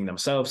do everything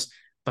themselves,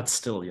 but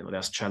still,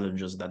 there's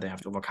challenges that they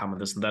have to overcome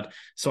and this and that.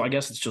 So I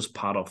guess it's just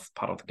part of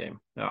the game.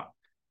 Yeah.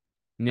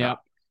 Yeah.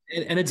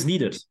 Yeah. And it's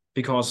needed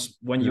because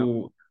when Yeah.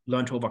 you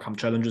learn to overcome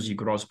challenges, you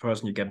grow as a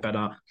person, you get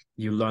better,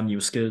 you learn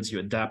new skills, you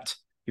adapt,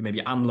 you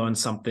maybe unlearn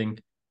something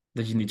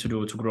that you need to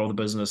do to grow the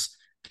business.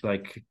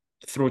 Like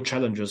through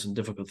challenges and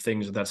difficult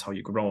things, that's how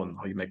you grow and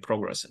how you make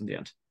progress in the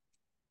end.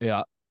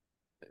 Yeah.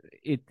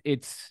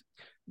 It's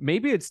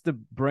maybe it's the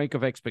break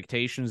of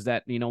expectations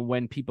that,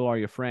 when people are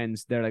your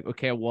friends, they're like,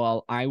 okay,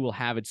 well, I will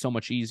have it so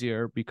much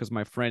easier because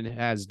my friend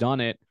has done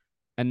it.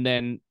 And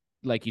then,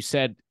 like you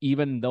said,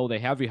 even though they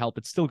have your help,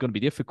 it's still going to be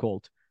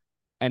difficult.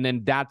 And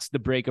then that's the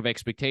break of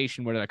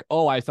expectation where they're like,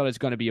 oh, I thought it's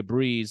going to be a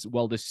breeze.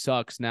 Well, this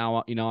sucks.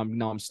 Now,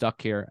 I'm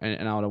stuck here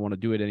and I don't want to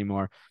do it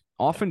anymore.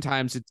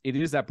 Oftentimes it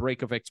is that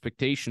break of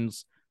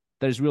expectations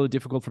that is really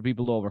difficult for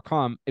people to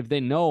overcome. If they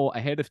know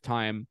ahead of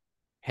time,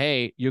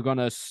 hey, you're going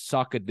to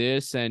suck at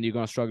this and you're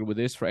going to struggle with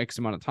this for X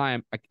amount of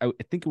time, I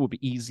think it would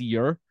be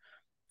easier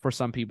for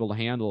some people to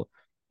handle.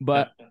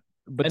 Yeah.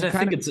 But And to I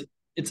think kind of,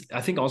 it's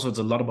I think also it's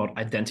a lot about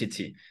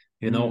identity.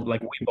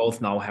 Like we both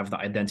now have the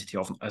identity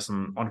of as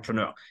an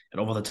entrepreneur,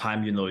 and over the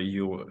time,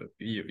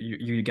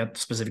 you get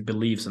specific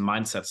beliefs and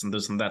mindsets and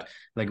this and that.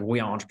 Like we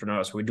are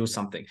entrepreneurs, we do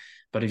something.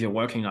 But if you're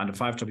working 9 to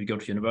 5 job, you go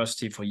to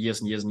university for years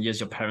and years and years,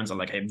 your parents are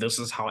like, hey, this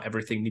is how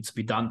everything needs to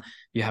be done.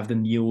 You have the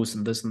news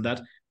and this and that,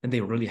 and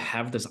they really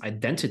have this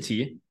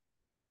identity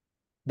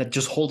that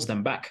just holds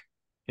them back.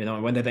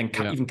 When they then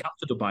yeah, even come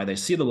to Dubai, they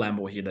see the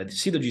Lambo here, they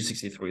see the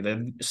G63,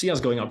 they see us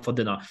going out for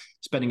dinner,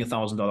 spending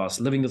 $1,000,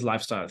 living this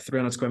lifestyle,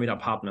 300 square meter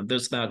apartment,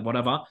 this, that,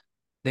 whatever.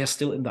 They're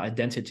still in the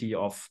identity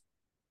of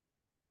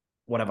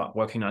whatever,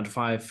 working 9 to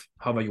 5,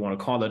 however you want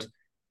to call it.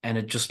 And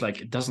it just like,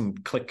 it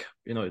doesn't click,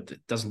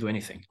 it doesn't do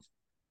anything.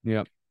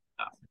 yeah.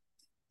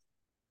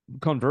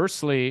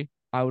 Conversely,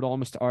 I would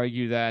almost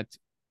argue that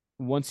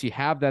once you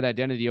have that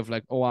identity of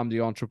like, oh, I'm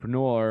the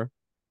entrepreneur,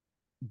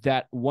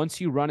 that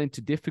once you run into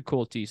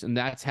difficulties, and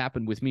that's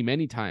happened with me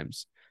many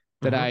times,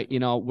 that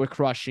we're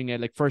crushing it.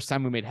 Like first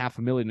time we made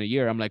 $500,000 a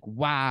year, I'm like,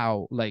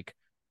 wow, like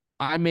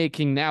I'm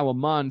making now a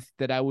month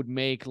that I would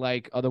make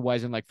like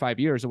otherwise in like 5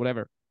 years or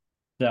whatever.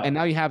 Yeah. And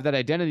now you have that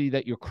identity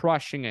that you're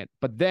crushing it,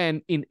 but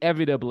then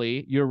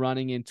inevitably you're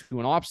running into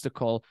an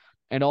obstacle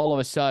and all of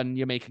a sudden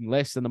you're making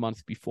less than the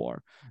month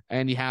before.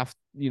 And you have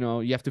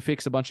to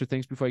fix a bunch of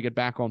things before you get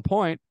back on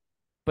point.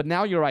 But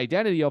now your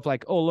identity of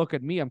like, oh, look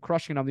at me, I'm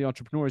crushing it, I'm the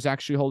entrepreneur, is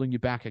actually holding you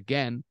back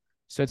again.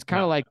 So it's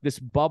kind of like this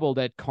bubble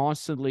that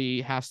constantly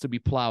has to be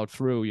plowed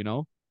through,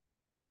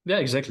 Yeah,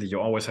 exactly.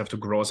 You always have to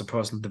grow as a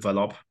person,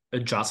 develop,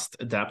 adjust,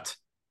 adapt,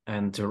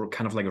 and to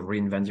kind of like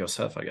reinvent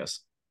yourself, I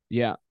guess.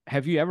 Yeah.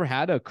 Have you ever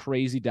had a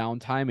crazy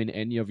downtime in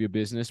any of your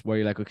business where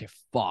you're like, okay,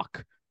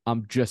 fuck,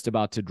 I'm just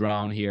about to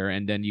drown here,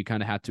 and then you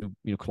kind of had to,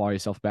 claw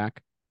yourself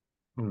back?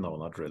 No,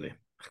 not really.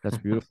 That's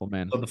beautiful,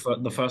 man. So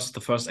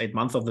the first 8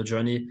 months of the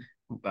journey,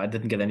 I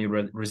didn't get any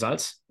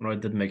results, I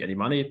didn't make any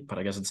money. But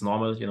I guess it's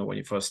normal, when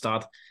you first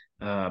start,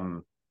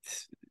 um,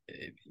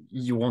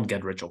 you won't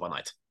get rich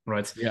overnight,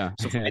 right? Yeah.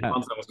 So for 8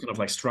 months, I was kind of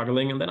like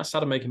struggling, and then I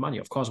started making money.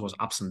 Of course, it was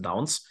ups and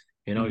downs.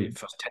 The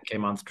first 10K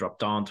month dropped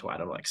down to, I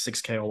don't know, like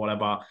 6K or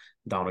whatever,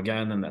 down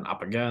again, and then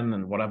up again,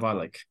 and whatever.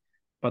 Like,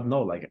 but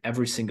no, like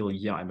every single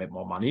year I made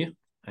more money,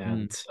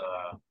 and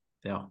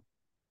yeah.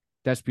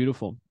 That's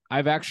beautiful.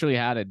 I've actually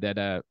had it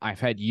that I've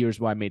had years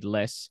where I made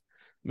less.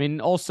 I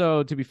mean,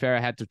 also to be fair, I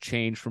had to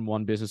change from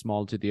one business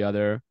model to the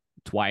other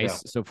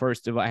twice. Yeah. So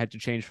first, I had to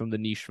change from the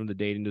niche from the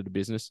dating to the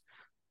business,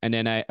 and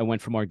then I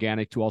went from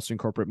organic to also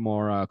incorporate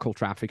more cold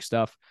traffic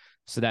stuff.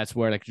 So that's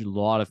where like a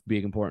lot of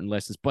big important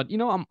lessons. But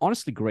I'm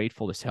honestly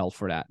grateful as hell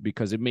for that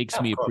because it makes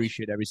Yeah, me of course.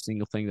 appreciate every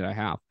single thing that I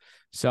have.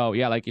 So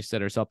yeah, like you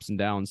said, there's ups and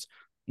downs.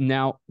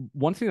 Now,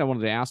 one thing I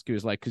wanted to ask you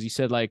is like, because you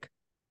said like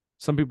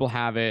some people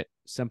have it,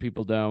 some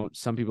people don't.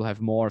 Some people have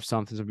more of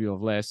something, some people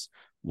have less.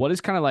 What is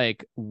kind of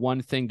like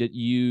one thing that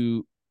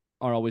you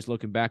are always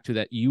looking back to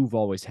that you've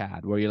always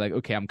had, where you're like,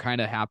 okay, I'm kind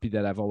of happy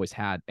that I've always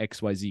had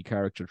XYZ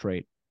character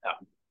trait? Yeah.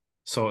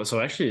 So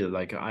actually,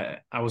 like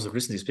I was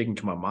recently speaking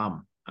to my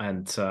mom,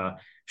 and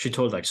she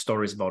told like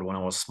stories about when I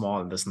was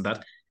small and this and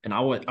that. And I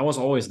was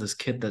always this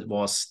kid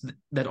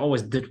that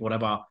always did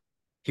whatever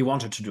he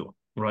wanted to do,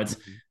 right?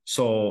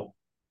 So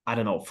I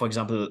don't know. For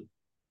example,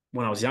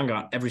 when I was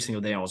younger, every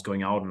single day I was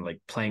going out and like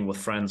playing with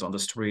friends on the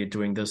street,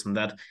 doing this and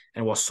that.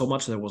 And it was so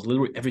much that it was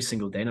literally every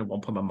single day. And at one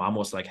point, my mom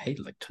was like, hey,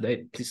 like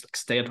today, please like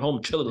stay at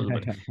home, chill a little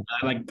bit. And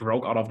I like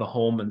broke out of the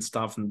home and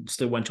stuff and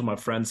still went to my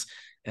friends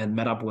and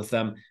met up with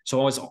them. So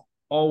I was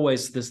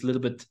always this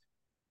little bit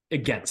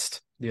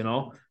against,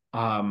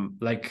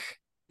 like,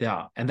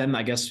 yeah. And then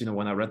I guess,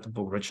 when I read the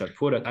book Rich Dad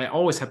Poor Dad, I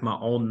always had my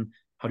own,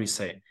 how do you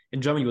say?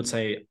 In German, you would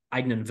say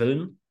eigenen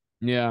Willen.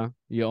 Yeah,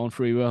 your own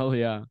free will.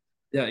 Yeah,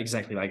 Yeah,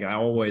 exactly. Like I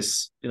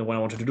always, when I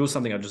wanted to do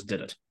something, I just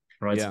did it,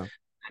 right? yeah,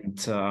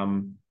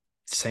 And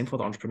same for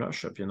the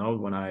entrepreneurship.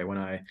 When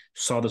I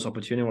saw this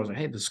opportunity, I was like,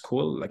 hey, this is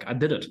cool. Like I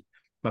did it.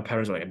 my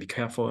parents were like, be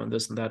careful and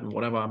this and that and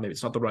whatever. Maybe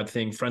it's not the right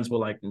thing. Friends were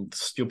like,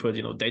 stupid,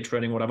 day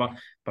trading, whatever.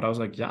 But I was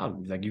like, yeah,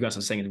 like you guys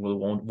are saying it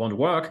won't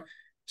work.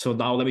 So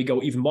now let me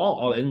go even more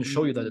all in and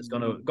show you that it's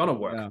gonna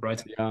work, Yeah.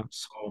 right? Yeah.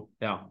 So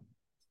yeah.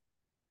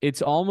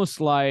 It's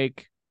almost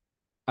like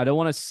I don't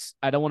want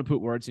to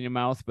put words in your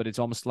mouth, but it's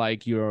almost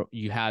like you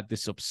had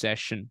this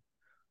obsession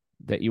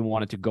that you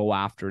wanted to go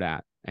after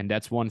that. And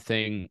that's one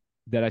thing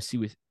that I see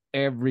with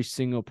every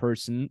single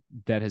person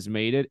that has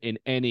made it in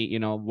any,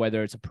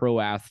 whether it's a pro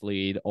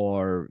athlete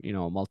or,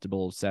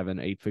 multiple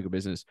 7-8 figure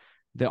business,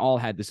 they all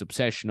had this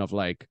obsession of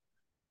like,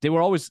 they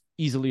were always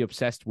easily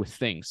obsessed with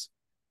things.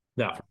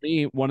 Yeah. For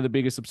me, one of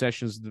the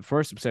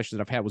first obsessions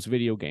that I've had was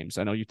video games.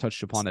 I know you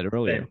touched upon it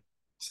earlier.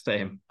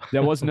 Same.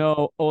 There was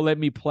no, oh, let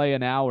me play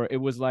an hour. It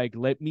was like,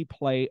 let me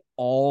play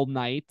all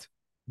night.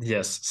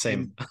 Yes,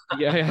 same.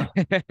 Yeah.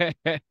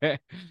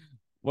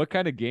 What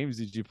kind of games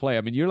did you play?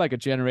 I mean, you're like a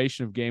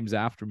generation of games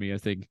after me, I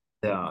think.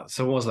 Yeah.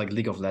 So it was like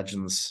League of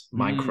Legends,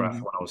 Minecraft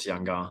Mm. when I was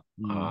younger,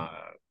 Mm.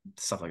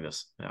 stuff like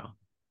this. Yeah.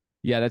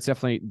 Yeah, it's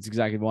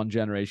exactly one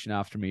generation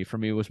after me. For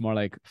me, it was more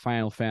like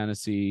Final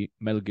Fantasy,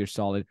 Metal Gear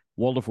Solid,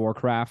 World of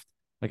Warcraft.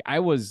 Like I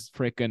was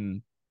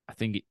freaking, I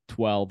think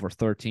 12 or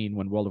 13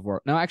 when World of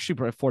War. No,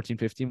 actually 14,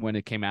 15 when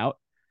it came out.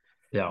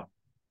 Yeah.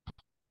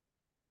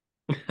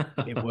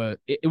 It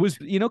was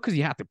because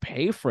you had to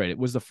pay for it. It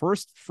was the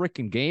first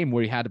freaking game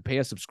where you had to pay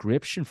a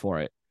subscription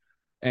for it.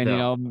 And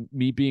Yeah.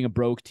 me being a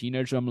broke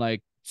teenager, I'm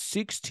like,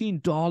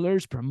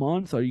 $16 per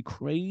month? Are you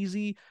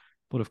crazy?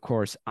 But of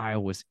course, I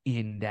was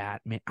in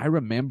that, man. I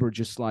remember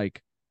just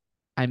like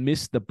I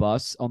missed the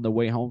bus on the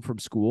way home from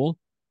school,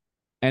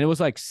 and it was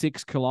like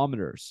 6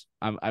 kilometers.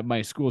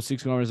 My school is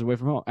 6 kilometers away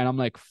from home, and I'm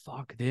like,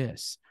 fuck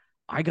this.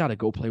 I gotta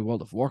go play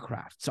World of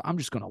Warcraft. So I'm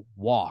just gonna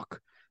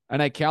walk.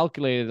 And I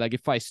calculated like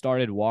if I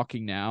started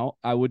walking now,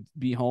 I would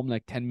be home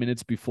like 10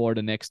 minutes before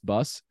the next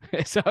bus.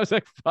 So I was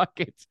like, fuck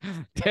it.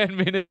 10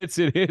 minutes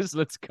it is.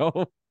 Let's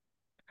go.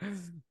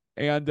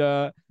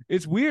 And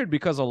it's weird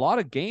because a lot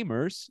of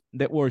gamers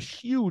that were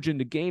huge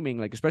into gaming,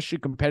 like especially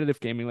competitive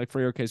gaming, like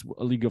for your case,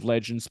 League of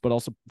Legends, but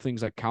also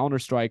things like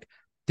Counter-Strike,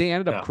 they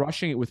ended up Yeah.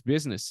 crushing it with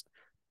business.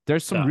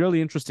 There's some Yeah.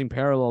 really interesting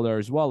parallel there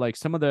as well. Like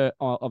some of the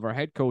of our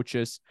head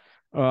coaches,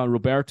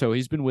 Roberto,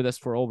 he's been with us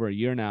for over a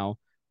year now.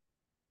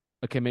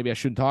 Okay, maybe I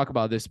shouldn't talk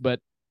about this,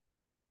 but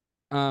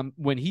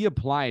when he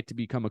applied to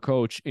become a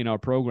coach in our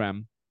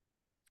program,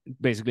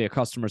 basically a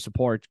customer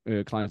support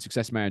client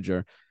success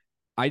manager,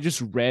 I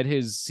just read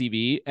his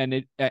CV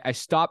and I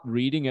stopped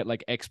reading it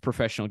like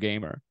ex-professional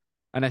gamer.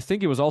 And I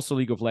think it was also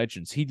League of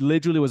Legends. He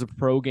literally was a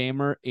pro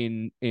gamer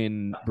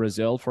in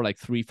Brazil for like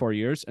 3-4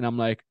 years. And I'm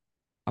like,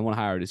 I want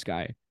to hire this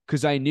guy.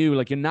 Because I knew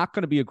like you're not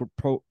going to be a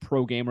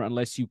pro gamer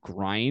unless you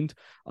grind,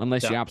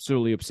 unless Yeah. you're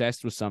absolutely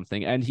obsessed with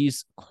something. And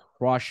he's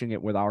crushing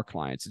it with our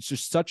clients. It's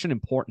just such an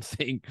important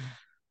thing.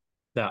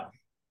 Yeah.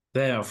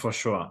 Yeah, for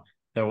sure.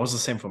 It was the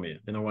same for me.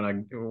 When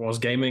I was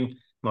gaming,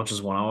 not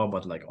just 1 hour,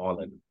 but like all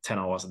like 10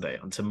 hours a day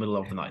until middle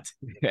of the night.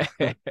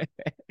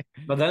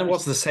 But then it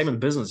was the same in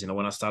business.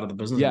 When I started the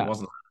business, it Yeah.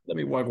 wasn't let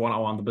me work 1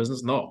 hour on the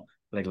business. No,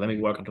 like let me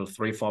work until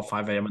 3, 4,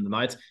 5 a.m. in the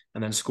night,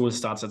 and then school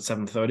starts at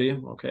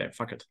 7:30. Okay,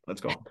 fuck it,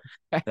 let's go.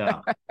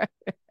 Yeah,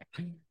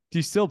 Do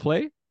you still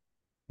play?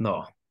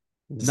 no,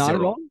 Not at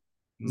zero, all?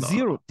 no,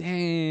 Zero.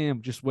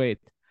 Damn. Just wait.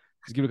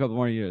 Just give it a couple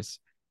more years.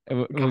 It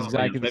couple was of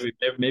years. exactly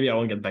this. Maybe I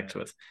won't get back to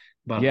it,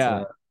 but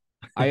Yeah.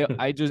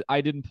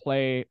 I didn't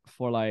play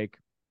for like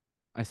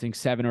I think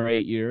 7 or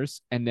 8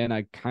 years. And then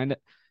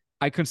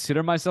I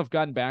consider myself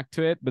gotten back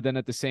to it. But then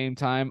at the same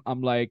time,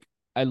 I'm like,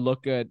 I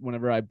look at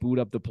whenever I boot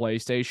up the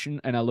PlayStation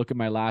and I look at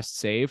my last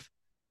save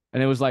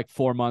and it was like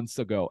 4 months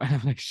ago. And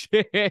I'm like,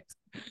 shit,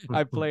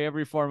 I play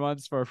every 4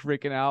 months for a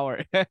freaking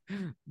hour.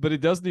 But it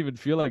doesn't even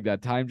feel like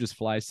that. Time just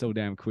flies so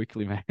damn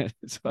quickly, man.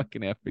 It's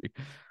fucking epic.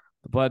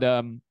 But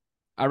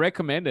I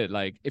recommend it.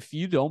 Like if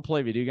you don't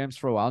play video games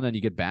for a while and then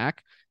you get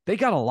back, they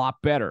got a lot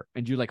better.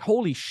 And you're like,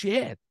 holy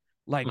shit.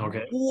 Like,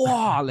 okay.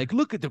 wow, like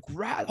look at the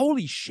grass.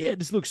 Holy shit,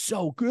 this looks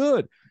so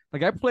good.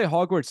 Like I play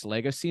Hogwarts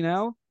Legacy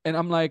now, and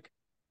I'm like,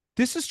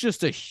 this is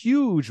just a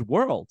huge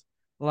world.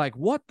 Like,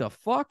 what the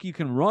fuck? You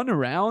can run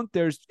around.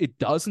 It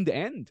doesn't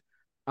end.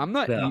 I'm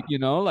not,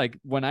 Yeah, like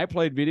when I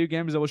played video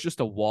games, it was just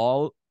a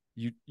wall.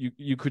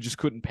 You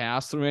couldn't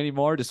pass through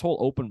anymore. This whole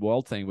open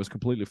world thing was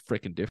completely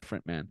freaking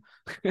different, man.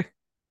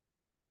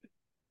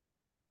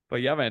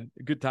 But yeah, man,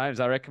 good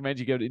times. I recommend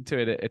you get into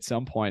it at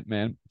some point,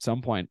 man. At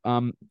some point.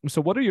 So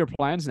what are your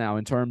plans now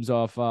in terms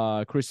of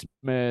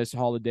Christmas,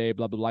 holiday,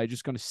 blah blah blah? Are you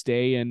just gonna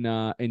stay in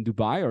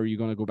Dubai, or are you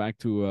gonna go back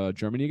to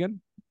Germany again?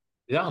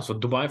 yeah. So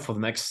Dubai for the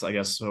next, I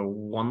guess,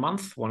 1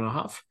 month,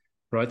 1.5,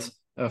 right?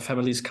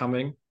 Family's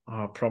coming,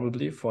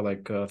 probably for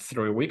like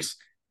 3 weeks,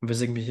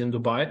 visiting me here in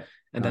Dubai,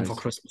 and then for Nice.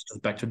 Christmas,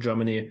 just back to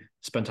Germany,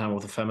 spend time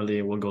with the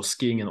family. We'll go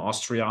skiing in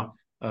Austria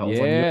over New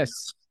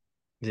Yes.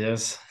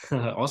 Yes,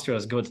 Austria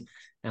is good.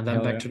 And then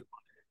Hell back yeah. to,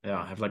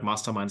 yeah, have like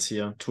masterminds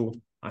here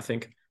too, I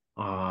think.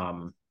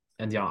 And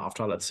yeah,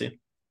 after let's see.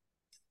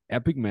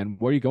 Epic, man.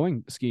 Where are you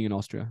going skiing in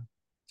Austria?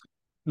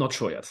 Not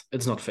sure yet.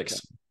 It's not Okay.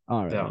 fixed.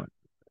 All right. All Yeah. right.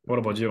 What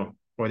about you?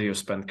 where do you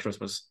spend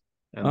Christmas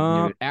and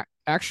New Year?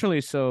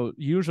 Actually, so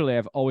usually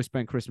I've always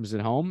spent Christmas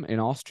at home in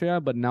Austria,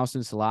 but now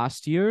since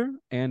last year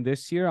and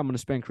this year, I'm gonna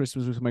spend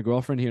Christmas with my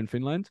girlfriend here in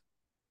Finland.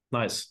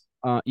 Nice.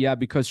 Yeah,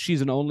 because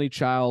she's an only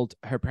child.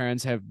 Her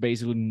parents have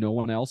basically no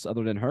one else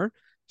other than her.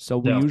 So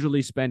we Yeah.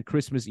 usually spend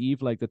Christmas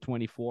Eve, like the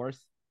 24th,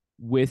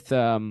 with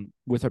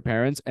her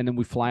parents, and then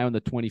we fly on the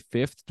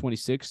 25th,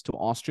 26th to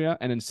Austria,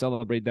 and then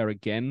celebrate there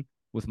again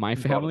with my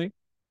Got it. family.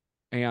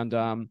 And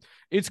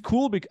it's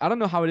cool because I don't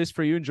know how it is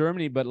for you in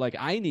Germany, but like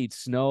I need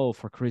snow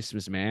for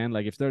Christmas, man.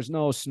 Like if there's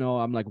no snow,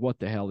 I'm like, what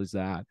the hell is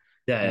that?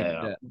 Yeah,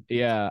 And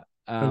yeah,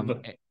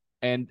 yeah,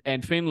 yeah.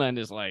 and Finland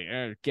is like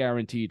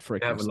guaranteed We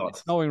have a freaking lot.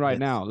 it's snowing right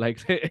Yes. now. Like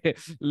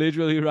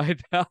literally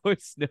right now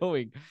it's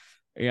snowing.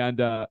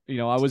 And I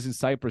was in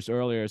Cyprus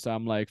earlier, so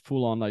I'm like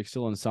full on like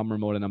still in summer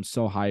mode, and I'm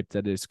so hyped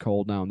that it's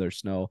cold now and there's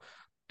snow.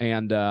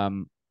 And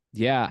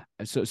yeah,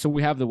 so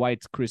we have the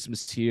white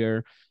Christmas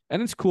here,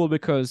 and it's cool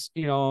because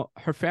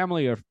her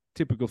family are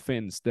typical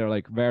Finns. They're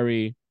like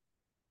very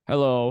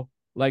hello,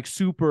 like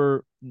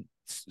super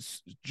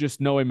just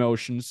no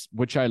emotions,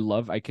 which I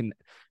love. I can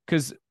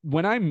because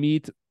when I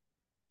meet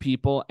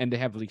people and they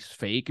have these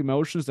fake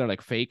emotions, they're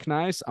like fake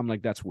nice. I'm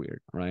like, that's weird,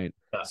 right?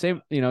 Yeah.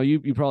 Same,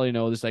 you probably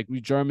know this. Like we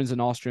Germans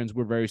and Austrians,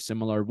 we're very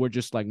similar. We're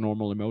just like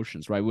normal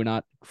emotions, right? We're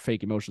not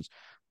fake emotions.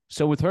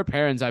 So with her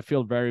parents, I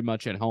feel very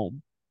much at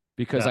home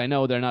because Yeah. I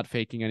know they're not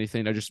faking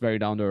anything. They're just very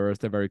down to earth.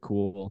 They're very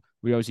cool.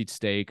 We always eat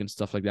steak and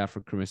stuff like that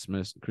for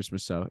Christmas.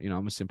 So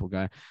I'm a simple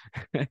guy.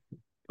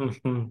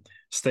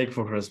 Steak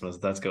for Christmas.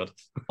 That's good.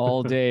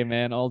 All day,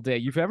 man, all day.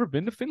 You've ever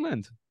been to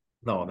Finland?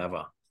 No,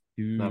 never.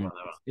 Never, Dude, never.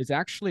 it's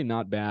actually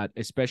not bad,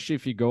 especially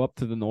if you go up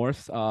to the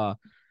north,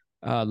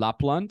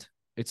 Lapland.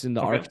 It's in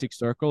the Okay. Arctic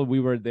Circle. We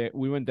were there.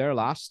 We went there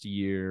last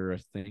year, I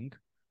think,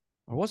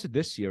 or was it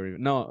this year?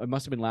 No, it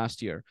must have been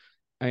last year.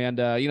 And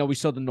we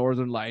saw the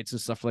Northern Lights and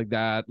stuff like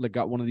that. Like,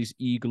 got one of these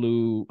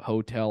igloo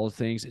hotel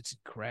things. It's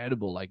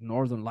incredible. Like,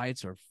 Northern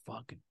Lights are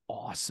fucking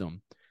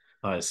awesome.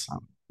 Nice.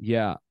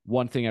 Yeah,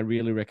 one thing I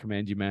really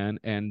recommend you, man.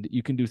 And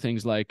you can do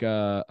things like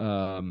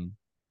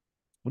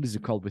what is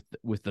it called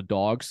with the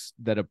dogs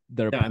that are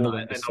Yeah, pulled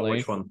in the I know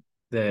which sleigh? one.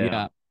 Yeah, yeah.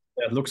 Yeah,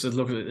 Yeah, it looks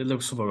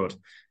super good.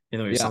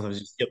 You yeah, sometimes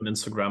you see it on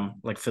Instagram,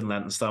 like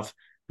Finland and stuff,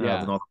 the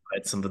yeah. Northern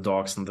Lights and the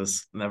dogs and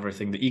this and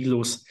everything, the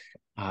igloos.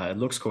 It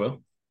looks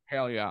cool.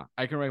 Hell yeah,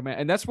 I can recommend.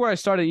 And that's where I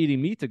started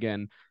eating meat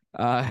again.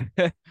 I've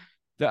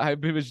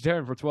been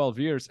vegetarian for 12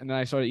 years, and then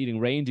I started eating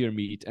reindeer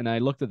meat. And I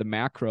looked at the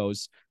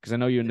macros because I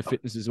know you're into Yeah.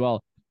 fitness as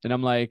well. And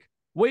I'm like,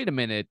 wait a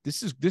minute,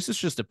 this is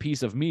just a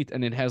piece of meat,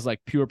 and it has like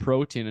pure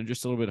protein and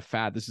just a little bit of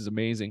fat. This is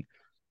amazing.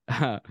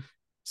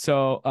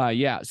 So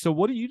yeah. So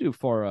what do you do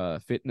for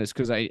fitness?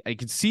 Because I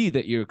can see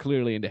that you're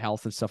clearly into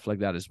health and stuff like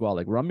that as well.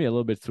 Like run me a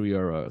little bit through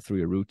your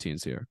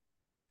routines here.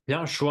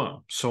 Yeah,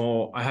 sure.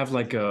 So I have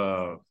like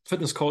a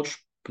fitness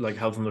coach, like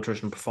health and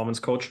nutrition performance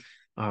coach,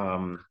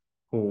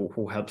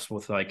 who helps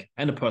with like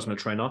and a personal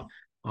trainer.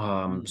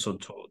 Mm. So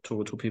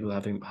two people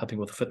helping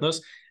with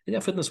fitness. And yeah,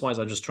 fitness wise,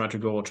 I just try to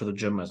go to the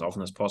gym as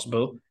often as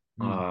possible,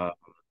 Mm.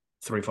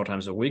 3 4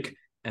 times a week,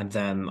 and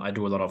then I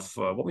do a lot of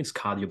what means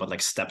cardio, but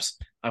like steps.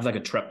 I have like a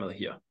treadmill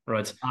here,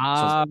 right? So it's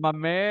Ah, my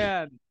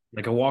man.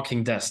 like a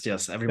walking desk.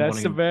 Yes, every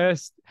That's the morning.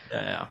 best.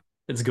 Yeah, yeah,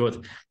 it's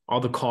good. All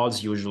the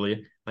calls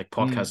usually, like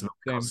podcasts, not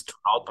Same. podcasts too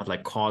loud, but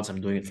like calls,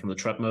 I'm doing it from the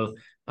treadmill.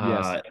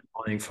 Yes. In the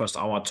morning, first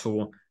hour or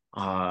two,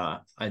 I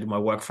do my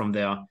work from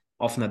there.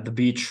 Often at the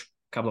beach,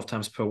 a couple of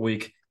times per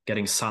week,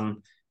 getting sun.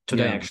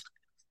 Today, Yeah. actually,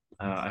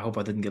 I hope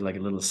I didn't get like a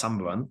little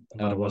sunburn,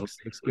 but it was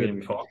Looks good. raining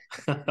before.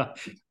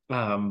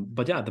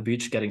 But yeah, at the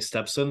beach, getting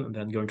steps in, and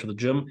then going to the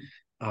gym.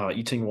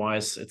 Eating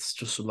wise, it's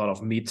just a lot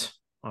of meat,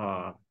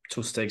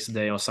 2 steaks a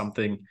day or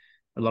something.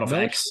 A lot of No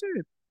eggs,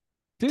 shit.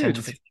 10 to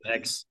Dude, 15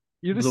 eggs,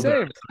 you're the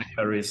blueberries, same.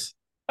 berries.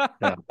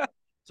 Yeah.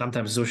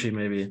 Sometimes sushi,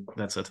 maybe.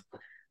 That's it.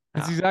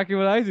 That's Yeah. exactly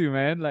what I do,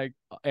 man. Like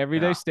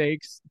everyday Yeah.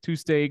 steaks, two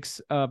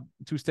steaks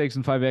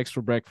and five eggs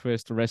for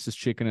breakfast. The rest is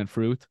chicken and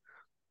fruit.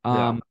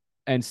 Yeah.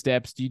 And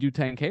steps. Do you do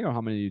 10K or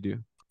how many do you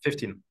do?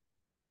 15.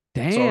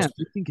 So Damn,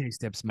 15K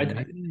steps, my I,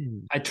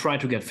 man. I try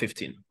to get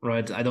 15,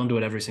 right? I don't do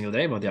it every single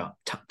day, but yeah.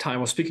 I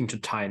was speaking to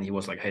Ty and he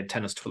was like, hey,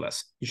 10 is too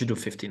less. You should do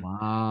 15.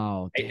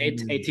 Wow, damn.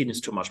 18 is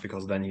too much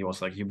because then he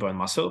was like, you burn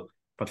muscle,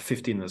 but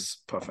 15 is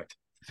perfect.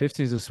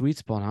 15 is a sweet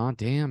spot, huh?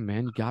 Damn,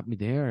 man, you got me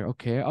there.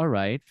 Okay, all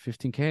right,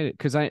 15K.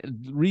 Because I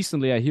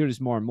recently I hear this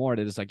more and more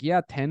that it's like,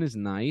 yeah, 10 is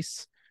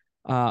nice.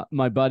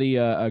 My buddy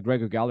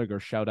Gregor Gallagher,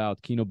 shout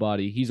out Kino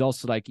Body. He's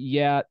also like,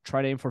 yeah,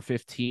 try to aim for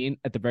 15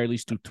 at the very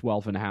least, do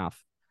 12 and a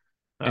half.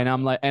 Yeah.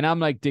 And I'm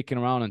like dicking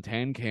around on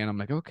 10K, and I'm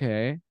like,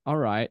 okay, all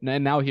right.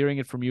 And now hearing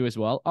it from you as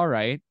well, all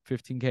right,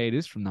 15K it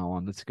is from now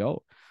on. Let's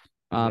go.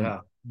 Um, Yeah.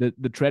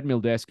 the treadmill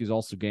desk is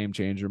also game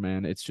changer,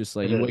 man. It's just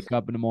like It you is. wake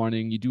up in the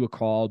morning, you do a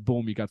call,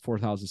 boom, you got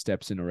 4,000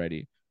 steps in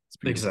already. It's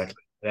beautiful.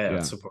 Exactly. Yeah, Yeah,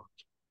 it's super.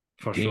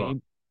 For sure.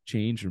 game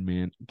changer,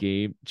 man.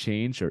 Game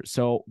changer.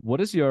 So, what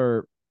does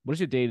your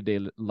day to day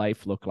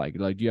life look like?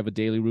 Like, do you have a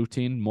daily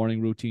routine,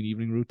 morning routine,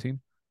 evening routine?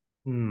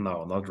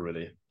 No, not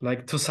really.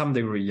 Like to some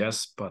degree,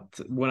 yes. But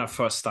when I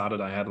first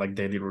started, I had like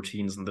daily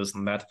routines and this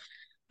and that.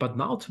 But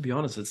now, to be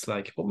honest, it's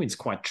like, for me, it's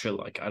quite chill.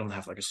 Like I don't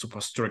have like a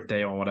super strict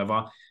day or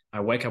whatever.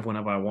 I wake up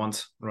whenever I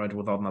want, right,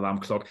 without an alarm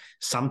clock.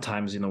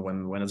 Sometimes,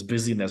 when it's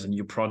busy and there's a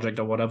new project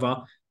or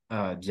whatever,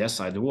 yes,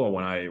 I do. Or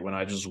when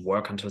I just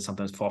work until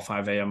sometimes 4 or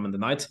 5 a.m. in the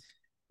night.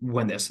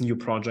 When there's a new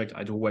project,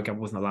 I do wake up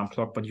with an alarm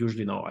clock, but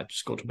usually no, I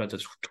just go to bed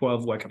at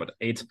 12, wake up at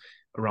 8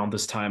 around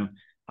this time.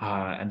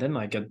 And then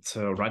I get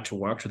right to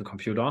work to the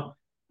computer.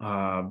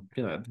 At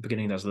the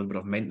beginning, there's a little bit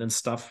of maintenance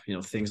stuff,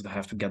 things that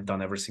have to get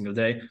done every single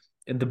day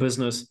in the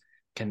business.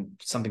 Can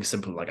something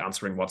simple like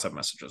answering WhatsApp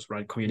messages,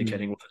 right?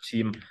 Communicating with the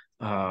team,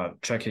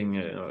 checking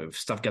if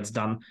stuff gets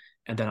done,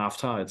 and then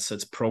after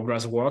it's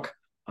progress work,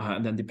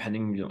 and then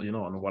depending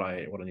on what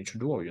I need to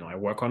do, I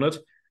work on it.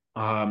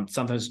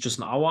 Sometimes it's just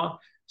an hour,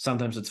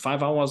 sometimes it's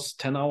 5 hours,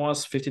 10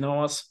 hours, 15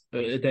 hours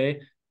a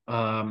day.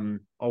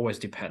 Always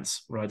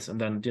depends, right? And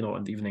then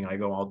in the evening I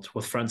go out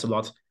with friends a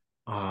lot.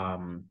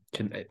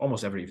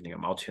 Almost every evening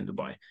I'm out here in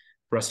Dubai,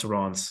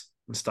 restaurants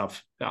and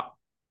stuff. Yeah.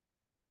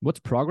 What's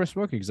progress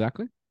work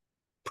exactly?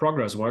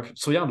 Progress work.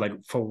 So yeah, like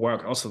for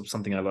work, also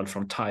something I learned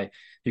from Ty,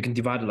 you can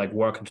divide like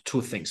work into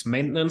two things: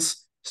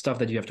 maintenance stuff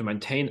that you have to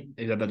maintain,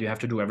 that you have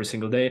to do every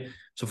single day.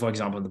 So for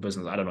example, in the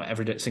business, I don't know,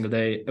 every single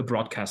day a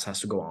broadcast has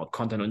to go out,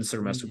 content on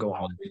Instagram has to go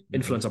out,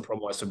 influencer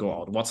promo has to go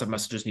out, WhatsApp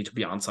messages need to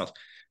be answered.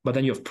 But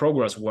then you have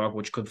progress work,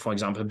 which could, for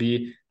example,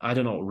 be, I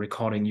don't know,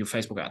 recording new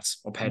Facebook ads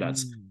or paid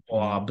ads,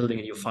 or building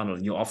a new funnel,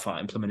 new offer,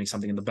 implementing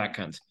something in the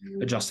backend,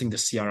 adjusting the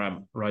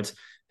CRM, right?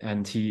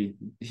 And he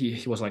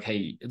was like,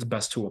 hey, it's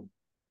best to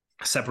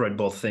separate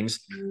both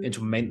things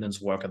into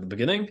maintenance work at the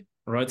beginning,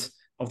 right,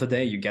 of the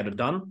day. You get it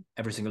done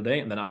every single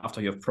day, and then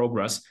after you have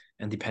progress,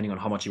 and depending on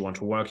how much you want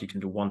to work, you can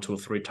do 1, 2,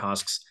 3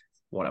 tasks,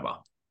 whatever.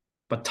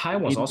 But Ty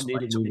was also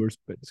like to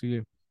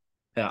me,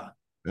 yeah,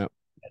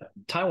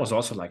 Ty was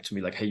also like to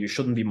me, like, hey, you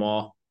shouldn't be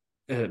more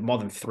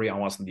than 3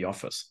 hours in the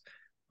office.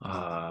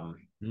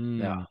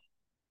 Yeah,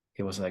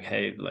 he was like,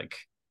 hey, like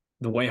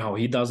the way how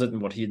he does it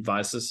and what he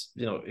advises,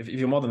 if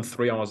you're more than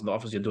 3 hours in the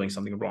office, you're doing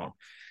something wrong.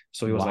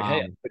 So he was like,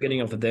 hey, at the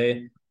beginning of the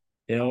day,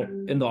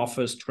 in the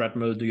office,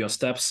 treadmill, do your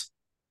steps,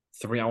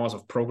 3 hours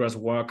of progress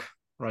work,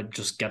 right?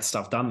 Just get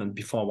stuff done, and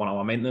before 1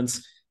 hour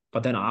maintenance.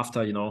 But then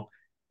after, you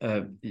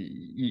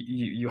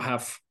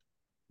have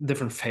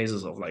different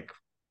phases of like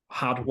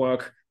hard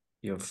work,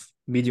 you have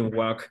medium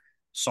work,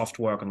 soft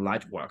work, and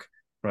light work,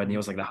 right? And he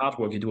was like, the hard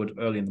work, you do it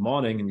early in the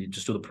morning and you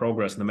just do the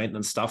progress and the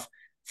maintenance stuff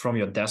from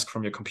your desk,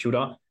 from your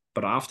computer.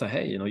 But after,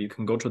 hey, you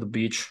can go to the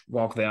beach,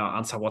 walk there,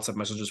 answer WhatsApp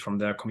messages from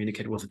there,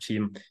 communicate with the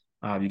team.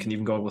 You can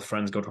even go with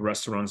friends, go to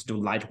restaurants, do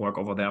light work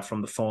over there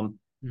from the phone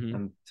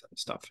and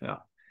stuff. Yeah.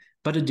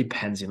 But it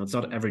depends, it's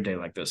not every day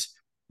like this.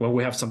 When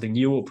we have something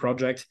new, a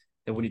project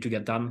that we need to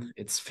get done,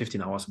 it's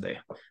 15 hours a day,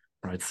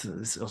 right?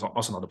 It's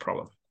also not a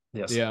problem.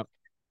 Yes. Yeah.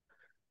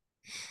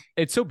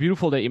 It's so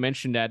beautiful that you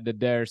mentioned that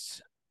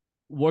there's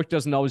work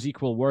doesn't always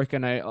equal work.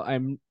 And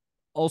I'm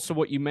also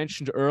what you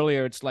mentioned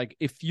earlier. It's like,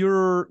 if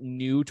you're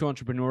new to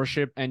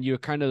entrepreneurship and you're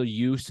kind of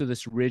used to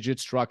this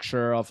rigid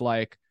structure of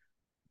like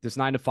this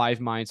 9 to 5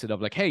 mindset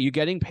of like, hey, you're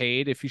getting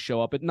paid if you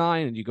show up at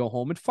 9 and you go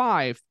home at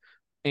 5.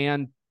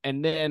 And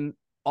then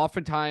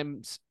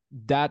oftentimes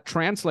that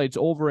translates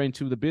over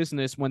into the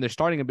business when they're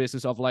starting a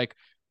business of like,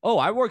 oh,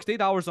 I worked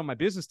 8 hours on my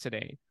business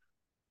today.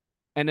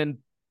 And then,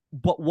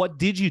 but what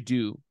did you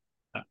do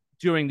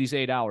during these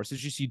 8 hours? It's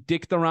just you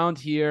dicked around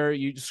here,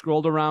 you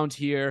scrolled around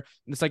here,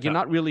 and it's like you're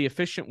not really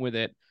efficient with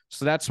it.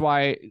 So that's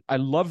why I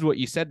loved what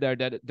you said there,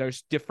 that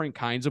there's different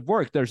kinds of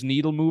work. There's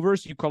needle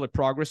movers, you call it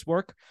progress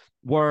work,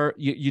 where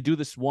you do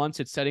this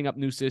once, it's setting up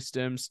new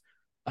systems,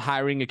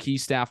 hiring a key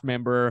staff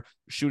member,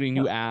 shooting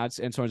new ads,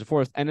 and so on and so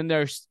forth. And then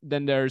there's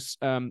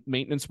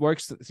maintenance work,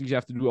 things you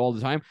have to do all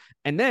the time.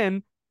 And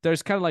then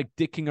there's kind of like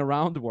dicking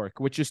around work,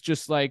 which is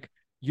just like,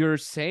 you're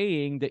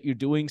saying that you're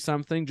doing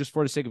something just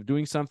for the sake of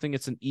doing something.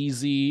 It's an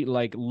easy,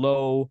 like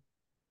low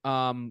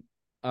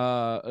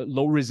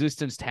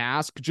resistance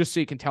task, just so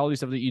you can tell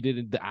yourself that you did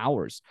in the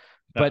hours.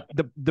 Yeah.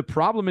 But the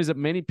problem is that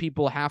many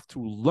people have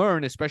to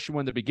learn, especially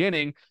when they're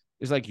beginning,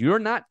 is like, you're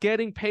not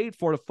getting paid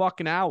for the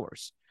fucking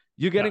hours.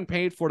 You're getting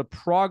paid for the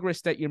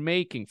progress that you're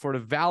making, for the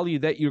value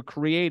that you're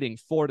creating,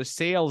 for the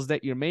sales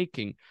that you're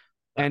making.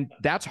 And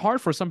that's hard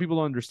for some people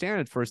to understand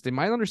at first. They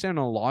might understand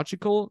on a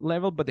logical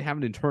level, but they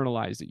haven't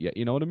internalized it yet.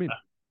 You know what I mean?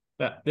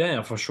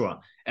 Yeah, for sure.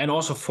 And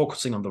also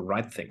focusing on the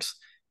right things,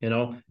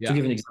 to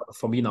give an example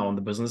for me now in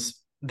the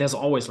business, there's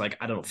always like,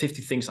 I don't know,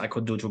 50 things I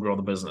could do to grow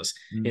the business.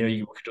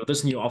 You could do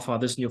this new offer,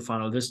 this new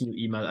funnel, this new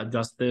email,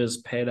 adjust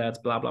this, pay that,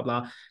 blah, blah,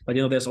 blah. But,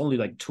 there's only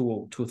like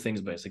two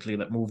things basically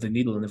that move the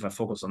needle. And if I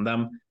focus on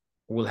them,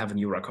 we'll have a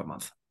new record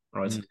month,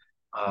 right?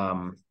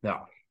 Yeah.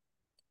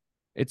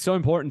 It's so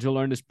important to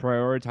learn this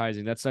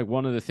prioritizing. That's like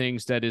one of the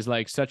things that is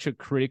like such a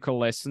critical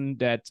lesson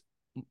that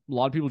a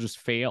lot of people just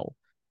fail.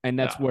 And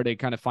that's where they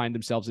kind of find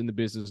themselves in the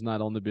business,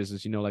 not on the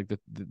business, like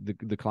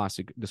the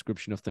classic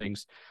description of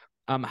things.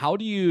 How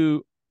do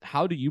you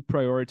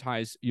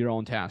prioritize your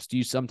own tasks? Do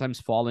you sometimes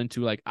fall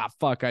into like,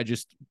 fuck, I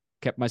just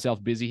kept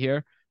myself busy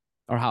here?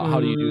 Or how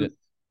do you do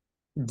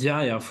that?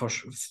 Yeah, for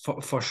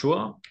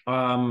sure.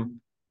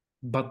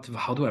 but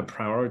how do I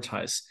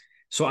prioritize?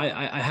 So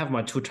I have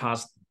my two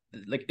tasks,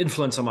 like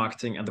influencer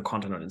marketing and the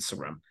content on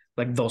Instagram.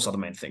 Like those are the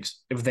main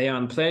things. If they are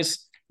in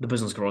place, the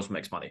business grows,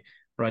 makes money,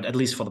 right? At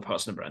least for the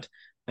personal brand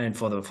and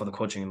for the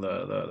coaching and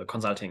the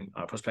consulting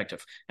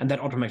perspective. And that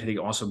automatically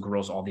also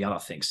grows all the other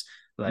things,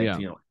 like, Yeah.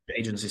 the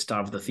agency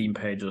stuff, the theme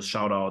pages,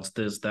 shout outs,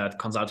 this, that,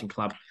 consulting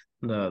club,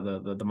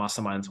 the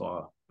masterminds,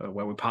 or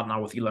where we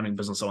partner with e-learning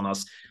business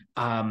owners.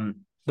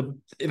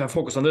 If I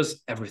focus on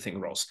this, everything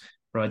grows,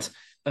 right?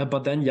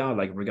 But then, yeah,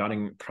 like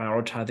regarding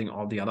prioritizing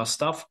all the other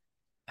stuff,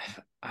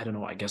 I don't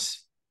know. I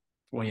guess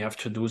when you have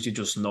to do, you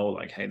just know,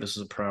 like, hey, this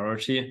is a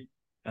priority,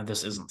 and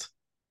this isn't.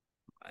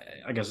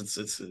 I guess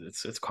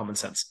it's common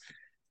sense.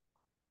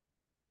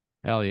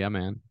 Hell yeah,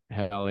 man.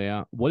 Hell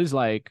yeah. What is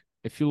like,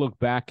 if you look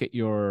back at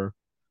your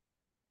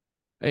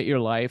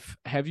life,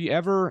 have you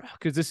ever,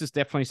 because this is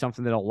definitely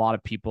something that a lot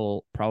of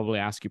people probably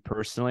ask you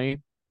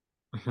personally,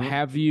 Mhm.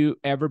 have you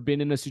ever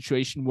been in a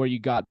situation where you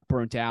got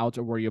burnt out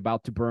or were you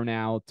about to burn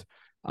out?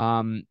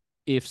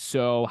 If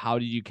so, how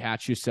did you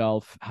catch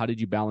yourself? How did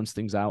you balance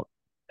things out?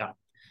 Yeah,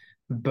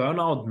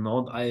 burnout.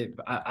 No,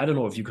 I don't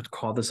know if you could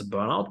call this a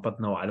burnout, but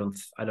no, I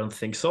don't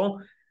think so.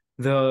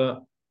 The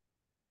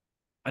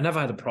I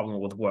never had a problem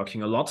with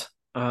working a lot.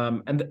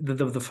 And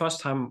the first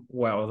time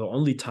where, or the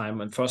only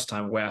time and first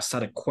time where I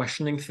started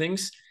questioning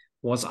things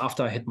was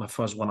after I hit my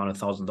first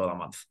 $100,000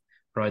 month,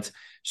 right?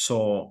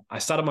 So I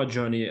started my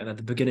journey, and at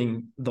the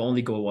beginning, the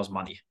only goal was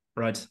money,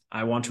 right?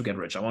 I want to get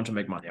rich. I want to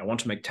make money. I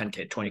want to make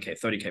 10K, 20K,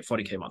 30K,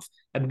 40K a month.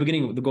 At the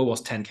beginning, the goal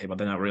was 10K, but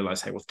then I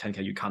realized, hey, with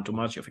 10K, you can't do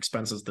much. You have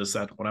expenses, this,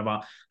 that, whatever.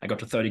 I got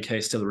to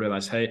 30K, still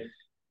realized, hey,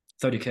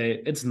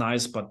 30K, it's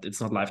nice, but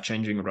it's not life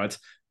changing, right?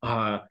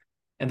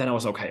 And then I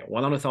was okay,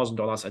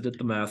 $100,000. I did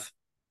the math.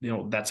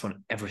 That's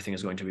when everything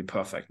is going to be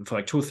perfect. And for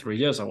like 2, 3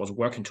 years, I was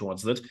working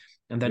towards it.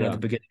 And then at Yeah. the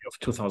beginning of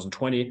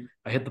 2020,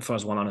 I hit the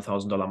first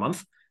 $100,000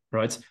 month,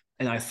 right?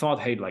 And I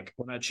thought, hey, like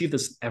when I achieve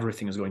this,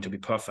 everything is going to be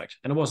perfect.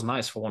 And it was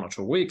nice for 1 or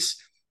 2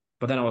 weeks.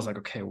 But then I was like,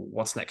 okay,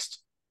 what's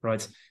next,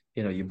 right?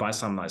 You buy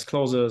some nice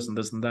clothes and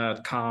this and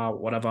that, car,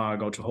 whatever,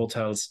 go to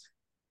hotels.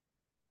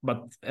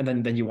 But and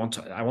then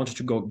I wanted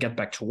to go get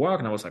back to work,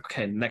 and I was like,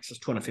 okay, next is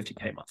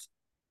 250K a month.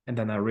 And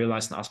then I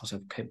realized and asked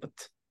myself, okay, but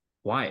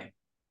why?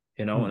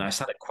 And Mm. I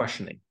started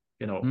questioning,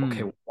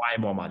 okay, Mm. why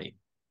more money?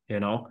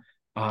 You know?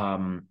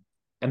 Um,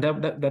 and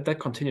that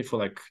continued for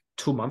like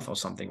 2 months or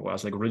something, where I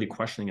was like really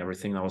questioning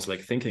everything. And I was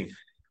like thinking,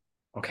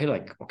 okay,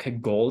 like, okay,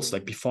 goals,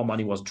 like before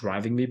money was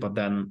driving me, but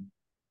then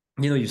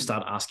you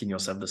start asking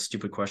yourself the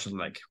stupid questions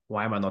like,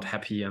 why am I not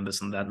happy and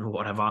this and that and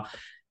whatever,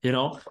 you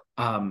know?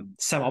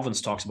 Sam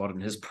Ovens talks about it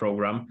in his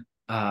program.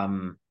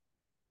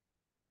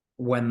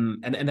 When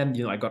and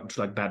then I got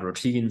into like bad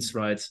routines,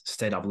 right?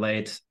 Stayed up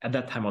late. At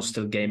that time I was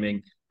still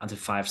gaming until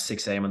 5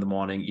 6 a.m. in the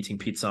morning, eating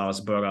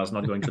pizzas, burgers,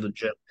 not going to the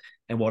gym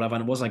and whatever.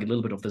 And it was like a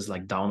little bit of this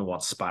like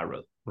downward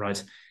spiral,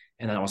 right?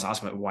 And then I was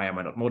asking, why am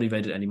I not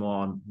motivated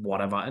anymore and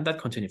whatever. And that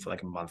continued for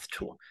like a month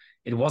too.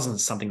 It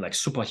wasn't something like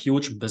super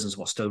huge. Business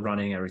was still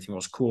running, everything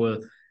was cool.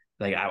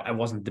 Like I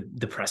wasn't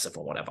depressive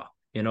or whatever,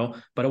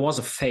 but it was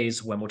a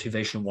phase where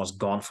motivation was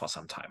gone for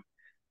some time,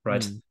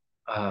 right?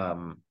 Mm.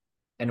 um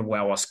and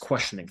where I was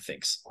questioning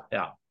things.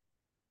 Yeah,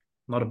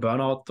 not a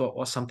burnout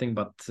or something,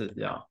 but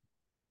yeah,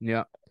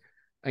 Yeah.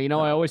 I yeah,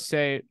 always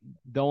say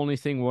the only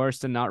thing worse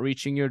than not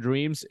reaching your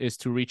dreams is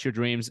to reach your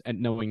dreams and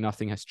knowing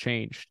nothing has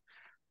changed.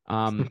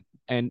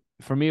 And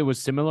for me, it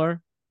was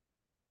similar.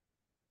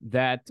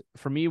 That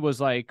for me was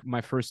like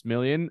my first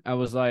million. I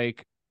was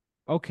like,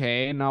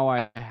 okay, now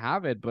I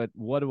have it, but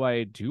what do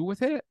I do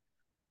with it?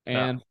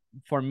 yeah, And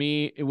for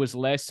me, it was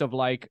less of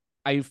like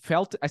I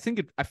felt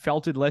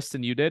it less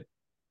than you did.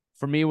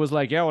 For me, it was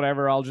like, yeah,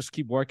 whatever. I'll just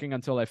keep working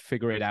until I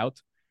figure it out.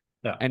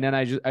 yeah, And then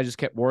I just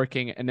kept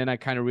working, and then I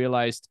kind of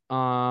realized,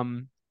 for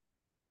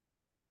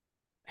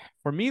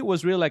me, it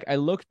was really like I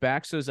looked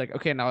back, so it's like,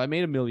 okay, now I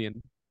made a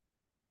million,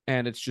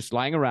 and it's just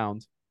lying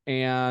around.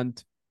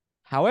 And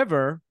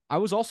however, I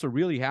was also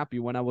really happy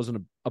when I was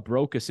a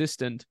broke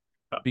assistant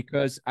yeah,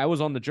 because I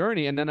was on the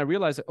journey. And then I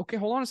realized, okay,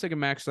 hold on a second,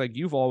 Max. Like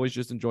you've always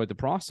just enjoyed the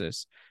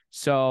process.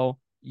 So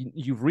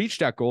you've reached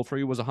that goal for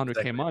you was 100K a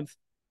exactly, month.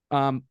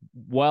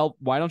 Well,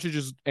 why don't you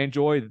just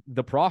enjoy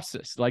the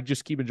process? Like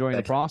just keep enjoying the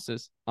exactly,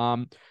 process.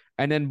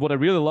 And then what I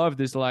really loved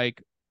is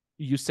like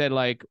you said,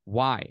 like,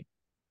 why?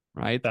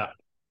 Right. yeah,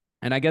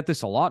 And I get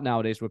this a lot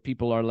nowadays where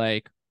people are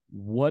like,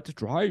 what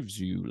drives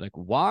you? Like,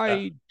 yeah,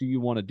 why do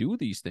you want to do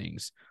these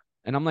things?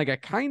 And I'm like, I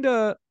kind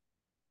of,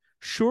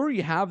 sure,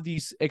 you have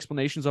these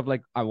explanations of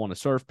like, I want to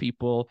serve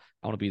people.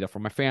 I want to be there for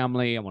my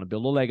family. I want to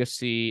build a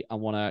legacy. I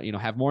want to,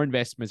 have more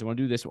investments. I want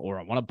to do this, or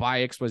I want to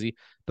buy XYZ.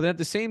 But then at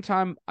the same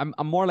time, I'm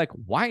more like,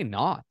 why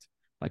not?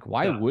 Like,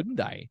 why yeah, wouldn't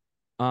I?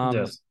 Um,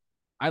 yes,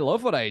 I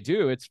love what I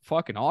do. It's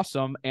fucking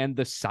awesome. And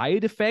the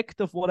side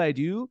effect of what I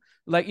do,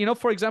 like,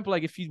 for example,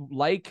 like if you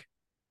like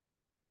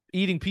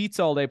eating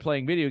pizza all day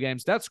playing video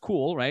games, that's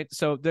cool, right?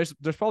 So there's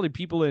probably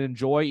people that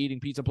enjoy eating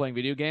pizza playing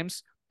video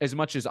games as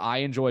much as I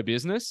enjoy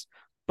business,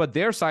 but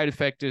their side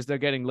effect is they're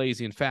getting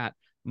lazy and fat.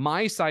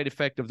 My side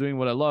effect of doing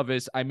what I love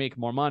is I make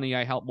more money,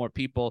 I help more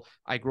people,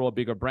 I grow a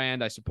bigger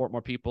brand, I support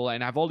more people,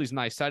 and I have all these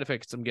nice side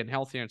effects. I'm getting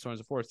healthier and so on and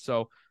so forth.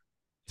 So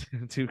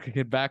to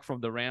get back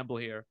from the ramble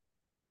here,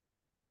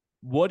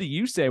 what do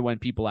you say when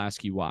people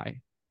ask you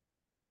why?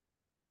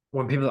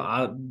 when people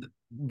are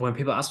when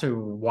people ask me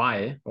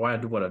why I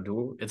do what I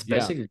do, it's Yeah.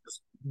 basically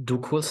just do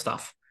cool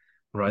stuff,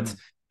 right? Mm.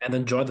 And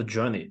enjoy the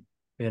journey.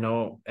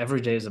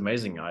 Every day is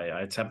amazing.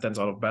 I tap dance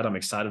out of bed. I'm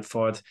excited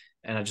for it,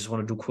 and I just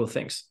want to do cool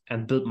things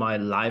and build my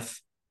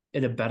life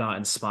in a better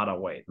and smarter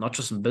way. Not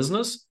just in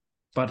business,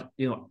 but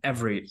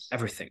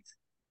everything,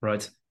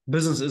 right?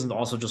 Business isn't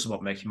also just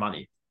about making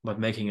money, but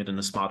making it in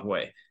a smart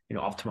way.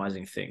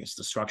 Optimizing things,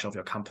 the structure of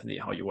your company,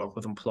 how you work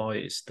with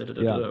employees,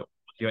 Yeah. what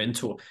you're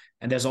into,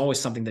 and there's always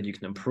something that you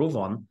can improve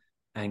on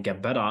and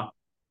get better.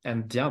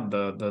 And yeah,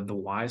 the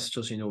why is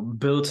just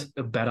build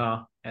a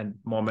better and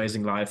more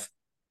amazing life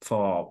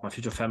for my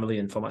future family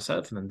and for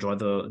myself, and enjoy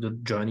the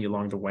journey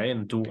along the way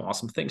and do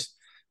awesome things.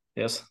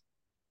 Yes.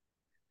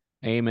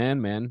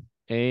 Amen, man.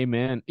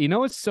 Amen. You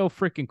know, it's so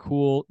freaking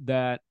cool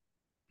that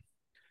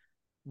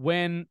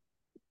when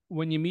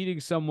you're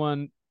meeting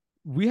someone,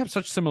 we have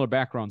such similar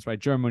backgrounds, right?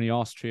 Germany,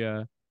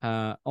 Austria,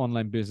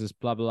 online business,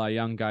 blah, blah, blah,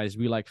 young guys.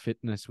 We like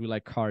fitness, we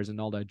like cars and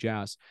all that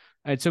jazz.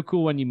 And it's so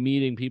cool when you're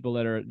meeting people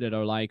that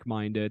are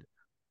like-minded.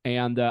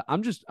 And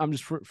I'm just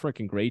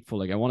freaking grateful.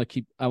 Like I want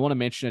to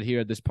mention it here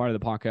at this part of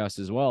the podcast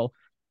as well.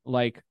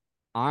 Like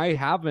I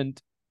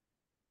haven't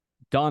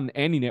done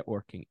any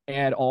networking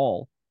at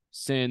all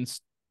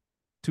since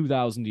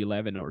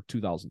 2011 or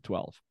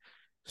 2012.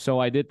 So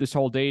I did this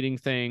whole dating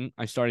thing.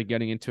 I started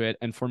getting into it,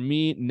 and for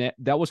me,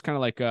 that was kind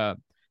of like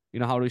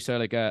how do we say,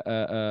 like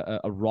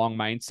a wrong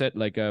mindset,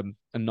 like a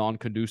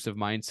non-conducive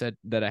mindset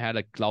that I had,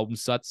 like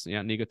Glaubenssatz,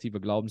 yeah, negative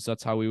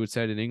Glaubenssatz, how we would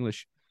say it in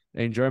English,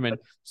 in German.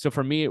 So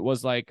for me, it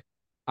was like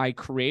I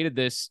created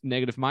this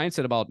negative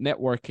mindset about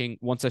networking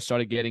once I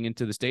started getting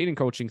into this dating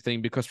coaching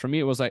thing, because for me,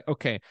 it was like,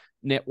 okay,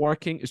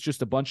 networking is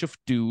just a bunch of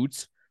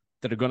dudes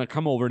that are going to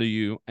come over to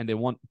you and they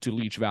want to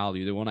leech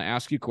value. They want to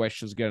ask you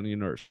questions, get on your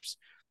nerves.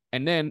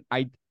 And then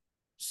I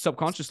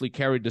subconsciously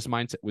carried this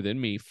mindset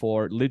within me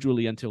for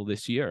literally until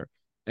this year.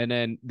 And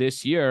then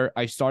this year,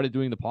 I started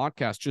doing the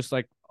podcast just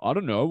like, I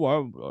don't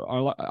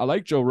know, I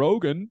like Joe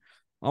Rogan.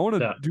 I want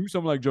to Yeah. do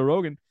something like Joe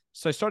Rogan.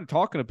 So I started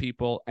talking to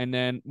people. And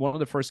then one of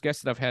the first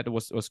guests that I've had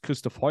was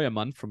Christoph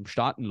Heuermann from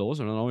Staatenlos.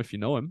 I don't know if you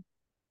know him.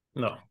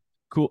 No.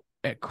 Cool,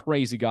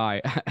 crazy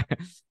guy.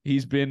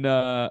 He's been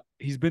to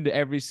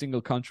every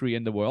single country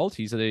in the world.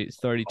 He's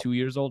 32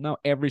 years old now.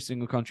 Every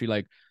single country,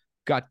 like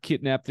got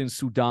kidnapped in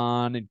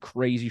Sudan and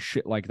crazy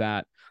shit like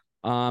that.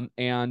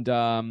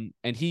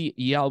 And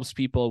he helps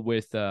people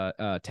with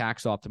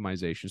tax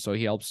optimization. So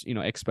he helps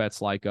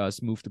expats like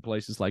us move to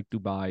places like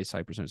Dubai,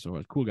 Cyprus, and so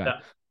on. Cool guy. Yeah.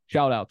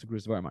 Shout out to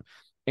Chris Verman.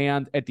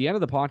 And at the end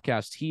of the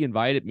podcast, he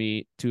invited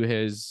me to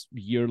his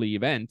yearly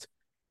event,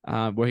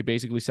 where he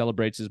basically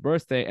celebrates his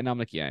birthday. And I'm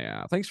like,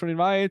 yeah, thanks for the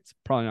invite.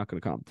 Probably not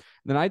going to come.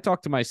 Then I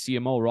talked to my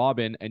CMO,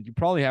 Robin, and you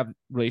probably have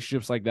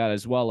relationships like that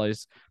as well.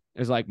 As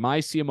like my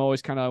CMO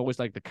is kind of always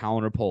like the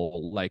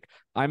counterpole. Like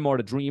I'm more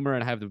the dreamer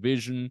and I have the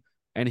vision,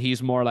 and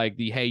he's more like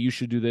the, hey, you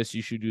should do this,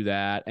 you should do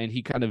that. And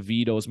he kind of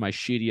vetoes my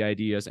shitty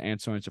ideas and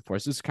so on and so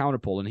forth. This is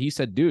counterpole. And he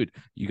said, dude,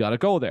 you got to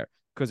go there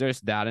because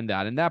there's that and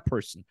that and that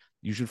person.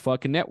 You should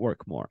fucking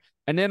network more.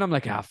 And then I'm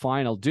like,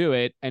 fine, I'll do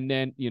it. And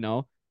then,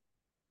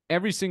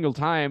 every single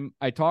time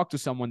I talked to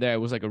someone there, it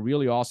was like a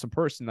really awesome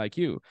person like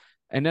you.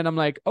 And then I'm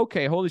like,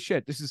 okay, holy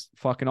shit, this is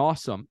fucking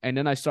awesome. And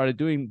then I started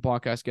doing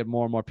podcasts, get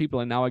more and more people.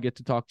 And now I get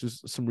to talk to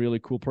some really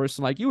cool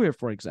person like you here,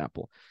 for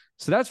example.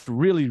 So that's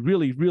really,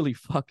 really, really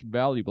fucking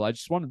valuable. I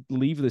just want to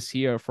leave this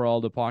here for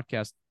all the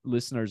podcast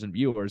listeners and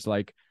viewers.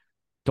 Like,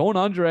 don't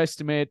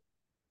underestimate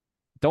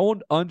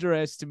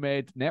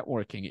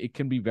networking. It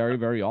can be very,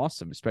 very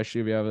awesome,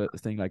 especially if you have a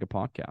thing like a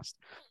podcast.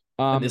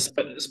 And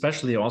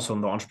especially also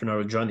on the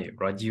entrepreneurial journey,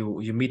 right?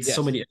 You meet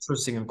so Yes. many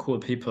interesting and cool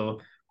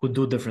people who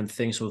do different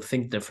things, who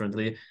think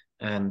differently.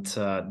 And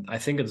I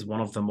think it's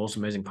one of the most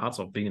amazing parts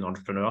of being an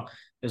entrepreneur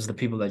is the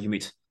people that you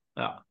meet.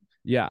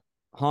 Yeah,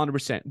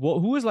 100%. Well,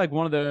 who is like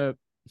one of the,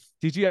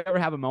 did you ever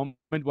have a moment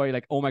where you're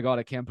like, oh my God,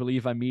 I can't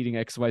believe I'm meeting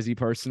XYZ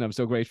person. I'm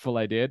so grateful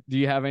I did. Do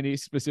you have any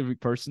specific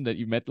person that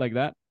you met like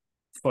that?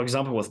 For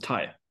example, with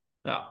Ty.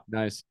 Yeah.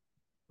 Nice.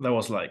 That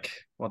was like,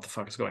 what the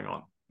fuck is going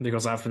on?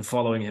 Because I've been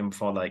following him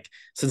for like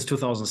since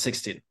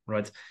 2016,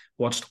 right?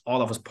 Watched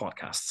all of his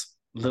podcasts,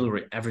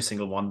 literally every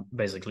single one,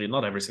 basically.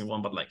 Not every single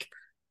one, but like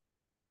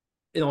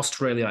in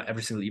Australia,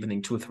 every single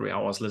evening, 2 or 3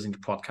 hours listening to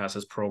podcasts,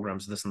 his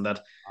programs, this and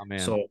that. Oh, man.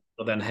 So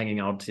then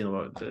hanging out,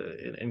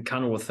 in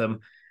Kano with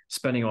him,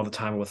 spending all the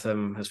time with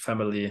him, his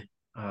family,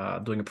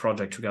 doing a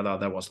project together.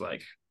 That was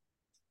like,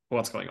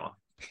 what's going on?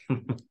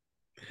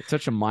 It's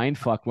such a mind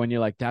fuck when you're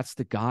like, that's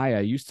the guy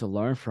I used to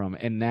learn from.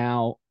 And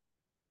now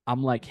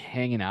I'm like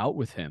hanging out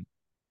with him.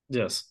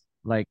 Yes.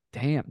 Like,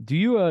 damn. Do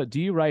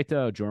you write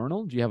a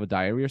journal? Do you have a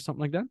diary or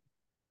something like that?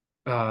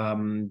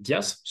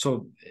 Yes.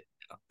 So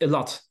a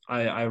lot.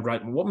 I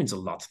write what means a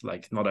lot,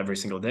 like not every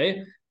single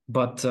day,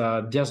 but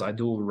yes, I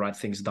do write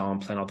things down,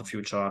 plan out the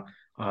future.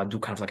 do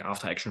kind of like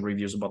after action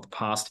reviews about the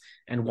past.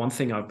 And one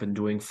thing I've been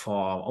doing for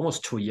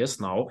almost 2 years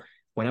now,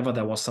 whenever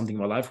there was something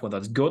in my life, whether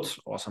it's good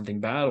or something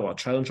bad or a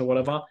challenge or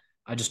whatever,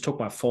 I just took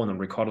my phone and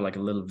recorded like a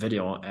little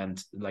video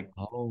and like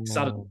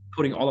started Oh,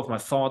 putting all of my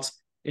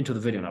thoughts into the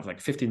video. And I have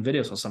like 15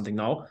 videos or something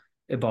now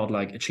about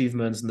like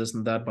achievements and this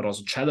and that, but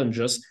also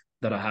challenges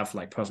that I have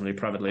like personally,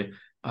 privately.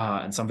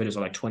 And some videos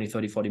are like 20,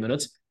 30, 40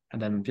 minutes.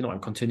 And then, I'm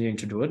continuing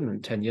to do it. And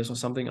in 10 years or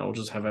something, I'll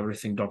just have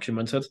everything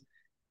documented.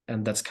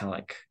 And that's kind of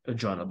like a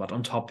journal. But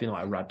on top,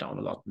 I write down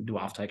a lot, do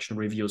after action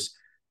reviews.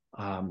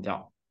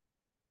 Yeah.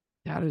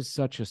 that is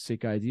such a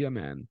sick idea,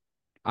 man.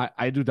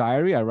 I do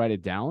diary, I write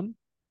it down,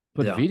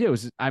 but Yeah.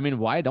 videos, I mean,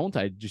 why don't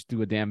I just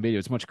do a damn video?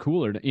 It's much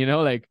cooler,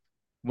 like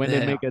when they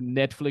Yeah. make a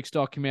Netflix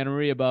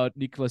documentary about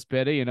Niklas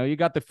Pedde, you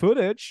got the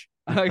footage,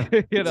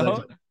 you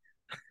know.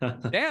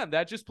 Exactly. Damn,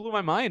 that just blew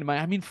my mind.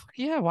 I mean, fuck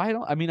yeah, why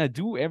don't I mean I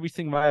do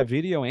everything via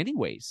video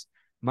anyways.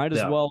 Might as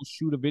Yeah. well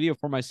shoot a video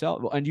for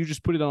myself. And you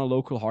just put it on a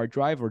local hard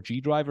drive or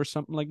G drive or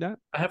something like that?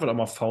 I have it on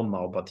my phone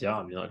now, but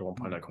yeah, at one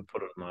point I could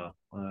put it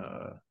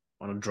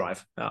on a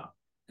drive. Yeah.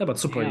 Yeah, but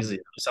super Damn. easy.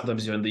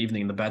 Sometimes you're in the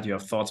evening in the bed, you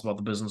have thoughts about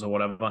the business or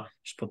whatever.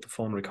 Just put the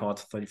phone, record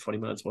 30, 40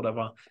 minutes,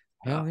 whatever.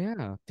 Yeah. Hell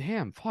yeah.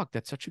 Damn, fuck,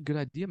 that's such a good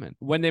idea, man.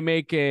 When they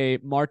make a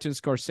Martin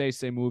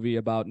Scorsese movie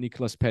about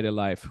Nicolas Pedde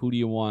life, who do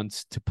you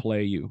want to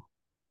play you?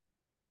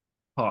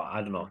 Oh,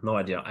 I don't know. No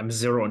idea. I'm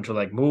zero into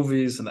like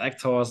movies and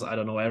actors. I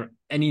don't know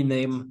any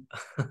name.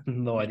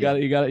 No You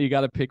idea. got you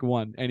got to pick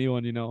one.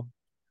 Anyone you know.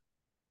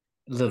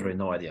 Literally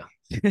no idea.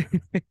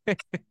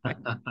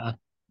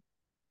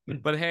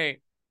 But hey,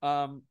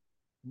 um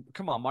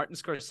come on, Martin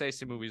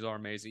Scorsese movies are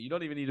amazing. You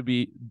don't even need to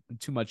be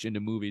too much into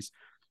movies.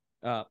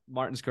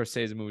 Martin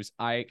Scorsese movies,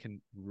 I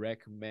can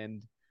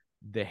recommend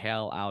the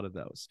hell out of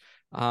those.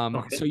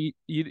 Okay. So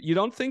you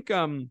don't think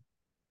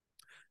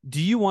do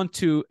you want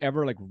to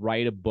ever like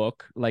write a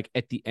book like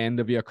at the end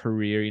of your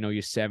career,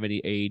 you're 70,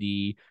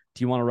 80?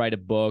 Do you want to write a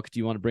book?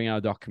 Do you want to bring out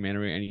a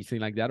documentary or anything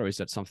like that? Or is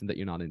that something that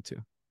you're not into?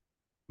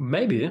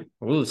 Maybe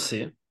we'll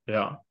see.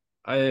 Yeah.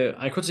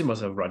 I could see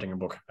myself writing a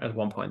book at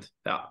one point.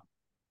 Yeah.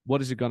 What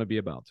is it going to be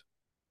about?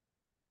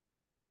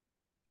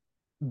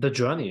 The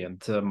journey and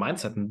the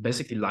mindset and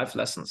basically life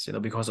lessons,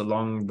 because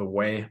along the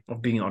way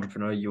of being an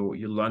entrepreneur,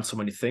 you learn so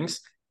many things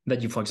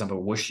that you, for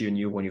example, wish you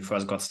knew when you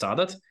first got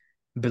started,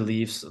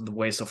 beliefs, the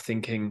ways of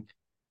thinking,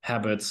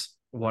 habits,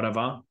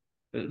 whatever.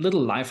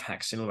 Little life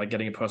hacks, like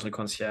getting a personal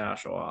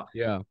concierge or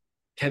Yeah.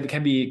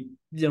 can be,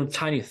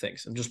 tiny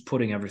things and just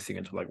putting everything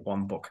into like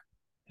one book.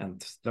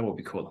 And that would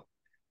be cool.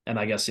 And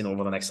I guess,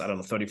 over the next, I don't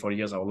know, 30, 40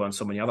 years, I will learn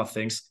so many other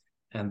things.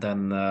 And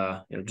then,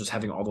 just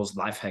having all those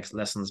life hacks,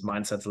 lessons,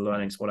 mindsets,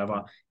 learnings,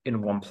 whatever,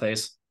 in one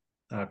place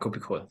could be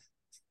cool.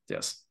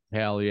 Yes.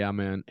 Hell yeah,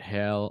 man.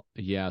 Hell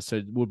yeah. So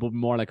it would be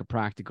more like a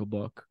practical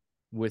book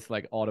with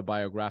like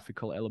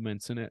autobiographical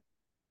elements in it.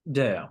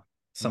 Yeah, yeah.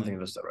 Something Mm.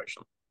 in this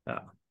direction. Yeah.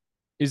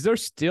 Is there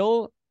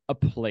still a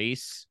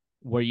place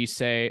where you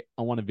say,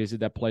 I want to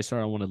visit that place or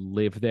I want to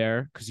live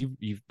there? Because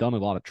you've done a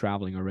lot of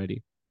traveling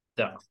already.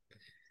 Yeah.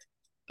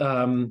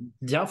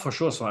 Yeah, for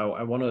sure. So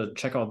I want to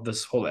check out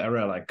this whole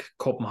area, like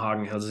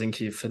Copenhagen,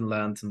 Helsinki,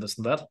 Finland, and this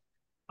and that.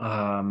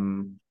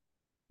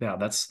 Yeah,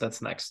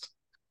 that's next.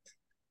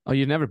 Oh,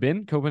 you've never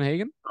been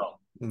Copenhagen? No,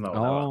 no,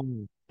 never. Oh,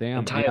 And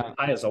damn. Ty, Yeah.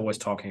 Ty is always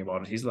talking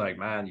about it. He's like,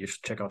 man, you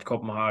should check out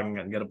Copenhagen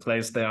and get a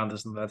place there and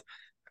this and that.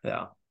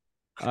 Yeah.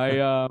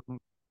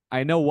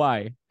 I know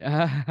why.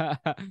 I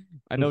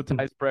know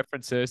Ty's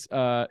preferences.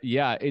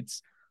 Yeah,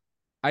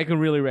 I can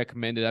really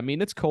recommend it. I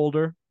mean, it's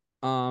colder,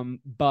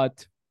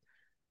 but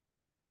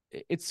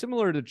it's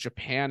similar to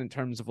Japan in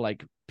terms of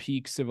like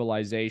peak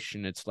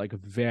civilization. It's like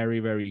very,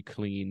 very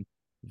clean,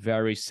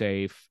 very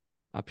safe.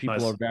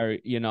 People are Nice.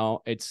 very,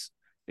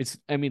 it's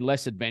I mean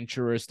less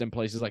adventurous than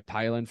places like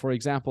Thailand, for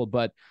example,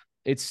 but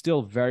it's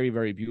still very,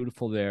 very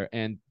beautiful there,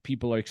 and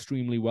people are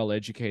extremely well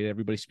educated.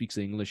 Everybody speaks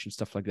English and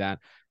stuff like that.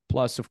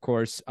 Plus, of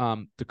course,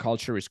 the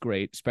culture is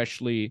great,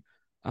 especially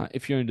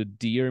if you're into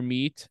deer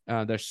meat.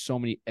 There's so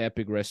many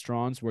epic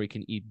restaurants where you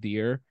can eat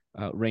deer,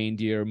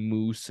 reindeer,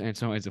 moose, and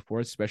so on and so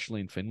forth,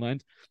 especially in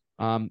Finland.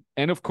 And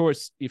of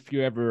course, if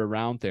you're ever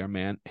around there,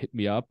 man, hit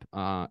me up.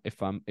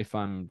 If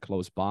I'm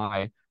close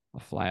by, I'll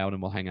fly out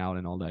and we'll hang out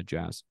and all that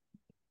jazz.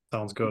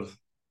 Sounds good.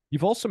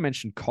 You've also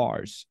mentioned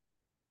cars.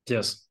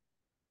 Yes.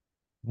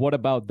 What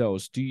about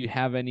those? Do you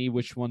have any?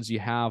 Which ones you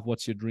have?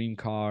 What's your dream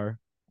car?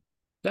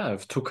 Yeah, I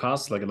have two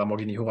cars, like a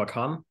Lamborghini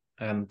Huracan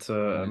and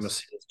a Nice.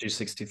 Mercedes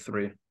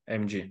G63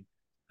 AMG.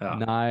 Yeah.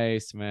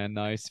 Nice, man.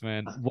 Nice,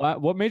 man.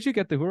 What made you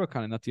get the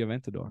Huracan and not the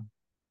Aventador?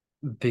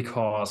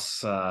 Because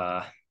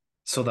so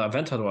the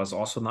Aventador is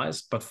also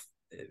nice, but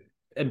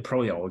and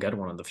probably I will get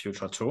one in the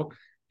future too.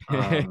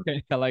 Um,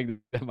 I like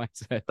that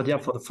mindset. but yeah,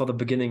 for the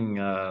beginning,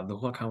 the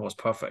Huracan was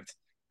perfect.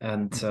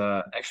 And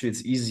actually,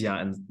 it's easier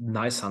and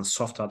nicer and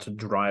softer to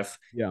drive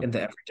Yeah, in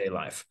the everyday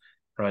life,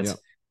 right? yeah.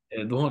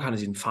 The Huracan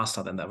is even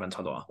faster than the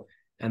Aventador,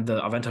 and the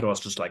Aventador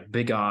is just like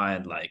bigger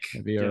and like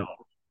Heavier.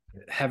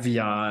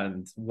 heavier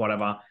and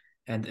whatever,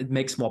 and it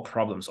makes more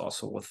problems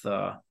also with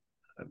the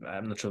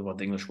I'm not sure what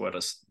the English word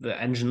is, the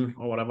engine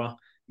or whatever.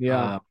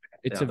 Yeah. Uh,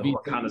 It's Yeah, a the V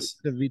Huracan is,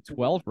 the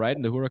V12, right?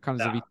 And the Huracan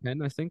is a yeah,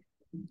 V10, I think.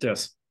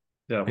 yes.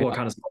 Yeah, Yeah,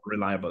 Huracan is more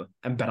reliable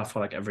and better for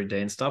like every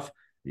day and stuff.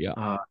 yeah,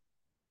 Uh,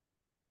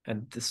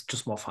 and it's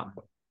just more fun.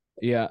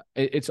 yeah.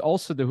 It's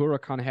also the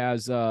Huracan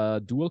has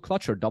dual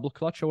clutch or double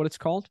clutch or what it's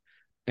called,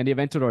 and the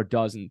Aventador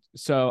doesn't.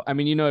 So I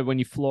mean, when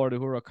you floor the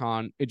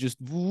Huracan, it just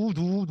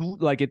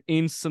like it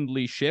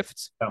instantly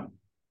shifts, Yeah.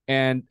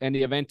 and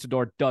the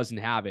Aventador doesn't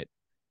have it.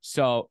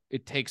 So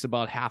it takes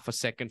about half a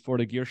second for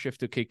the gear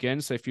shift to kick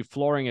in. So if you're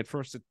flooring it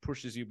first, it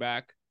pushes you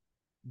back.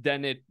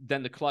 Then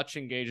the clutch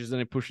engages, then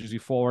it pushes you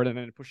forward, and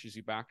then it pushes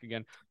you back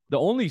again. The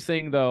only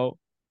thing though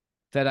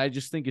that I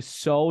just think is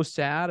so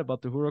sad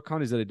about the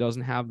Huracan is that it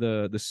doesn't have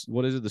the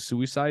what is it, the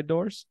suicide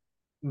doors?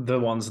 The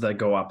ones that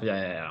go up.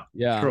 Yeah, yeah, yeah.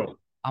 Yeah. True.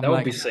 I'm That would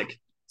like, be sick.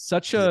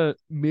 such a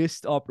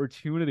missed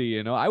opportunity,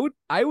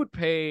 I would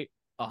pay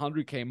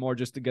 100K more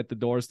just to get the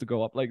doors to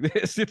go up like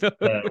this,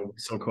 That would be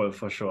so cool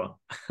for sure.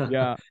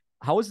 Yeah.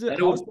 And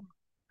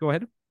Go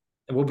ahead.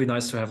 it would be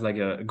nice to have like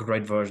a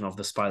great version of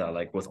the Spider,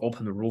 like with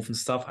open roof and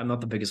stuff. I'm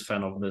not the biggest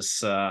fan of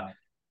this.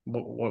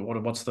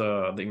 What's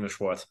the English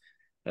word?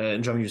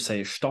 In German, you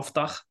say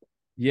Stoffdach.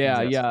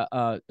 Yeah, Yes.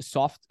 yeah.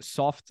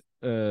 Soft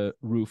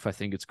roof, I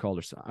think it's called,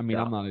 or so. I mean,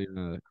 Yeah. I'm not even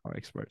a car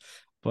expert,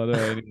 but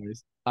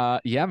anyways,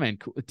 yeah, man.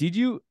 Cool.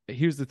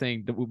 Here's the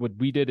thing: what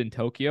we did in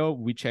Tokyo,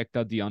 we checked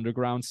out the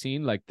underground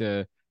scene, like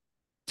the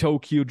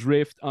Tokyo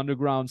Drift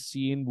underground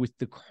scene with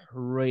the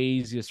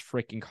craziest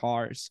freaking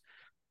cars.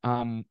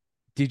 Um,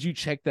 did you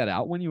check that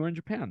out when you were in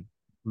Japan?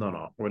 No,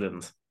 no, we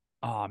didn't.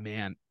 Oh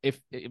man, if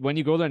when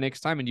you go there next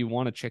time and you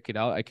want to check it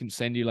out, I can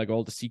send you like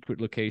all the secret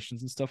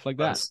locations and stuff like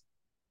that. Nice.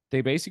 They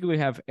basically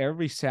have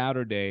every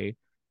Saturday,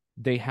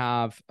 they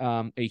have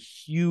a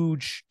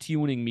huge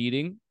tuning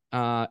meeting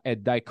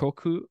at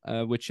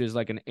Daikoku, which is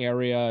like an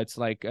area. It's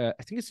like I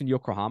think it's in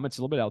Yokohama. It's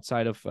a little bit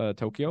outside of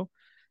Tokyo,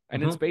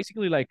 and it's Mm-hmm.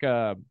 basically like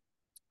a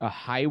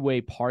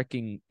highway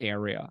parking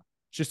area,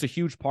 just a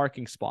huge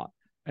parking spot.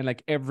 And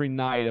like every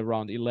night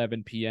around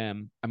 11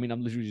 p.m. I mean,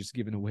 I'm literally just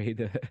giving away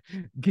the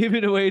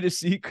giving away the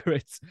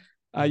secrets.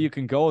 You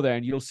can go there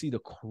and you'll see the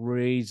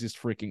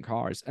craziest freaking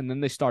cars. And then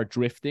they start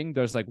drifting.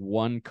 There's like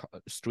one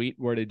street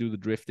where they do the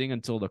drifting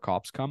until the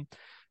cops come.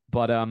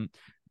 But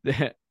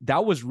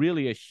that was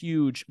really a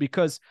huge,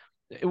 because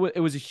it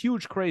was a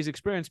huge crazy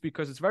experience,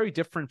 because it's very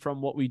different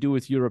from what we do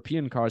with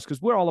European cars,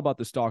 because we're all about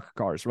the stock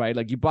cars, right?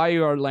 Like you buy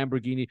your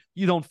Lamborghini,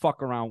 you don't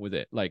fuck around with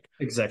it. Like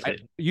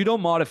Exactly. you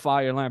don't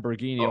modify your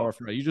Lamborghini Oh,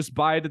 or you just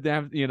buy the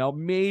damn,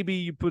 maybe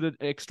you put an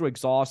extra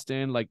exhaust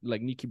in, like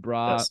Nikki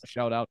Bra, yes.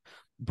 shout out,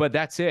 but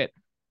that's it.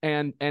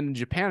 And in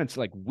Japan, it's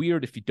like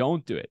weird if you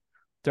don't do it.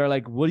 They're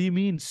like, what do you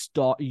mean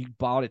stock? You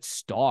bought it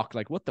stock?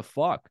 Like, what the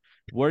fuck?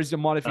 Where's the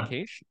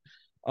modification?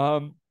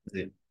 Um,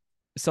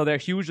 so they're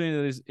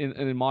hugely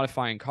in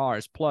modifying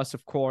cars. Plus,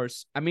 of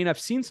course, I mean, I've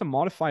seen some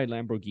modified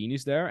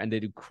Lamborghinis there, and they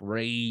do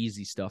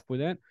crazy stuff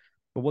with it.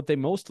 But what they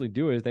mostly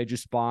do is they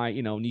just buy,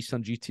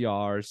 Nissan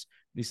GTRs,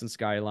 Nissan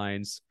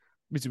Skylines,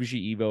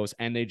 Mitsubishi Evos,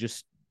 and they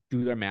just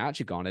do their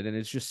magic on it. And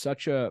it's just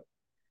such a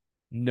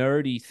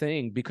nerdy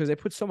thing because they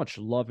put so much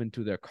love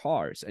into their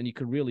cars, and you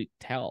can really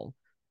tell.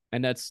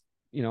 And that's,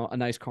 a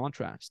nice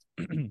contrast.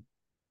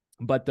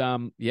 But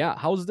yeah,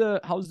 how's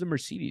the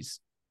Mercedes?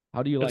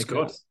 How do you It's like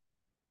it? good.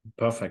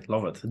 Perfect.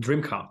 Love it.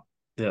 Dream car.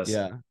 Yes.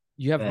 Yeah.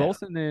 You have Yeah.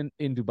 both in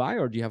Dubai,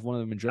 or do you have one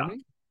of them in Yeah.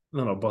 Germany?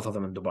 No, no, both of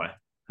them in Dubai.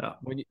 Yeah.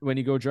 When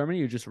you go to Germany,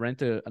 you just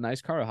rent a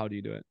nice car, or how do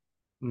you do it?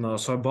 No,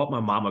 so I bought my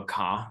mom a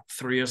car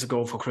 3 years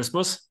ago for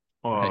Christmas,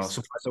 or Nice.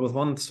 surprised her with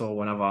one. So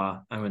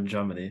whenever I'm in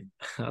Germany,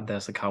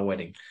 there's a car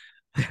waiting.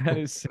 That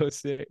is so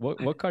sick.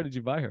 What car did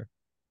you buy her?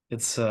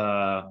 It's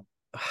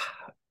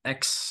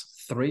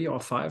X3 or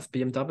 5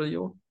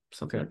 BMW,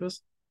 something Okay. like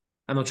this.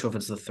 I'm not sure if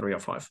it's the 3 or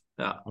 5.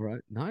 Yeah. All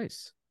right.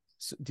 Nice.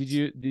 So did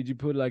you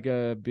put like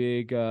a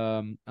big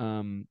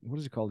what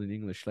is it called in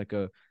English? Like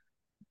a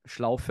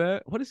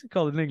Schlaufe? What is it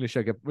called in English?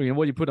 Like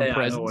what you put on Yeah,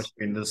 I know what presents?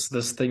 you mean.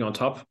 This thing on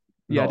top.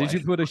 Yeah, No, did you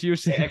put a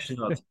huge actually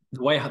not.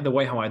 The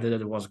way how I did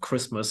it was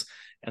Christmas,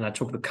 and I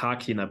took the car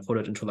key and I put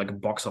it into like a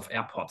box of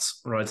AirPods,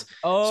 right? So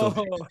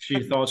Oh,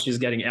 she thought she's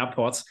getting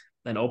AirPods,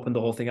 then opened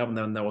the whole thing up, and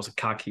then there was a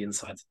car key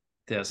inside.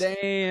 Yes,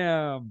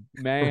 damn,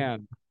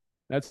 man.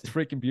 That's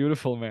freaking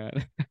beautiful, man.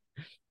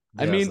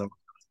 I yes, mean,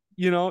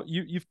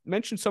 you've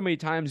mentioned so many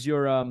times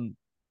you're an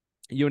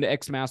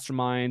X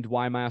mastermind,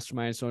 Y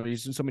mastermind, so you're in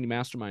so many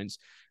masterminds.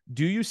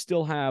 Do you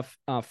still have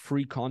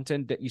free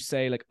content that you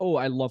say like, oh,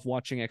 I love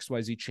watching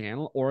XYZ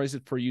channel, or is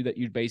it for you that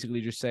you basically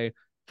just say,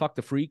 fuck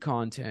the free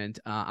content,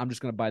 I'm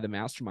just gonna buy the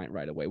mastermind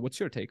right away? What's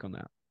your take on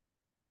that?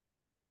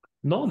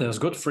 no, there's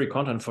good free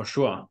content for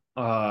sure.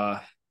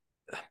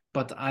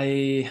 But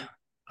I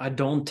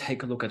don't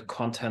take a look at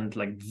content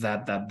like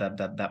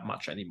that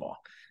much anymore.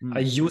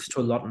 I Mm. used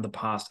to a lot in the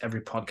past, every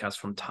podcast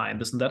from time,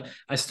 this and that.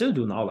 I still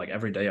do now, like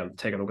every day I'll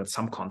take a look at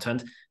some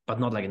content, but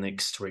not like in an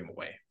extreme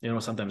way.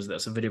 Sometimes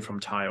there's a video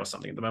from Thai or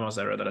something in the memos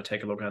area that I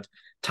take a look at.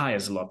 Thai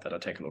is a lot that I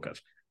take a look at,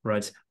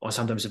 right? Or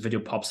sometimes a video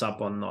pops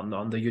up on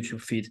the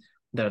YouTube feed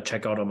that I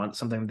check out, or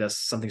something there's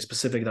something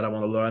specific that I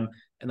want to learn,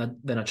 and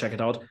then I check it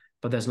out.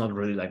 but there's not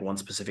really like one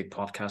specific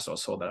podcast or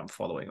so that I'm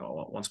following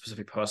or one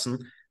specific person.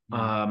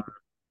 Mm.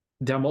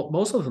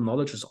 Most of the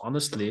knowledge is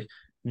honestly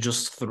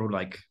just through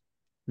like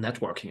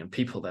networking and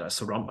people that I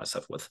surround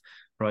myself with,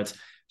 right?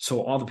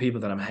 So all the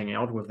people that I'm hanging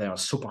out with, they are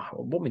super.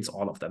 What means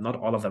all of them? Not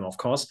all of them, of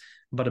course,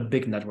 but a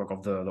big network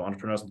of the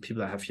entrepreneurs and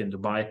people I have here in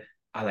Dubai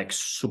are like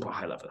super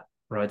high level,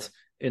 right?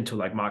 Into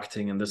like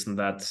marketing and this and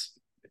that,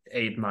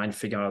 8, 9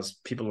 figures.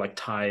 People like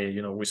Ty,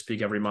 we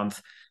speak every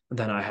month. And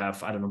then I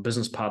have, I don't know,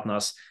 business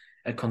partners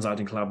at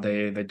Consulting Club.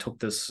 They took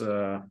this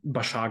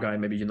Bashar guy,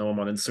 maybe you know him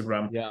on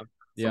Instagram. Yeah. From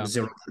Yeah.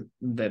 zero,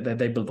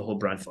 they built the whole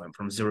brand for him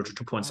from 0 to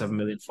 2.7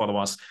 million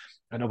followers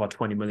and over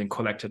 20 million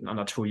collected in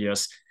under 2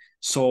 years.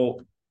 So,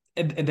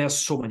 and there's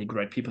so many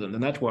great people in the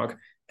network.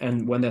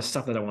 And when there's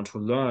stuff that I want to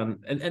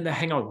learn, and I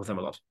hang out with them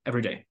a lot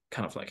every day,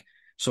 kind of like.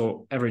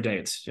 So every day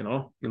it's,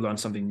 you learn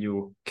something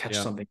new, catch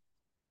Yeah. something.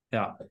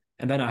 Yeah.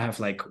 And then I have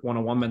like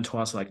one-on-one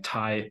mentors like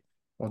Ty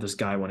or this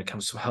guy when it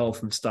comes to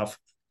health and stuff.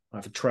 I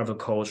have a travel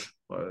coach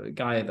or a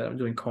guy that I'm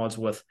doing calls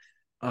with.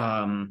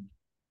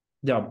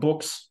 Yeah,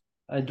 books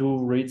I do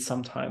read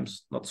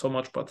sometimes, not so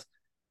much, but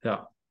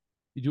yeah.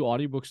 You do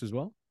audiobooks as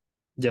well?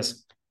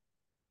 Yes.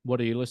 What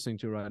are you listening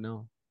to right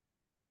now?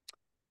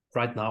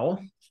 Right now,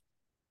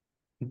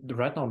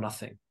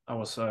 nothing. I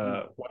was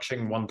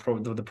watching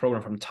the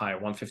program from Thai,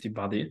 150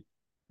 Body.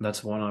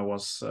 That's one I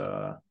was.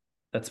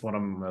 That's what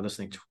I'm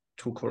listening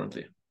to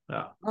currently.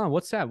 Yeah. Oh,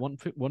 what's that?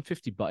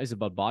 150 is it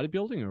about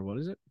bodybuilding or what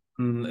is it?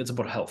 It's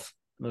about health,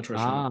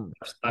 nutrition, Ah,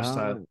 ah,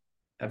 lifestyle,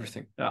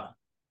 everything. Yeah.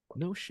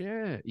 no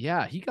shit.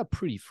 Yeah, he got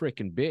pretty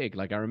freaking big.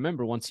 Like I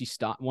remember once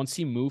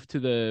he moved to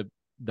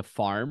the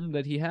farm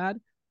that he had,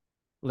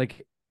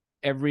 like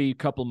every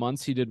couple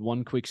months he did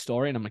one quick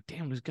story, and I'm like,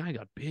 damn, this guy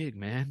got big,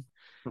 man.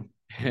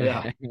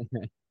 Yeah.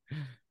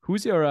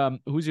 Who's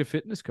your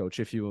fitness coach?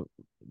 If you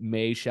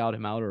may shout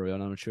him out, or I'm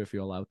not sure if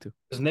you're allowed to.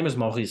 His name is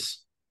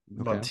Maurice,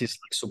 Okay. but he's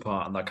like super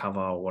undercover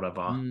or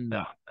whatever. Mm.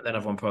 Yeah. And then I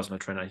have one personal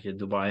trainer here in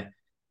Dubai,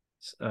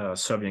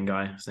 Serbian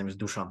guy. His name is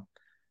Dusan.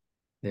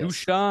 Yes.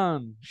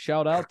 Dushan,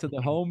 shout out to the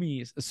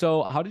homies.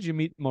 So, how did you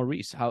meet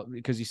Maurice? How,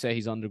 because you say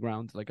he's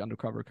underground, like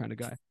undercover kind of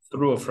guy.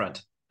 Through a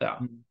friend. Yeah.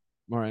 Mm.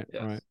 All right,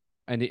 Yes. all right.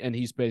 And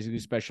he's basically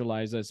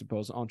specialized, I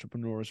suppose,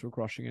 entrepreneurs who are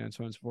crushing it and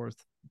so on and so forth.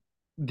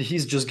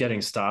 He's just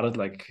getting started.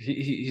 Like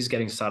he's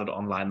getting started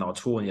online now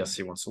too, and yes,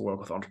 he wants to work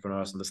with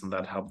entrepreneurs and this and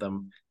that, help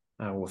them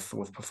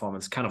with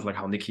performance, kind of like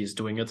how Nikki is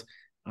doing it.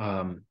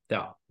 Yeah,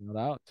 Not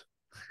out.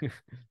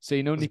 So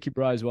you know Nikki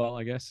Bry as well,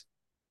 I guess.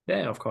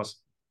 yeah, of course.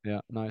 Yeah,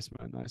 nice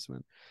man, nice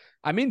man.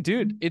 I mean,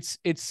 dude, it's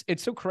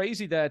so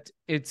crazy that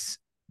it's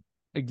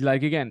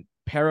like again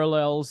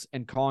parallels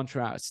and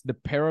contrasts. The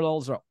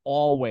parallels are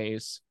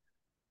always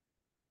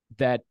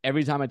that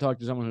every time I talk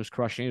to someone who's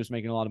crushing it, who's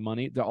making a lot of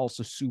money, they're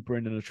also super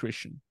into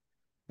nutrition.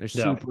 They're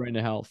Yeah. super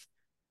into health.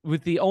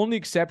 With the only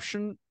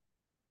exception,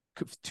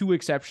 2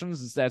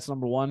 exceptions, that's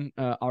number one,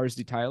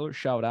 RSD Tyler,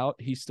 shout out.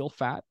 He's still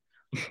fat,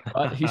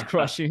 but he's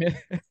crushing it.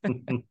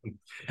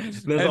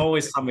 There's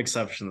always some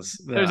exceptions.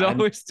 There's Yeah,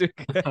 always two.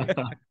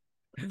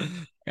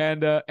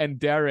 And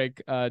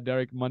Derek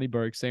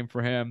Moneyberg, same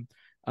for him.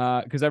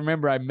 Because I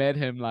remember I met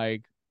him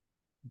like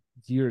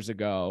years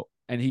ago,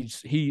 and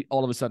he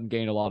all of a sudden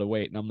gained a lot of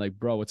weight, and I'm like,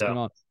 bro, what's going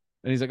on?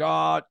 And he's like,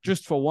 oh,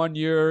 just for 1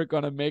 year,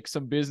 gonna make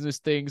some business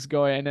things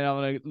going, and then I'm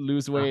gonna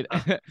lose weight.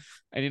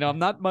 And I'm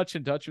not much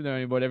in touch with him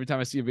anymore. Every time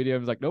I see a video,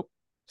 I'm like, nope,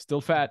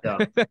 still fat. Yeah.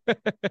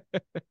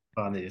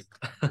 Funny.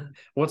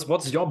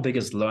 What's your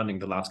biggest learning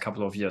the last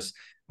couple of years,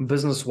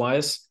 business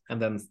wise, and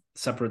then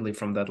separately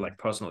from that, like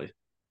personally?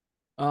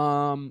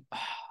 Damn,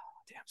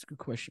 it's a good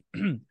question.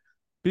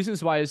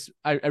 Business wise,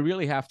 I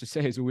really have to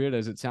say, as weird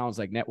as it sounds,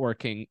 like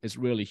networking is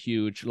really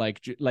huge. Like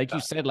you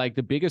said, like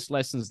the biggest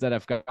lessons that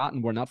I've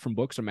gotten were not from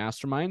books or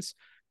masterminds,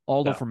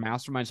 although from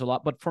masterminds a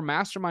lot, but for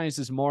masterminds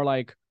is more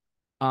like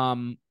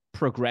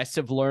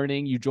progressive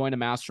learning. You join a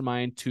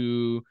mastermind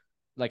to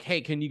like,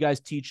 hey, can you guys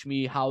teach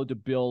me how to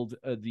build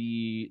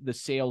the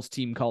sales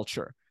team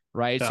culture,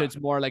 right? So it's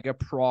more like a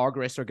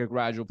progress, like a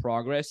gradual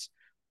progress.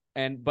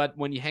 But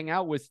when you hang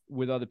out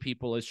with other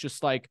people, it's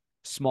just like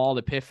small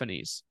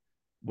epiphanies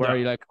where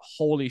you're like,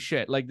 holy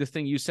shit. Like the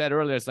thing you said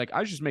earlier, it's like,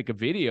 I just make a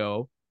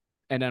video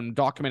and I'm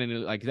documenting it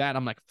like that.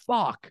 I'm like,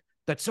 fuck,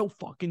 that's so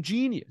fucking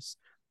genius.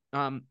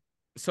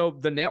 So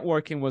the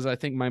networking was, I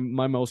think,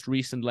 my most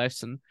recent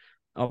lesson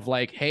of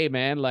like, hey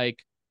man,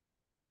 like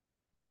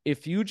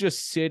if you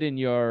just sit in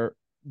your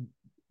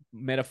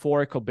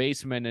metaphorical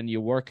basement and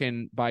you're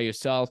working by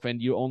yourself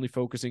and you're only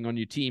focusing on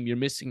your team, you're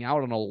missing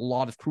out on a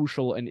lot of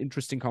crucial and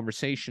interesting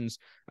conversations.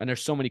 And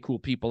there's so many cool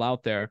people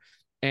out there.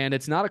 And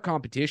it's not a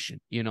competition,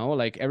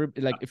 like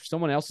if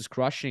someone else is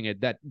crushing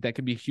it, that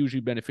can be hugely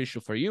beneficial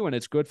for you, and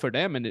it's good for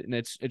them. And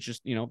it's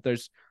just,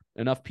 there's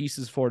enough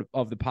pieces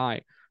of the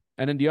pie.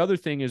 And then the other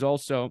thing is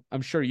also,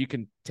 I'm sure you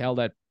can tell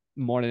that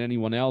more than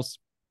anyone else,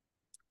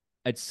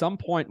 at some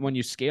point when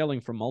you're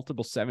scaling from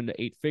multiple 7 to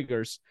 8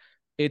 figures,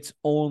 it's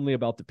only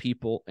about the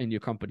people in your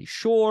company.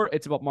 Sure,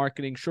 it's about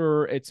marketing.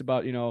 Sure, it's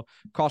about,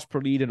 cost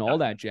per lead and all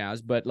that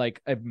jazz. But like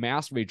a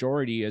mass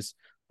majority is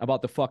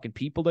about the fucking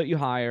people that you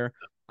hire,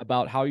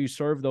 about how you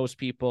serve those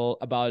people,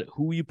 about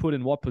who you put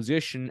in what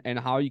position, and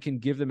how you can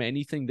give them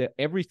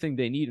everything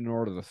they need in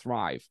order to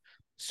thrive.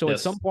 So at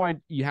some Yes.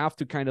 point, you have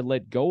to kind of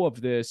let go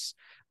of this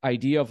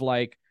idea of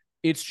like,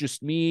 it's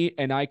just me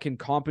and I can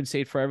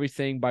compensate for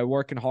everything by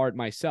working hard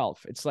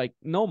myself. It's like,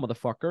 no,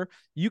 motherfucker,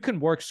 you can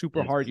work super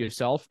Yes. hard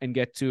yourself and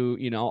get to,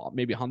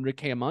 maybe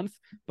 100K a month,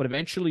 but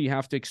eventually you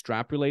have to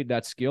extrapolate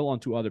that skill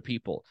onto other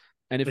people.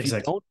 And if you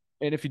Exactly. don't,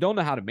 and if you don't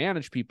know how to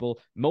manage people,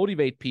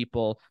 motivate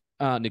people,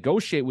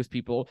 negotiate with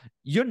people,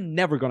 you're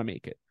never going to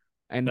make it.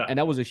 And Yeah.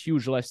 that was a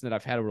huge lesson that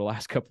I've had over the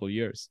last couple of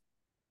years.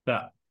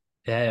 Yeah.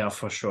 Yeah,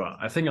 for sure.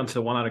 I think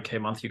until 100K a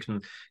month, you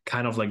can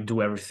kind of like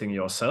do everything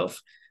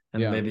yourself,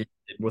 and Yeah. maybe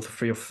with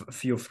a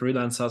few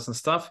freelancers and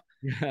stuff.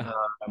 Yeah.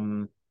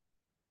 Um,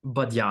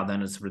 but yeah,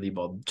 then it's really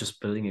about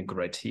just building a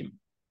great team,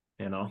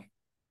 you know?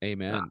 Yeah.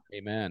 Amen.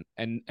 Amen.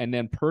 And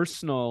then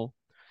personal,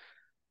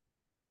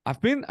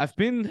 I've been I've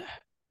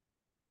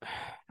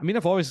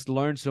always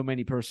learned so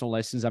many personal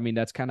lessons. I mean,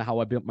 that's kind of how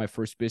I built my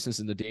first business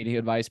in the dating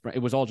advice. It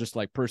was all just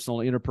like personal,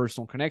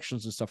 interpersonal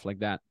connections and stuff like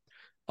that.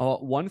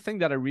 One thing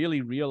that I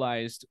really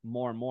realized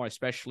more and more,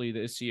 especially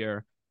this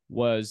year,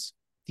 was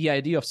the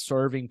idea of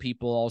serving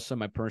people also in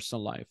my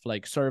personal life,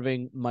 like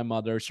serving my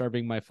mother,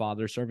 serving my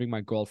father, serving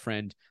my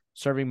girlfriend,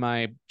 serving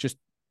my just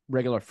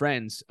regular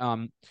friends.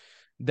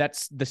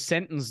 That's the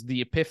sentence, the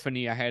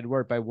epiphany I had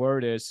word by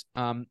word is,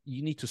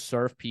 you need to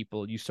serve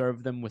people. You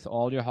serve them with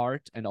all your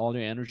heart and all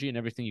your energy and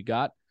everything you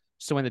got.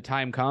 So when the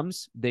time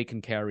comes, they can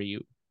carry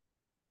you.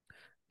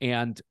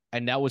 And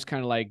that was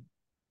kind of like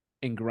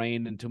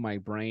ingrained into my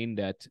brain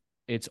that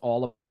it's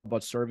all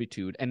about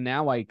servitude. And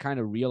now I kind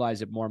of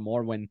realize it more and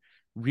more when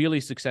really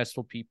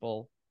successful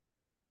people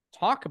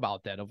talk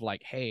about that of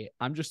like, hey,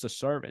 I'm just a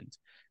servant.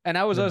 And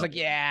I was always Yeah. like,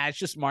 yeah, it's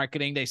just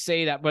marketing. They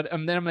say that. But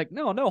then I'm like,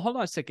 no, hold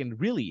on a second. It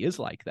really is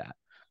like that.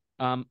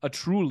 A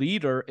true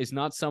leader is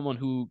not someone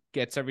who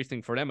gets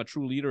everything for them. A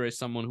true leader is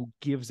someone who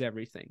gives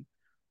everything.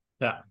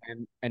 Yeah.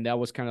 And that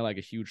was kind of like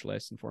a huge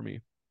lesson for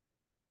me.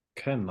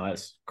 Okay,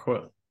 nice.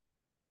 Cool.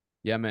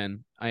 Yeah,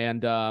 man.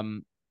 And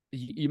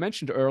you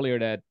mentioned earlier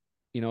that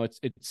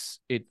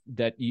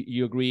that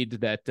you agreed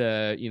that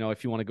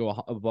if you want to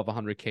go above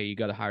 100K, you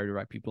got to hire the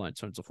right people and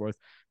so on and so forth.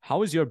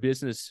 How is your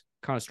business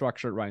kind of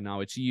structured right now?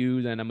 It's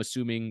you, then I'm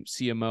assuming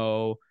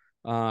CMO,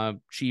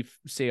 chief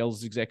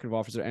sales executive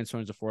officer, and so on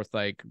and so forth.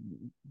 Like,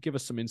 give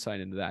us some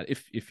insight into that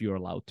if you're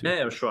allowed to.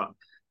 Yeah, sure.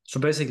 So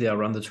basically, I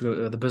run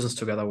the business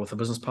together with a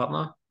business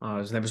partner.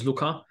 His name is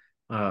Luca.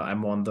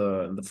 I'm on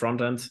the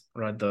front end,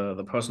 right?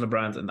 The personal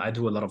brand, and I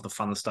do a lot of the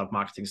fun stuff,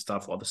 marketing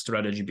stuff, or the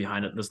strategy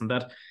behind it, this and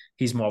that.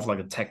 He's more of like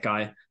a tech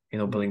guy,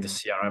 building the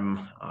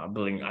CRM,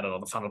 building, I don't know,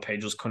 the funnel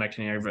pages,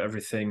 connecting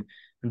everything,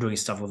 and doing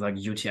stuff with like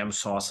UTM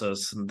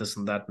sources and this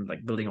and that, and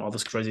like building all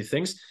these crazy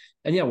things.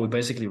 And yeah, we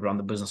basically run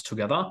the business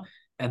together.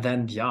 And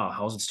then yeah,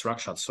 how's it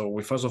structured? So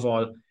we first of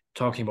all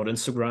talking about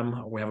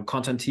Instagram. We have a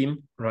content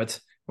team, right?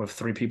 We have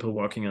 3 people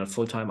working in a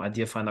full-time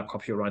idea finder,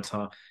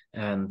 copywriter,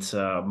 and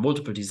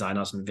multiple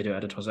designers and video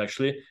editors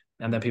actually.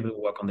 And then people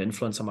who work on the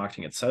influencer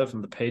marketing itself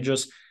and the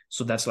pages.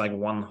 So that's like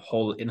one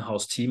whole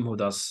in-house team who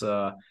does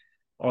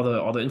all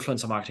the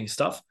influencer marketing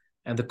stuff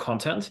and the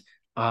content.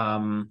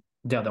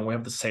 Yeah, then we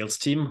have the sales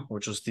team,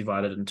 which is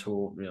divided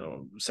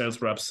into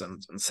sales reps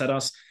and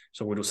setters.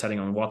 So we do setting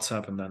on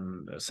WhatsApp and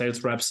then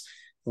sales reps.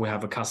 We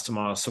have a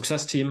customer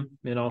success team,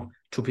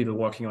 2 people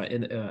working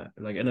in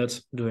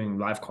it, doing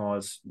live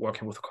calls,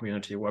 working with the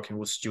community, working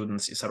with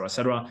students, etc.,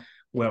 etc.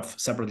 We have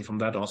separately from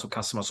that also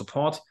customer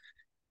support.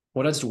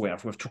 What else do we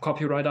have? We have 2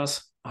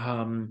 copywriters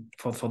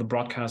for the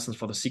broadcasts and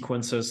for the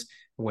sequences.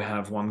 We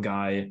have one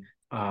guy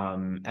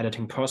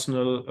editing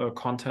personal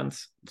content,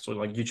 so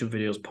like YouTube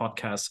videos,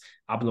 podcasts,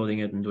 uploading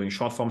it and doing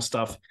short form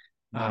stuff.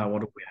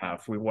 What do we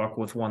have? We work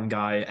with one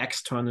guy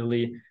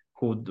externally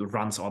who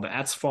runs all the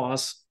ads for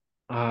us,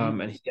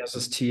 and he has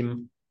his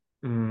team.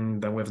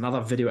 Then we have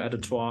another video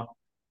editor.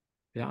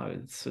 Yeah,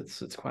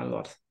 it's quite a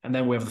lot. And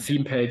then we have the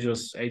theme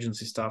pages,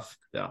 agency stuff.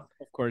 Yeah,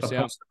 Of course, but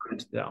yeah.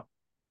 yeah.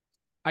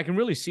 I can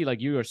really see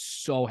like you are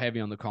so heavy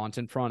on the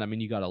content front. I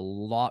mean, you got a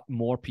lot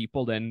more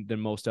people than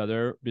most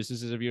other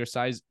businesses of your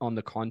size on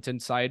the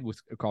content side with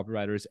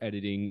copywriters,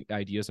 editing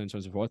ideas, and so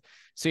on and so forth.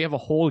 So you have a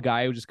whole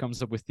guy who just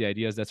comes up with the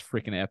ideas. That's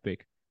freaking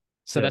epic.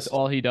 So that's Yes,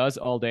 all he does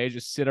all day,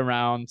 just sit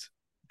around,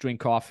 drink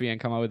coffee, and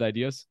come up with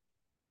ideas.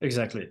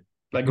 exactly.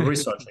 Like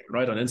researching,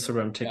 right? On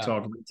Instagram, Yeah.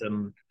 TikTok,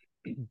 LinkedIn,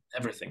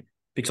 everything.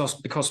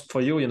 Because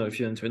for you, if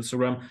you're into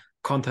Instagram,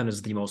 content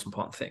is the most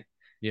important thing.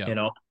 Yeah. You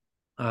know,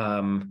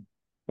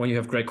 when you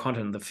have great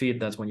content in the feed,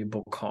 that's when you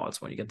book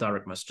calls, when you get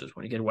direct messages,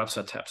 when you get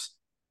website taps.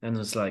 And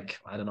it's like,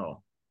 I don't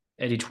know,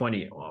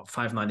 80-20 or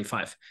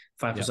 5-95.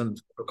 5%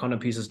 of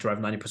content pieces drive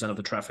 90% of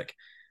the traffic.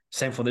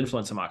 Same for the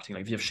influencer marketing.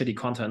 Like if you have shitty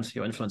content,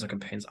 your influencer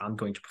campaigns aren't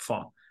going to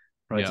perform,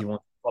 right? Yeah. You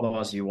won't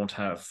followers, you won't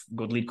have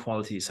good lead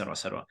quality, etc.,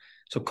 etc.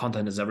 So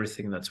content is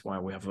everything. That's why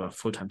we have a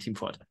full-time team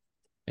for it.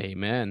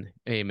 Amen.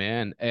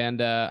 Amen. And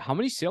how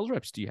many sales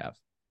reps do you have?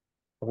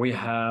 We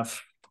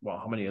have, well,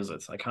 how many is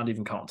it? I can't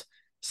even count.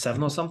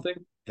 7 or something.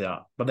 Yeah,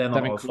 but they're not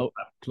Seven all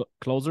full-time.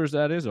 closers,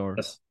 that is, or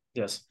Yes,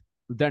 yes.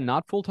 They're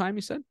not full time,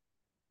 you said?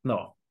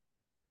 No,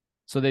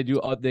 So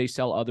they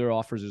sell other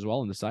offers as well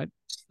on the side?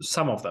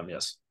 some of them,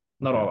 yes,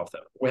 not Okay. all of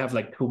them. We have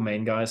like two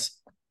main guys,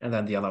 and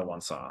then the other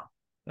ones are,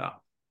 yeah,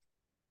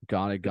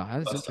 Got it.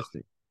 That's stuff.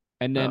 interesting.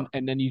 And Yeah,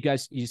 then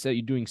you said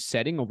you're doing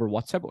setting over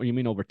WhatsApp, or you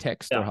mean over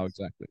text, or yeah, how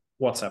exactly?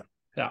 WhatsApp.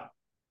 Yeah,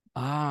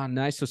 Ah,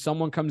 nice. So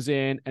someone comes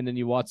in and then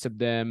you WhatsApp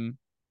them,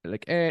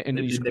 like, and they, then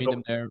you they screen them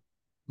book there.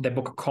 they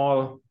book a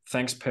call.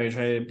 Thanks page.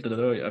 Hey,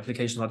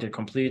 application not yet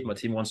complete. My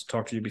team wants to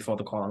talk to you before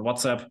the call on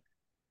WhatsApp.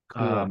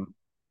 Cool.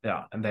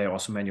 Yeah, and they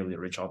also manually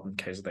reach out in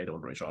case they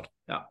don't reach out.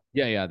 Yeah,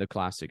 Yeah, the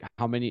classic.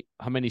 How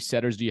many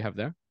setters do you have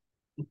there?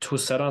 two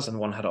setters and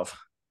one head off.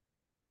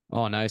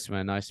 Oh, nice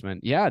man, nice man.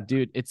 Yeah,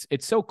 dude, it's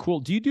so cool.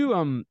 Do you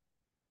do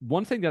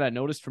one thing that I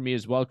noticed for me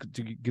as well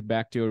to get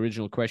back to your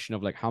original question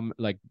of like how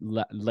like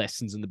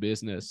lessons in the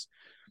business.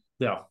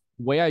 Yeah,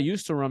 The way I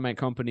used to run my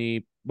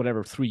company,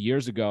 whatever, 3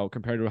 years ago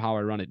compared to how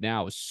I run it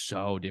now is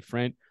so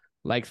different.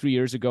 Like 3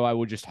 years ago, I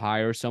would just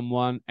hire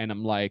someone, and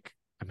I'm like,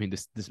 I mean,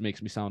 this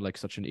makes me sound like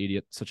such an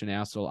idiot, such an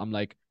asshole. I'm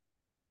like,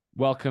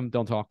 welcome,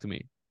 don't talk to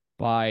me,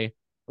 bye,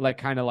 like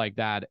kind of like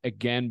that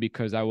again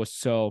because I was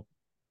so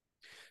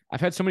I've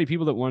had so many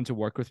people that wanted to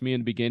work with me in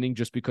the beginning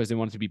just because they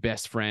wanted to be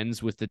best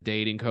friends with the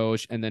dating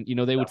coach. And then, they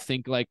yeah, would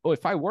think like, oh,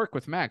 if I work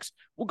with Max,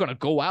 we're going to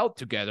go out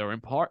together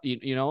and part.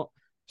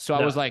 So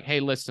I was yeah. like, hey,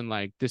 listen,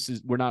 like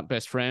we're not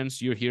best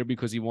friends. You're here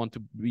because you want to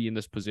be in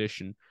this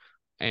position.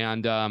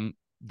 And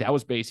that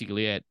was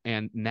basically it.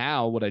 And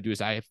now what I do is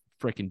I have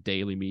freaking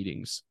daily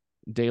meetings,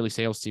 daily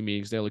sales team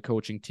meetings, daily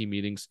coaching team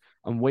meetings.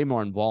 I'm way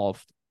more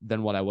involved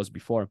than what I was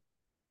before.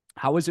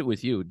 How is it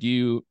with you? Do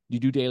you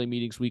do daily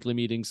meetings, weekly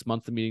meetings,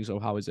 monthly meetings,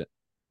 or how is it?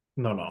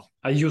 No, no.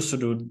 I used to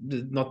do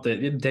not the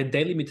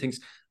daily meetings.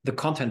 The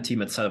content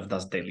team itself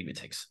does daily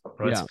meetings,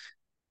 right?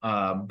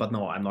 Yeah. But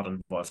no, I'm not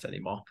involved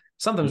anymore.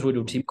 Sometimes we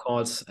do team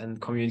calls and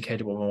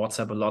communicate over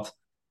WhatsApp a lot.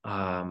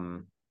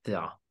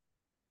 Yeah,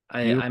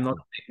 I'm not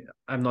Beautiful.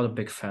 I'm not a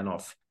big fan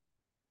of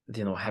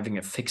having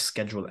a fixed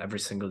schedule every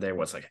single day.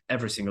 Where it's like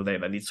every single day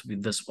there needs to be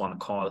this one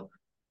call.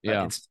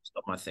 Yeah. It's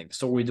not my thing.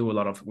 So we do a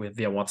lot of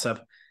via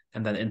WhatsApp,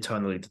 and then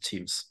internally the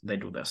teams they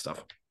do their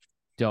stuff.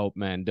 Dope,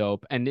 man.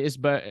 Dope. And is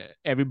but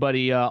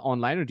everybody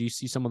online, or do you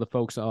see some of the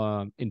folks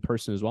in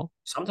person as well?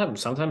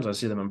 Sometimes I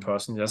see them in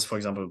person. Yes, for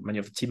example, many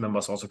of the team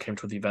members also came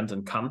to the event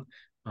in Cannes.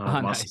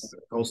 Ah, Marcel nice.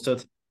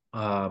 hosted.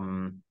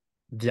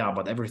 Yeah,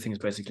 but everything is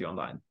basically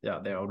online. Yeah,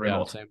 they are Yeah,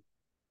 remote. same.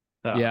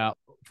 Yeah, Yeah.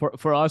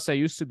 For us, I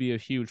used to be a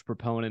huge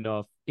proponent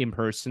of in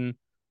person.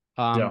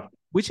 yeah,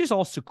 Which is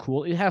also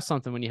cool. It has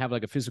something when you have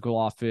like a physical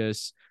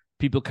office,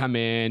 people come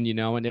in,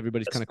 and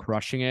everybody's yes, kind of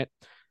crushing it.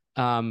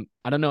 I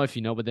don't know if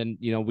you know, but then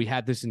we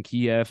had this in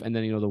Kiev, and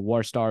then the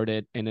war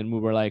started, and then we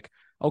were like,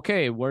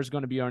 okay, where's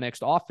going to be our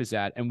next office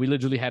at? And we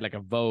literally had like a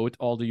vote,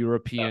 all the yeah,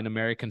 European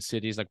American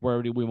cities, like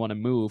where do we want to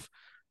move?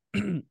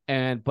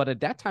 But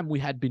at that time we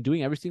had been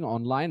doing everything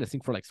online, I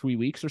think for like 3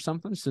 weeks or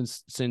something,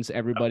 since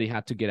everybody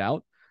had to get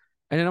out.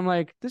 And then I'm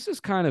like, this is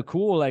kind of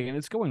cool, like, and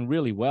it's going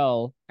really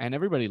well, and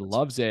everybody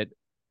loves it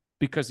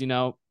because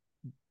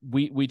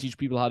we teach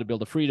people how to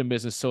build a freedom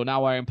business, so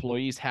now our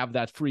employees have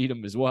that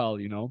freedom as well.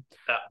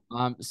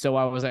 yeah, So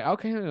I was like,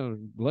 okay,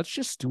 let's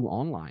just do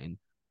online.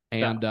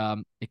 yeah.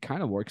 And it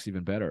kind of works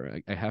even better.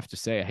 I have to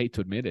say, I hate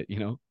to admit it.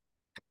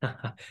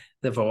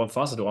 Therefore, for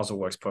us, it also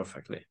works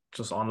perfectly.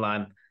 Just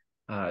online,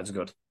 it's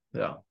good.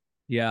 Yeah,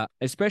 Yeah,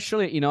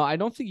 especially, I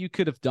don't think you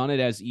could have done it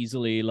as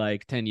easily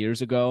like 10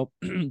 years ago,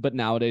 but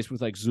nowadays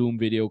with like Zoom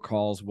video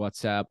calls,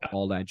 WhatsApp, yeah,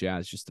 all that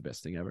jazz, just the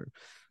best thing ever.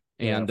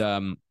 yeah.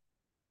 And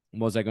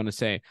what was I going to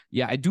say?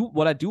 Yeah,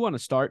 what I do want to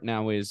start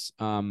now is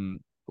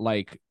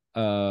like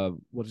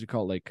what is it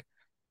called?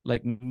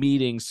 Like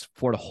meetings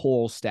for the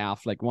whole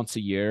staff like once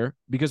a year,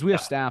 because we have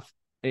Yeah. staff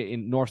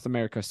in North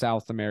America,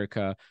 South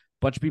America.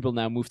 A bunch of people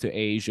now move to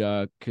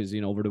Asia because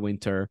over the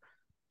winter.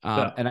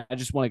 Yeah. And I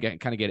just want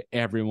to get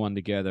everyone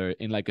together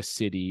in like a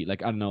city,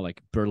 like I don't know,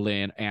 like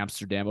Berlin,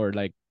 Amsterdam, or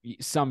like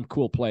some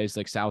cool place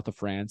like south of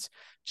France.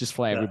 Just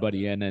fly Yeah.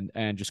 everybody in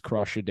and just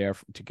crush it there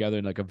together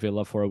in like a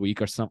villa for a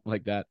week or something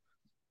like that.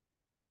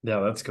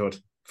 Yeah, that's good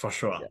for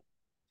sure. Yeah.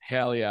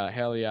 Hell yeah,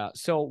 hell yeah.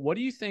 So what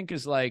do you think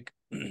is like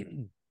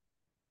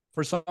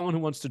for someone who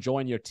wants to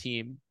join your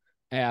team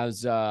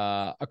as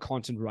a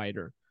content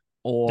writer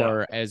Yeah,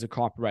 or as a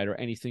copywriter,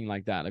 anything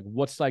like that? Like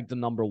what's like the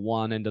number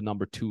one and the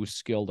number two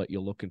skill that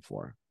you're looking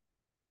for?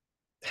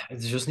 it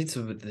just needs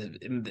to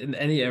in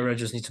any area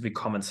just needs to be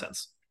common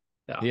sense.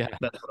 Yeah, Yeah.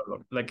 that's what I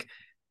look like.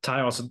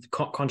 Tie also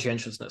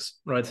conscientiousness,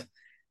 right?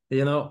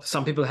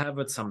 Some people have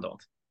it, some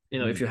don't.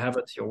 If Mm. you have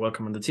it, you're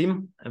welcome in the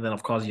team, and then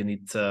of course you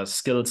need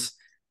skills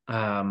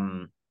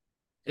um,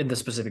 in the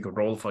specific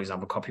role, for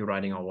example,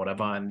 copywriting or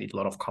whatever, and need a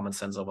lot of common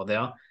sense over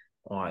there,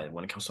 or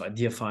when it comes to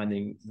idea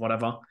finding,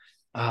 whatever,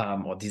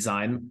 or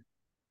design.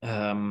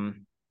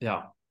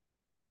 Yeah,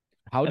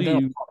 How do and then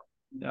of you course,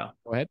 yeah,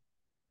 go ahead?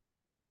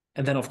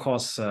 and then of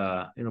course,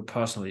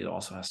 personally, it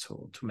also has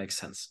to make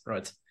sense,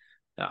 right?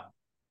 Yeah,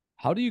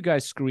 How do you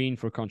guys screen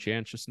for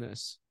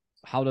conscientiousness?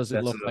 How does it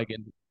that's look like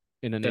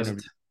in an there's a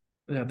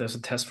interview? there's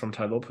a test from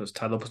Ty Lopez,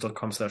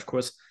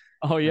 tylopez.com/course.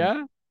 Oh and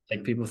yeah.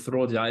 like people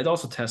through it. Yeah, it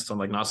also tests on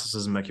like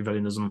narcissism,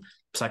 Machiavellianism,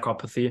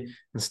 psychopathy,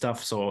 and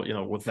stuff. So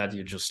with that,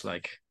 you just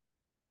like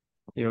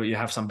you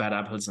have some bad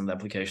apples in the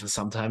application.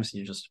 Sometimes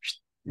you just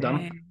done.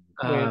 Dang.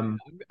 Wait,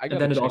 I And gotta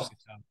then it check also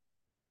this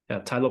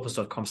out.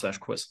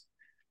 tylopez.com/quiz.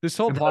 This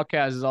whole And then,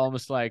 podcast is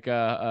almost like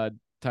a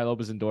Ty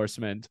Lopez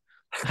endorsement.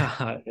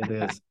 it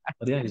is.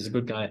 But yeah, he's a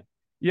good guy.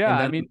 Yeah, And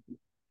I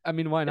then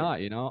mean, why not?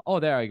 Oh,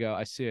 there I go.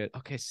 I see it.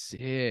 Okay,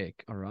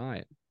 sick. All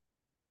right.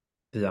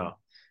 yeah,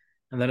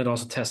 and then it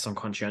also tests on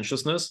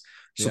conscientiousness.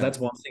 So Yeah. that's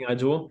one thing I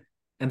do.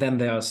 And then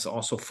there's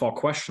also 4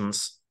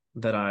 questions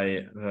that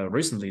I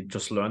recently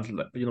just learned,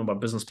 by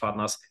business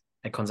partners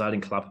at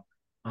Consulting Club.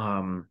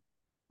 Um,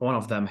 One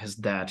of them, his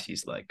dad,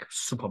 he's like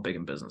super big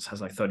in business,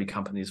 has like 30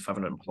 companies,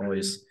 500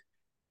 employees,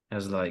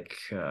 has like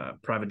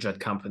private jet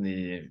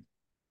company,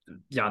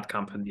 yacht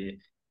company.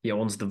 He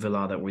owns the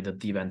villa that we did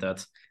the event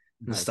at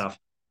and Nice. stuff.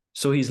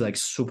 So he's like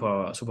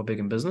super, super big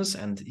in business,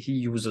 and he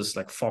uses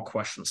like 4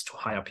 questions to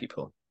hire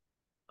people.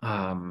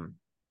 Um,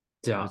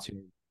 yeah.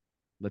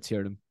 Let's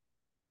hear them.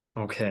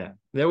 Okay.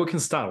 There we can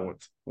start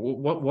with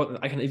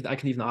what I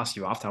can even ask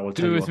you after. I will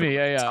tell Do it you with what the me.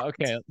 Yeah, questions yeah. are.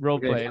 Okay. Role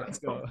Okay, play. yeah, Let's let's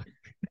go.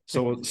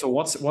 go. So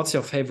what's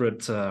your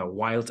favorite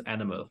wild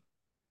animal?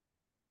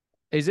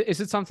 Is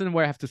it something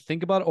where I have to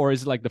think about, or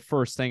is it like the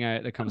first thing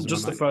that comes to my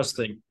Just the mind? first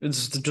thing.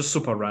 It's just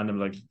super random,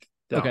 like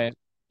yeah. Okay.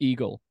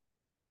 Eagle.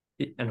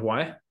 And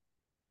why?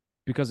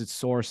 Because it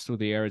soars through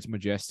the air, it's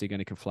majestic,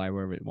 and it can fly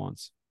wherever it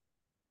wants.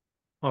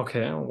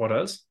 Okay, what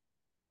else?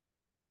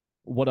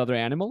 What other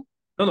animal?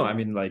 No, no, I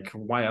mean like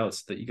why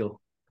else the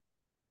eagle?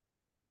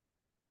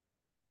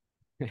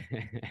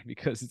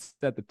 Because it's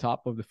at the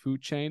top of the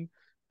food chain,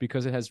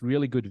 because it has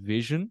really good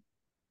vision,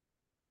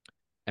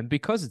 and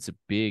because it's a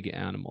big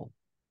animal.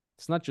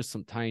 It's not just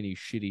some tiny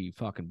shitty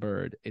fucking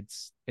bird. It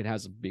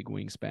has a big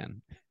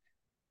wingspan.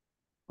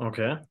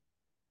 Okay.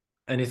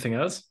 Anything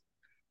else?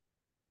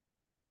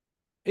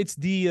 It's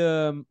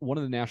the one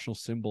of the national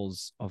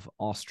symbols of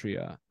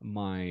Austria,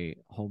 my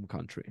home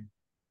country.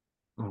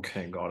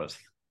 Okay, got it.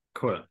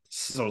 Cool.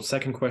 So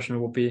second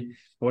question would be,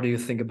 what do you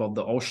think about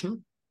the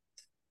ocean?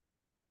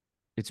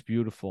 It's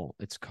beautiful.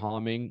 It's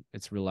calming.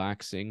 It's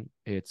relaxing.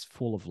 It's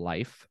full of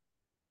life.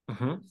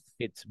 Mm-hmm.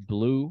 It's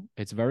blue.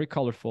 It's very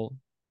colorful,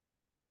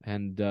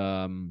 and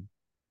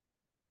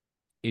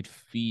it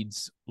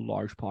feeds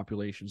large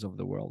populations of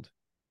the world.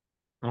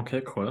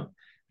 Okay, cool.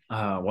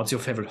 What's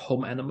your favorite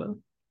home animal?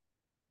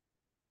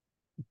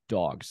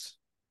 Dogs,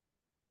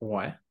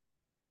 Why?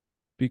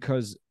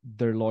 because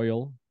they're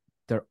loyal.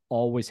 They're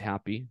always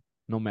happy,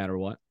 no matter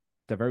what.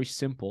 They're very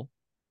simple.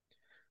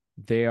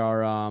 They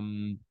are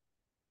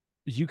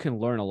you can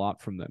learn a lot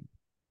from them.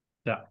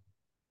 Yeah.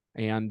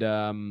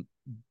 And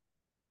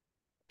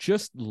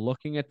just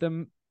looking at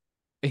them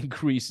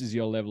increases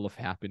your level of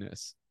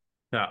happiness.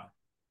 Yeah.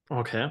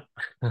 Okay.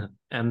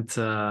 And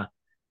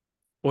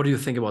what do you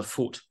think about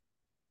food?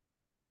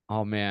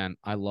 Oh man,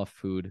 I love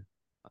food.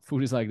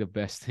 Food is like the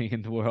best thing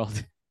in the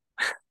world.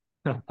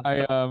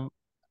 I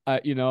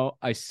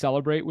I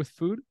celebrate with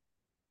food.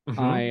 Mm-hmm.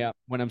 I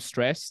when I'm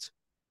stressed,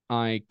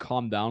 I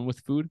calm down with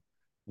food.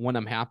 When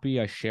I'm happy,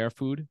 I share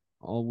food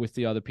all with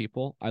the other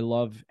people. I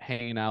love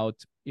hanging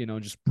out,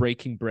 just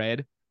breaking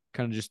bread,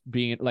 kind of just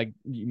being like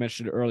you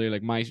mentioned earlier,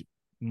 like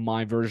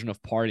my version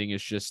of partying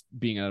is just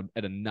being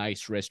at a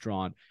nice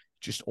restaurant,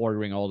 just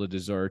ordering all the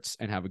desserts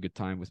and have a good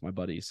time with my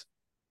buddies.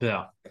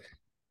 Yeah.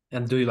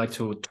 And do you like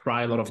to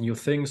try a lot of new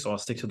things or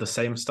stick to the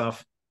same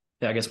stuff?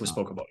 Yeah, I guess we Uh,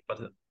 spoke about it,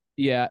 but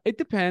Yeah, it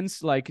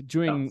depends. Like yeah.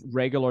 during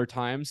regular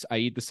times, I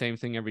eat the same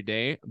thing every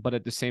day, but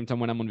at the same time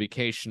when I'm on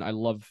vacation, I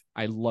love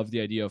the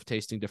idea of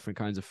tasting different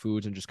kinds of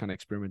foods and just kind of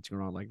experimenting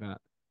around like that.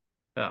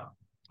 Yeah.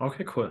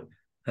 Okay, cool.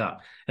 Yeah.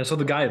 And so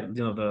the guy,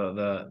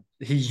 the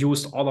he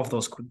used all of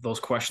those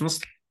questions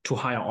to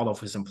hire all of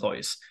his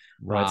employees,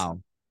 right?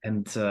 Wow.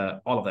 And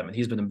all of them. And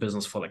he's been in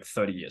business for like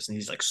 30 years and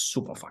he's like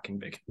super fucking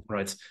big,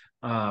 right?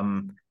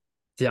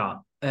 Yeah.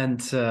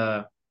 And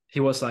he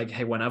was like,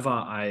 hey, whenever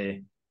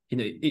I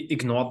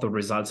ignored the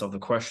results of the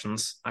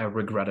questions, I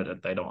regretted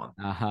it later on.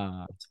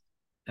 Uh-huh.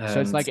 So it's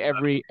And like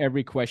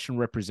every question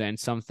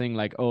represents something,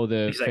 like, oh,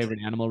 the exactly. favorite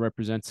animal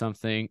represents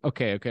something.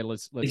 Okay, okay,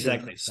 let's hear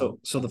Exactly. So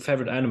the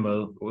favorite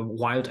animal,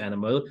 wild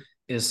animal,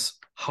 is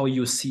how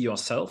you see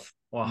yourself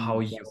or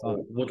how it. you Well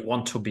thought. would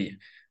want to be,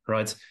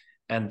 right?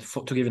 And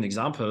to give an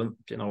example,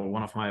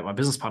 one of my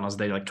business partners,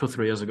 they like 2,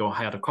 3 years ago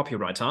hired a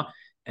copywriter,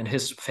 and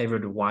his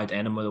favorite wild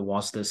animal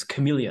was this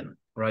chameleon,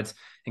 right?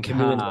 And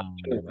chameleons, Ah,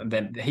 and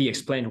then he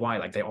explained why,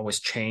 like they always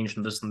change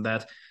and this and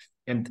that.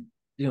 And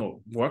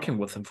working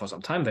with him for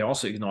some time, they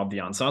also ignored the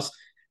answers.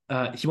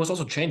 He was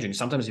also changing.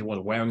 Sometimes he was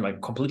wearing like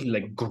completely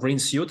like green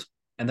suit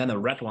and then a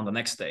red one the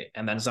next day,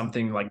 and then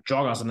something like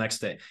joggers the next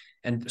day.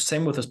 And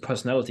same with his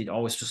personality, it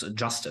always just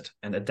adjusted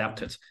and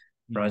adapted,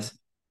 mhm, right?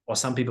 Or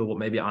some people would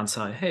maybe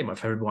answer, "Hey, my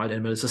favorite wild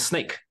animal is a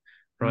snake,"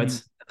 right?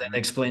 mhm, And then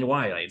explain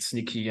why, like it's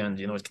sneaky and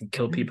it can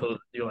kill mhm. people.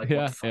 You're like, what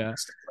Yeah, the fuck?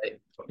 yeah.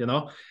 You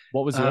know?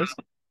 What was Uh, yours?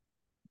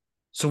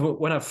 so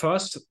when I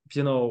first,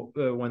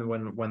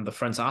 when the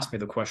friends asked me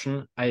the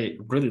question, I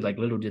really like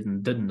literally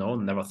didn't know,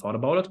 never thought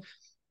about it.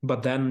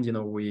 But then,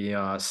 we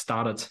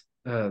started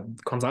a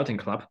consulting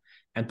club,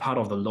 and part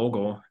of the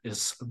logo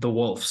is the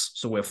wolves.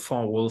 So we have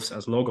 4 wolves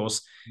as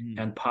logos. Mm.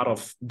 And part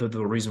of the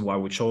reason why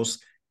we chose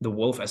the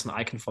wolf as an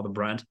icon for the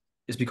brand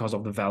is because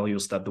of the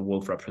values that the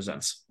wolf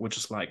represents, which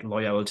is like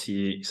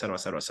loyalty, et cetera, et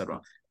cetera, et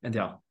cetera. And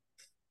yeah,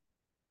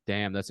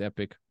 Damn, that's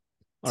epic.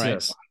 All right.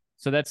 yes.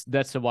 So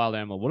that's a wild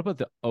animal. What about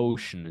the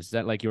ocean? Is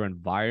that like your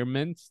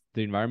environment,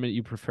 the environment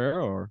you prefer,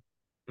 or?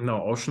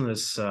 No, ocean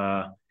is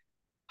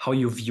how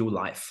you view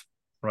life,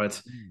 right?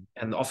 Mm.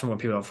 And often when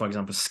people are, for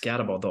example, scared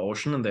about the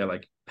ocean and they're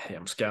like, hey,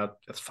 I'm scared,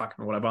 it's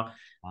fucking whatever.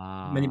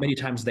 Many, Ah, many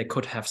times they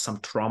could have some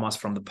traumas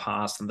from the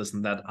past and this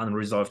and that,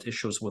 unresolved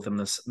issues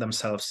within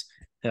themselves.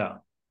 Yeah.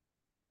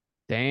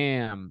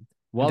 damn. And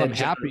Well, I'm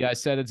their happy I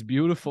said it's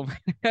beautiful.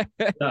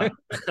 yeah.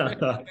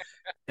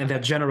 And their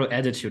general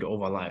attitude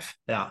over life.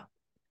 Yeah.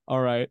 All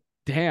right.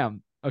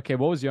 Damn. Okay,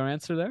 what was your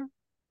answer there?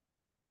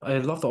 I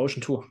love the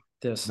ocean too.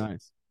 Yes.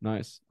 Nice.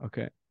 Nice.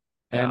 Okay.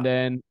 And Yeah.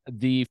 then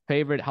the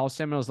favorite house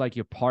animal is like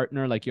your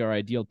partner, like your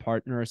ideal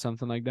partner or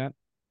something like that.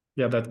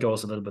 Yeah, that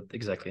goes a little bit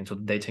exactly into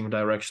the dating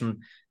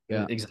direction.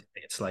 Yeah.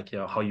 Exactly. It's like,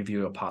 how you view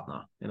your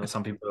partner.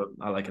 Some people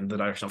are like in the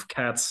direction of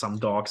cats, some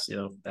dogs,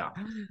 yeah.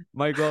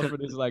 My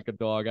girlfriend is like a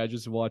dog. I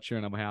just watch her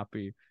and I'm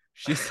happy.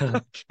 She's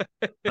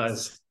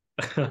Nice.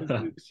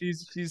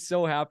 she's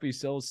so happy,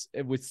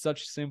 with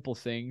such simple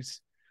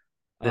things.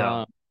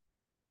 Yeah. Um,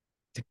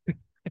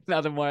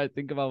 now the more I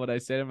think about what I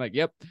said, I'm like,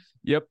 yep,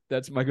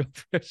 that's my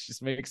girlfriend. She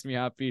just makes me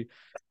happy.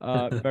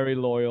 Very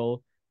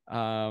loyal.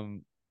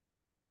 Um,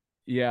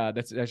 yeah,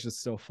 that's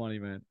just so funny,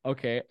 man.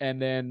 Okay,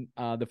 and then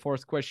the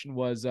fourth question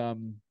was About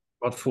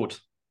food.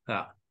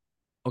 Yeah.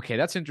 okay,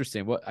 that's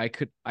interesting.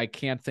 I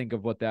can't think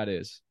of what that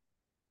is.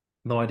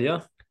 No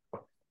idea.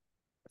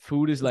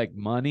 Food is like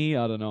money.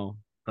 I don't know.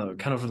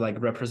 Kind of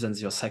like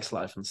represents your sex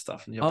life and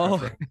stuff and your Oh,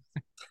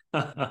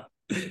 preference.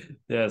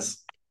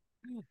 Yes.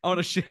 I want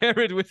to share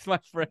it with my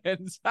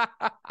friends.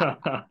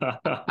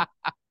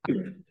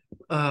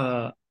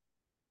 uh,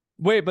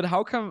 Wait, but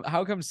how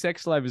come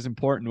sex life is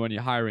important when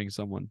you're hiring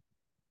someone?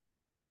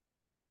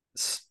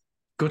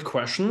 Good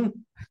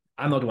question.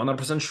 I'm not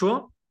 100%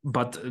 sure,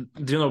 but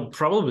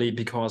probably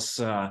because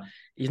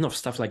even of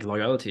stuff like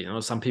loyalty,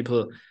 some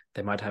people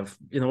they might have,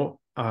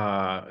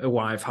 a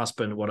wife,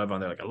 husband, whatever.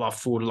 And they're like, I love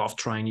food, love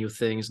trying new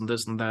things and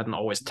this and that, and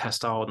always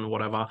test out and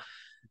whatever.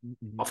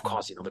 Of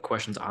course, the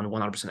questions aren't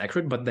 100%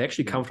 accurate, but they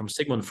actually Yeah. come from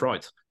Sigmund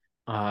Freud.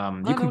 You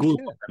Oh can no Google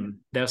shit. them.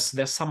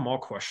 There's some more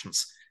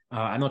questions.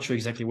 I'm not sure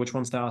exactly which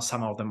ones there are.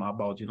 Some of them are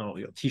about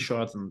your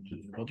t-shirts and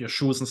your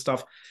shoes and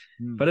stuff,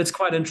 Hmm. but it's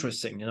quite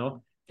interesting.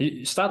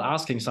 You start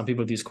asking some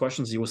people these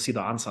questions, you will see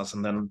the answers,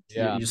 and then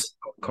Yeah. you see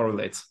how it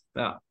correlates.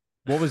 Yeah,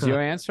 What was your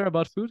answer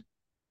about food?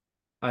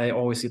 I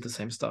always eat the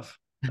same stuff.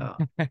 Yeah.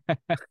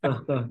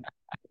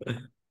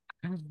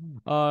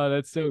 Oh,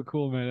 that's so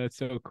cool, man. That's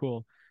so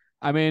cool.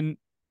 I mean,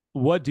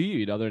 what do you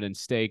eat other than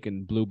steak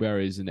and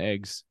blueberries and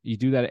eggs? You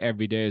do that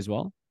every day as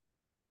well?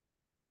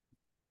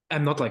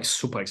 I'm not like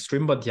super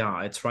extreme, but yeah,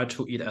 I try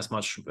to eat as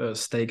much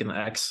steak and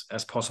eggs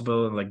as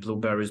possible, and like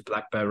blueberries,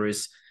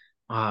 blackberries.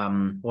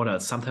 What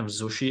else?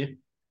 Sometimes sushi,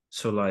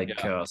 so like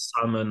Yeah.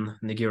 salmon,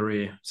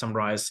 nigiri, some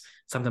rice,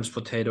 sometimes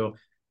potato,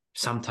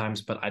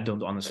 sometimes, but I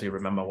don't honestly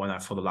remember when I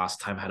for the last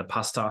time had a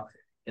pasta.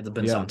 It's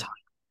been Yeah. some time.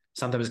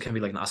 Sometimes it can be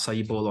like an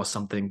acai bowl or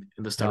something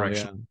in this Hell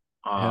direction.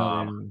 yeah. Hell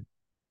Um, yeah.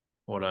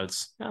 what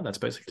else? Yeah, that's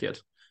basically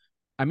it.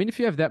 I mean, if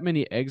you have that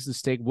many eggs and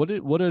steak, what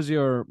does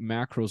your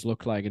macros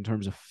look like in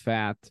terms of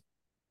fat?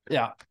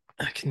 Yeah,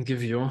 I can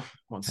give you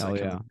one Hell second.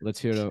 yeah. Let's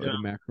hear Yeah. the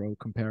macro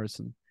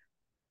comparison.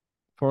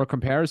 For a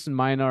comparison,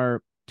 mine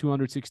are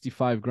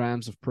 265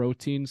 grams of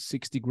protein,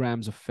 60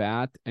 grams of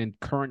fat, and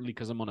currently,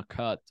 because I'm on a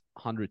cut,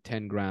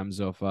 110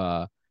 grams of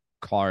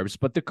carbs.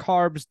 But the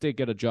carbs, they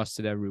get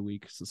adjusted every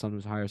week. So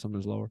sometimes higher,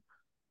 sometimes lower.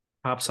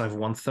 Carbs I have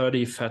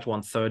 130, fat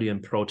 130,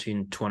 and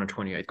protein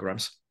 228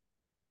 grams.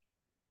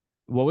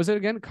 What was it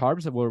again?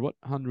 Carbs were what?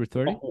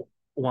 130?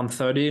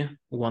 130,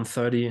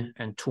 130,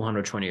 and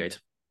 228.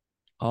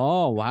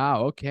 Oh,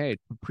 wow. Okay.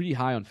 Pretty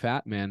high on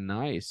fat, man.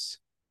 Nice.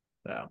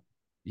 Yeah.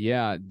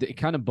 Yeah, it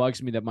kind of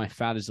bugs me that my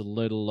fat is a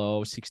little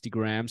low, 60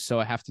 grams. So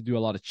I have to do a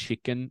lot of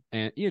chicken.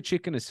 And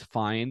chicken is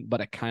fine,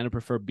 but I kind of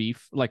prefer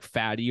beef, like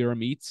fattier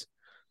meats.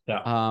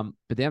 Yeah.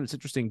 But damn, it's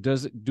interesting.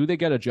 Do they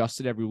get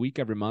adjusted every week,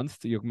 every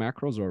month, your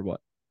macros, or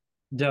what?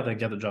 Yeah, they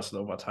get adjusted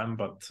over time,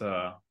 but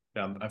yeah,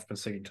 I've been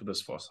sticking to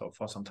this for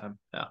some time.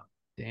 Yeah.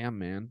 Damn,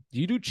 man. Do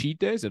you do cheat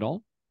days at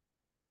all?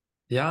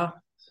 Yeah,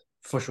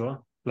 for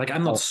sure. Like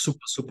I'm not Oh, super,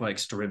 super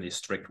extremely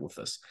strict with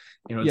this.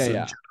 yeah, It's a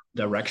yeah.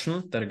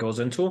 direction that it goes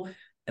into,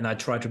 and I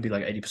try to be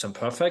like 80%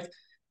 perfect.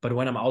 But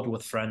when I'm out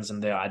with friends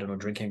and they're, I don't know,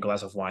 drinking a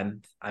glass of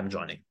wine, I'm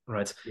joining,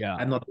 right? Yeah.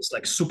 I'm not this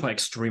like super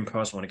extreme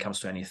person when it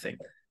comes to anything.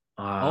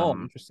 Oh,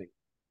 Um, interesting.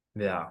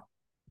 yeah.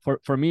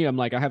 For me, I'm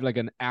like, I have like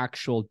an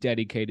actual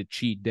dedicated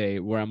cheat day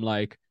where I'm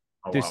like,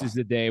 Oh this wow. is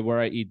the day where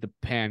I eat the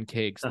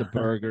pancakes, the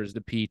burgers,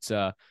 the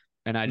pizza,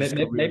 and I just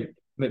go really.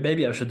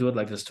 Maybe I should do it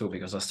like this too,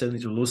 because I still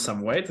need to lose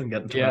some weight and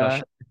get into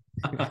better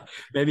Yeah, shape.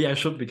 Maybe I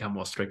should become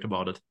more strict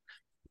about it.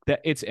 that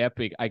it's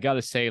epic. I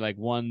gotta say, like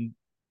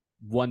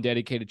one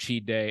dedicated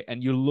cheat day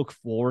and you look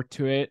forward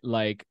to it.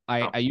 Like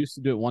I used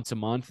to do it once a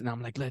month and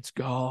I'm like, let's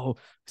go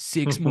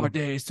 6 more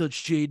days till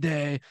cheat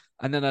day.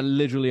 And then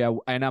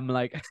I'm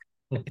like,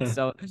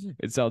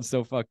 it sounds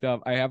so fucked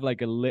up. I have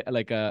like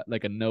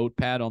a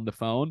notepad on the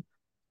phone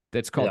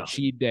that's called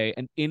cheat day.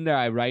 And in there,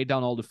 I write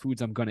down all the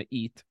foods I'm going to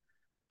eat.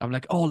 I'm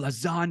like, oh,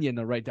 lasagna. And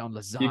I write down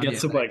lasagna. You get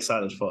super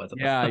excited for it.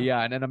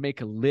 Yeah. And then I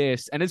make a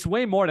list and it's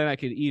way more than I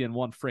could eat in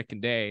one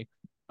freaking day.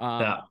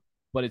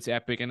 But it's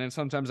epic. And then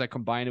sometimes I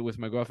combine it with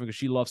my girlfriend because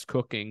she loves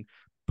cooking.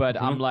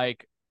 But I'm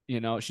like,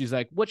 she's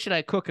like, what should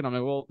I cook? And I'm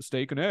like, well,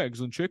 steak and eggs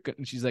and chicken.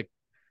 And she's like,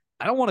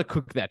 I don't want to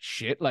cook that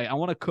shit. Like, I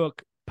want to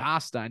cook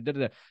pasta and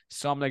da-da-da.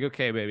 So I'm like,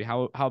 okay, baby,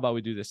 how about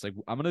we do this? Like,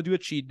 I'm going to do a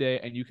cheat day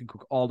and you can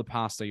cook all the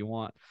pasta you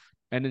want.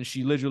 And then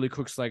she literally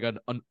cooks like an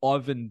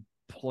oven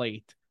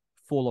plate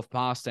full of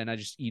pasta and I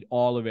just eat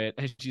all of it.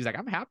 And she's like,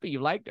 I'm happy you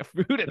like the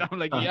food. And I'm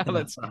like, yeah,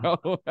 let's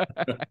go.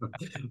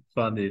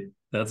 Funny.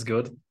 That's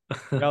good.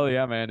 Hell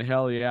yeah, man.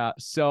 Hell yeah.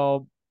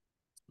 So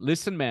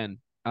listen, man,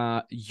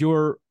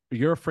 you're a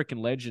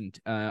freaking legend.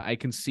 I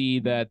can see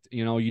that,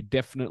 you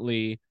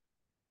definitely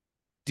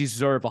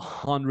deserve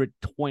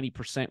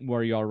 120%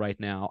 where you are right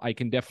now. I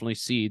can definitely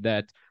see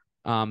that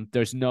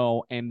there's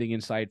no ending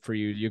in sight for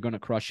you. You're going to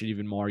crush it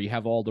even more. You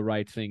have all the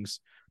right things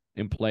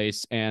in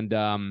place. And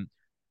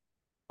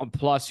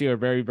plus, you're a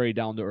very, very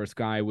down-to-earth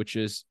guy,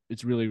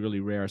 it's really, really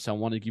rare. So I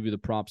want to give you the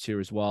props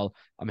here as well.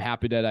 I'm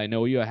happy that I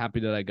know you. I'm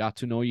happy that I got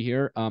to know you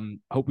here. I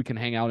hope we can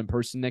hang out in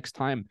person next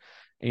time.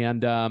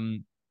 And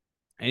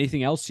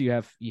anything else you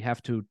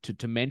have to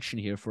mention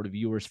here for the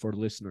viewers, for the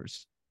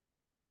listeners?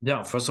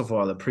 Yeah, first of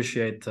all, I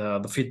appreciate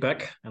the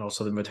feedback and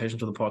also the invitation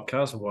to the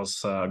podcast. It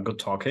was good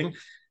talking.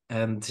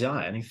 And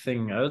yeah,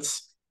 anything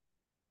else?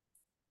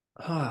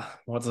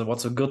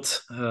 What's a good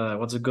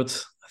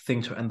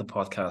thing to end the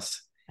podcast?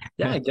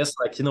 Yeah, I guess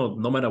no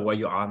matter where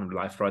you are in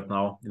life right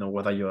now,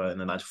 whether you're in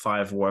a 9 to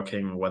 5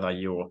 working, whether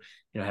you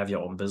have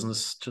your own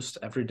business, just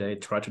every day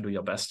try to do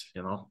your best.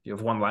 You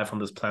have one life on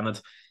this planet,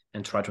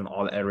 and try to in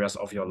all areas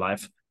of your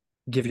life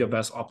give your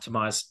best,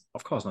 optimize.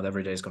 Of course, not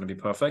every day is going to be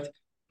perfect,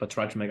 but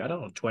try to make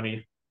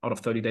 20 out of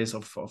 30 days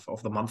of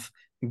the month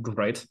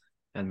great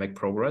and make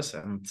progress.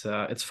 And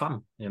it's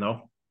fun,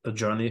 the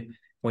journey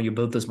when you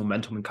build this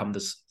momentum and come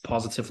this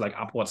positive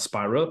upward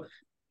spiral,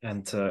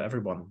 and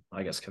everyone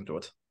I guess can do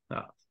it.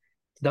 Yeah.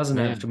 Doesn't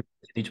have to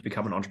need to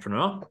become an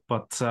entrepreneur,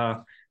 but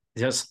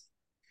yes.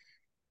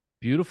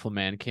 Beautiful,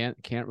 man. Can't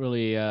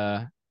really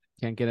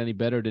can't get any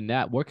better than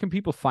that. Where can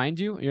people find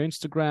you? Your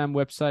Instagram,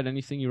 website,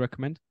 anything you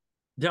recommend?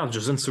 Yeah,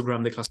 just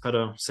Instagram, Niklas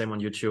Pedde, same on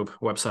YouTube,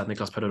 website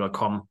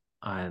niklaspedde.com,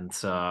 and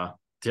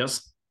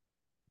yes.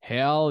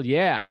 Hell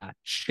yeah.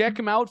 Check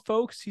him out,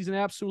 folks. He's an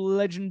absolute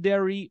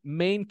legendary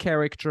main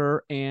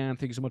character. And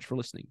thank you so much for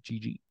listening.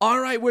 GG. All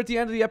right, we're at the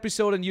end of the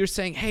episode, and you're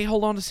saying, hey,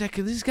 hold on a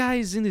second. This guy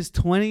is in his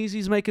 20s.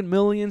 He's making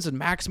millions, and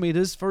Max made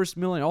his first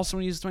million also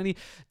when he was 20.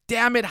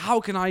 Damn it, how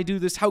can I do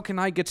this? How can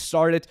I get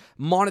started?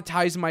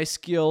 Monetize my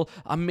skill.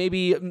 I'm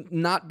maybe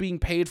not being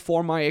paid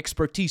for my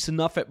expertise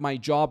enough at my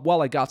job.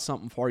 Well, I got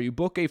something for you.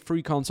 Book a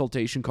free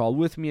consultation call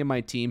with me and my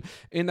team.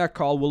 In that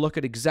call, we'll look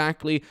at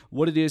exactly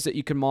what it is that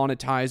you can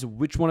monetize,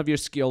 which one of your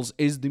skills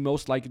is the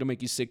most likely to make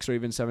you 6 or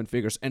even 7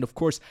 figures, and of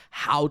course,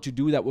 how to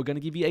do that. We're going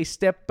to give you a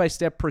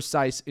step-by-step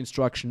precise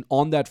instruction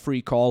on that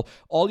free call.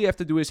 All you have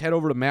to do is head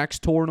over to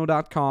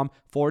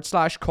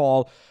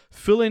maxtorno.com/call,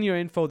 fill in your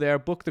info there,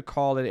 book the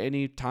call at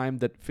any time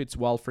that fits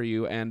well for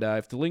you, and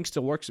if the link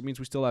still works, it means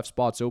we still have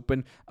spots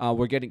open.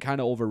 We're getting kind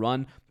of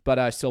overrun, but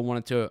I still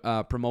wanted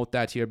to promote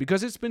that here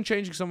because it's been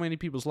changing so many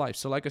people's lives.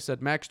 So like I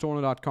said,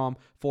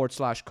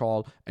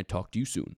 maxtorno.com/call, and talk to you soon.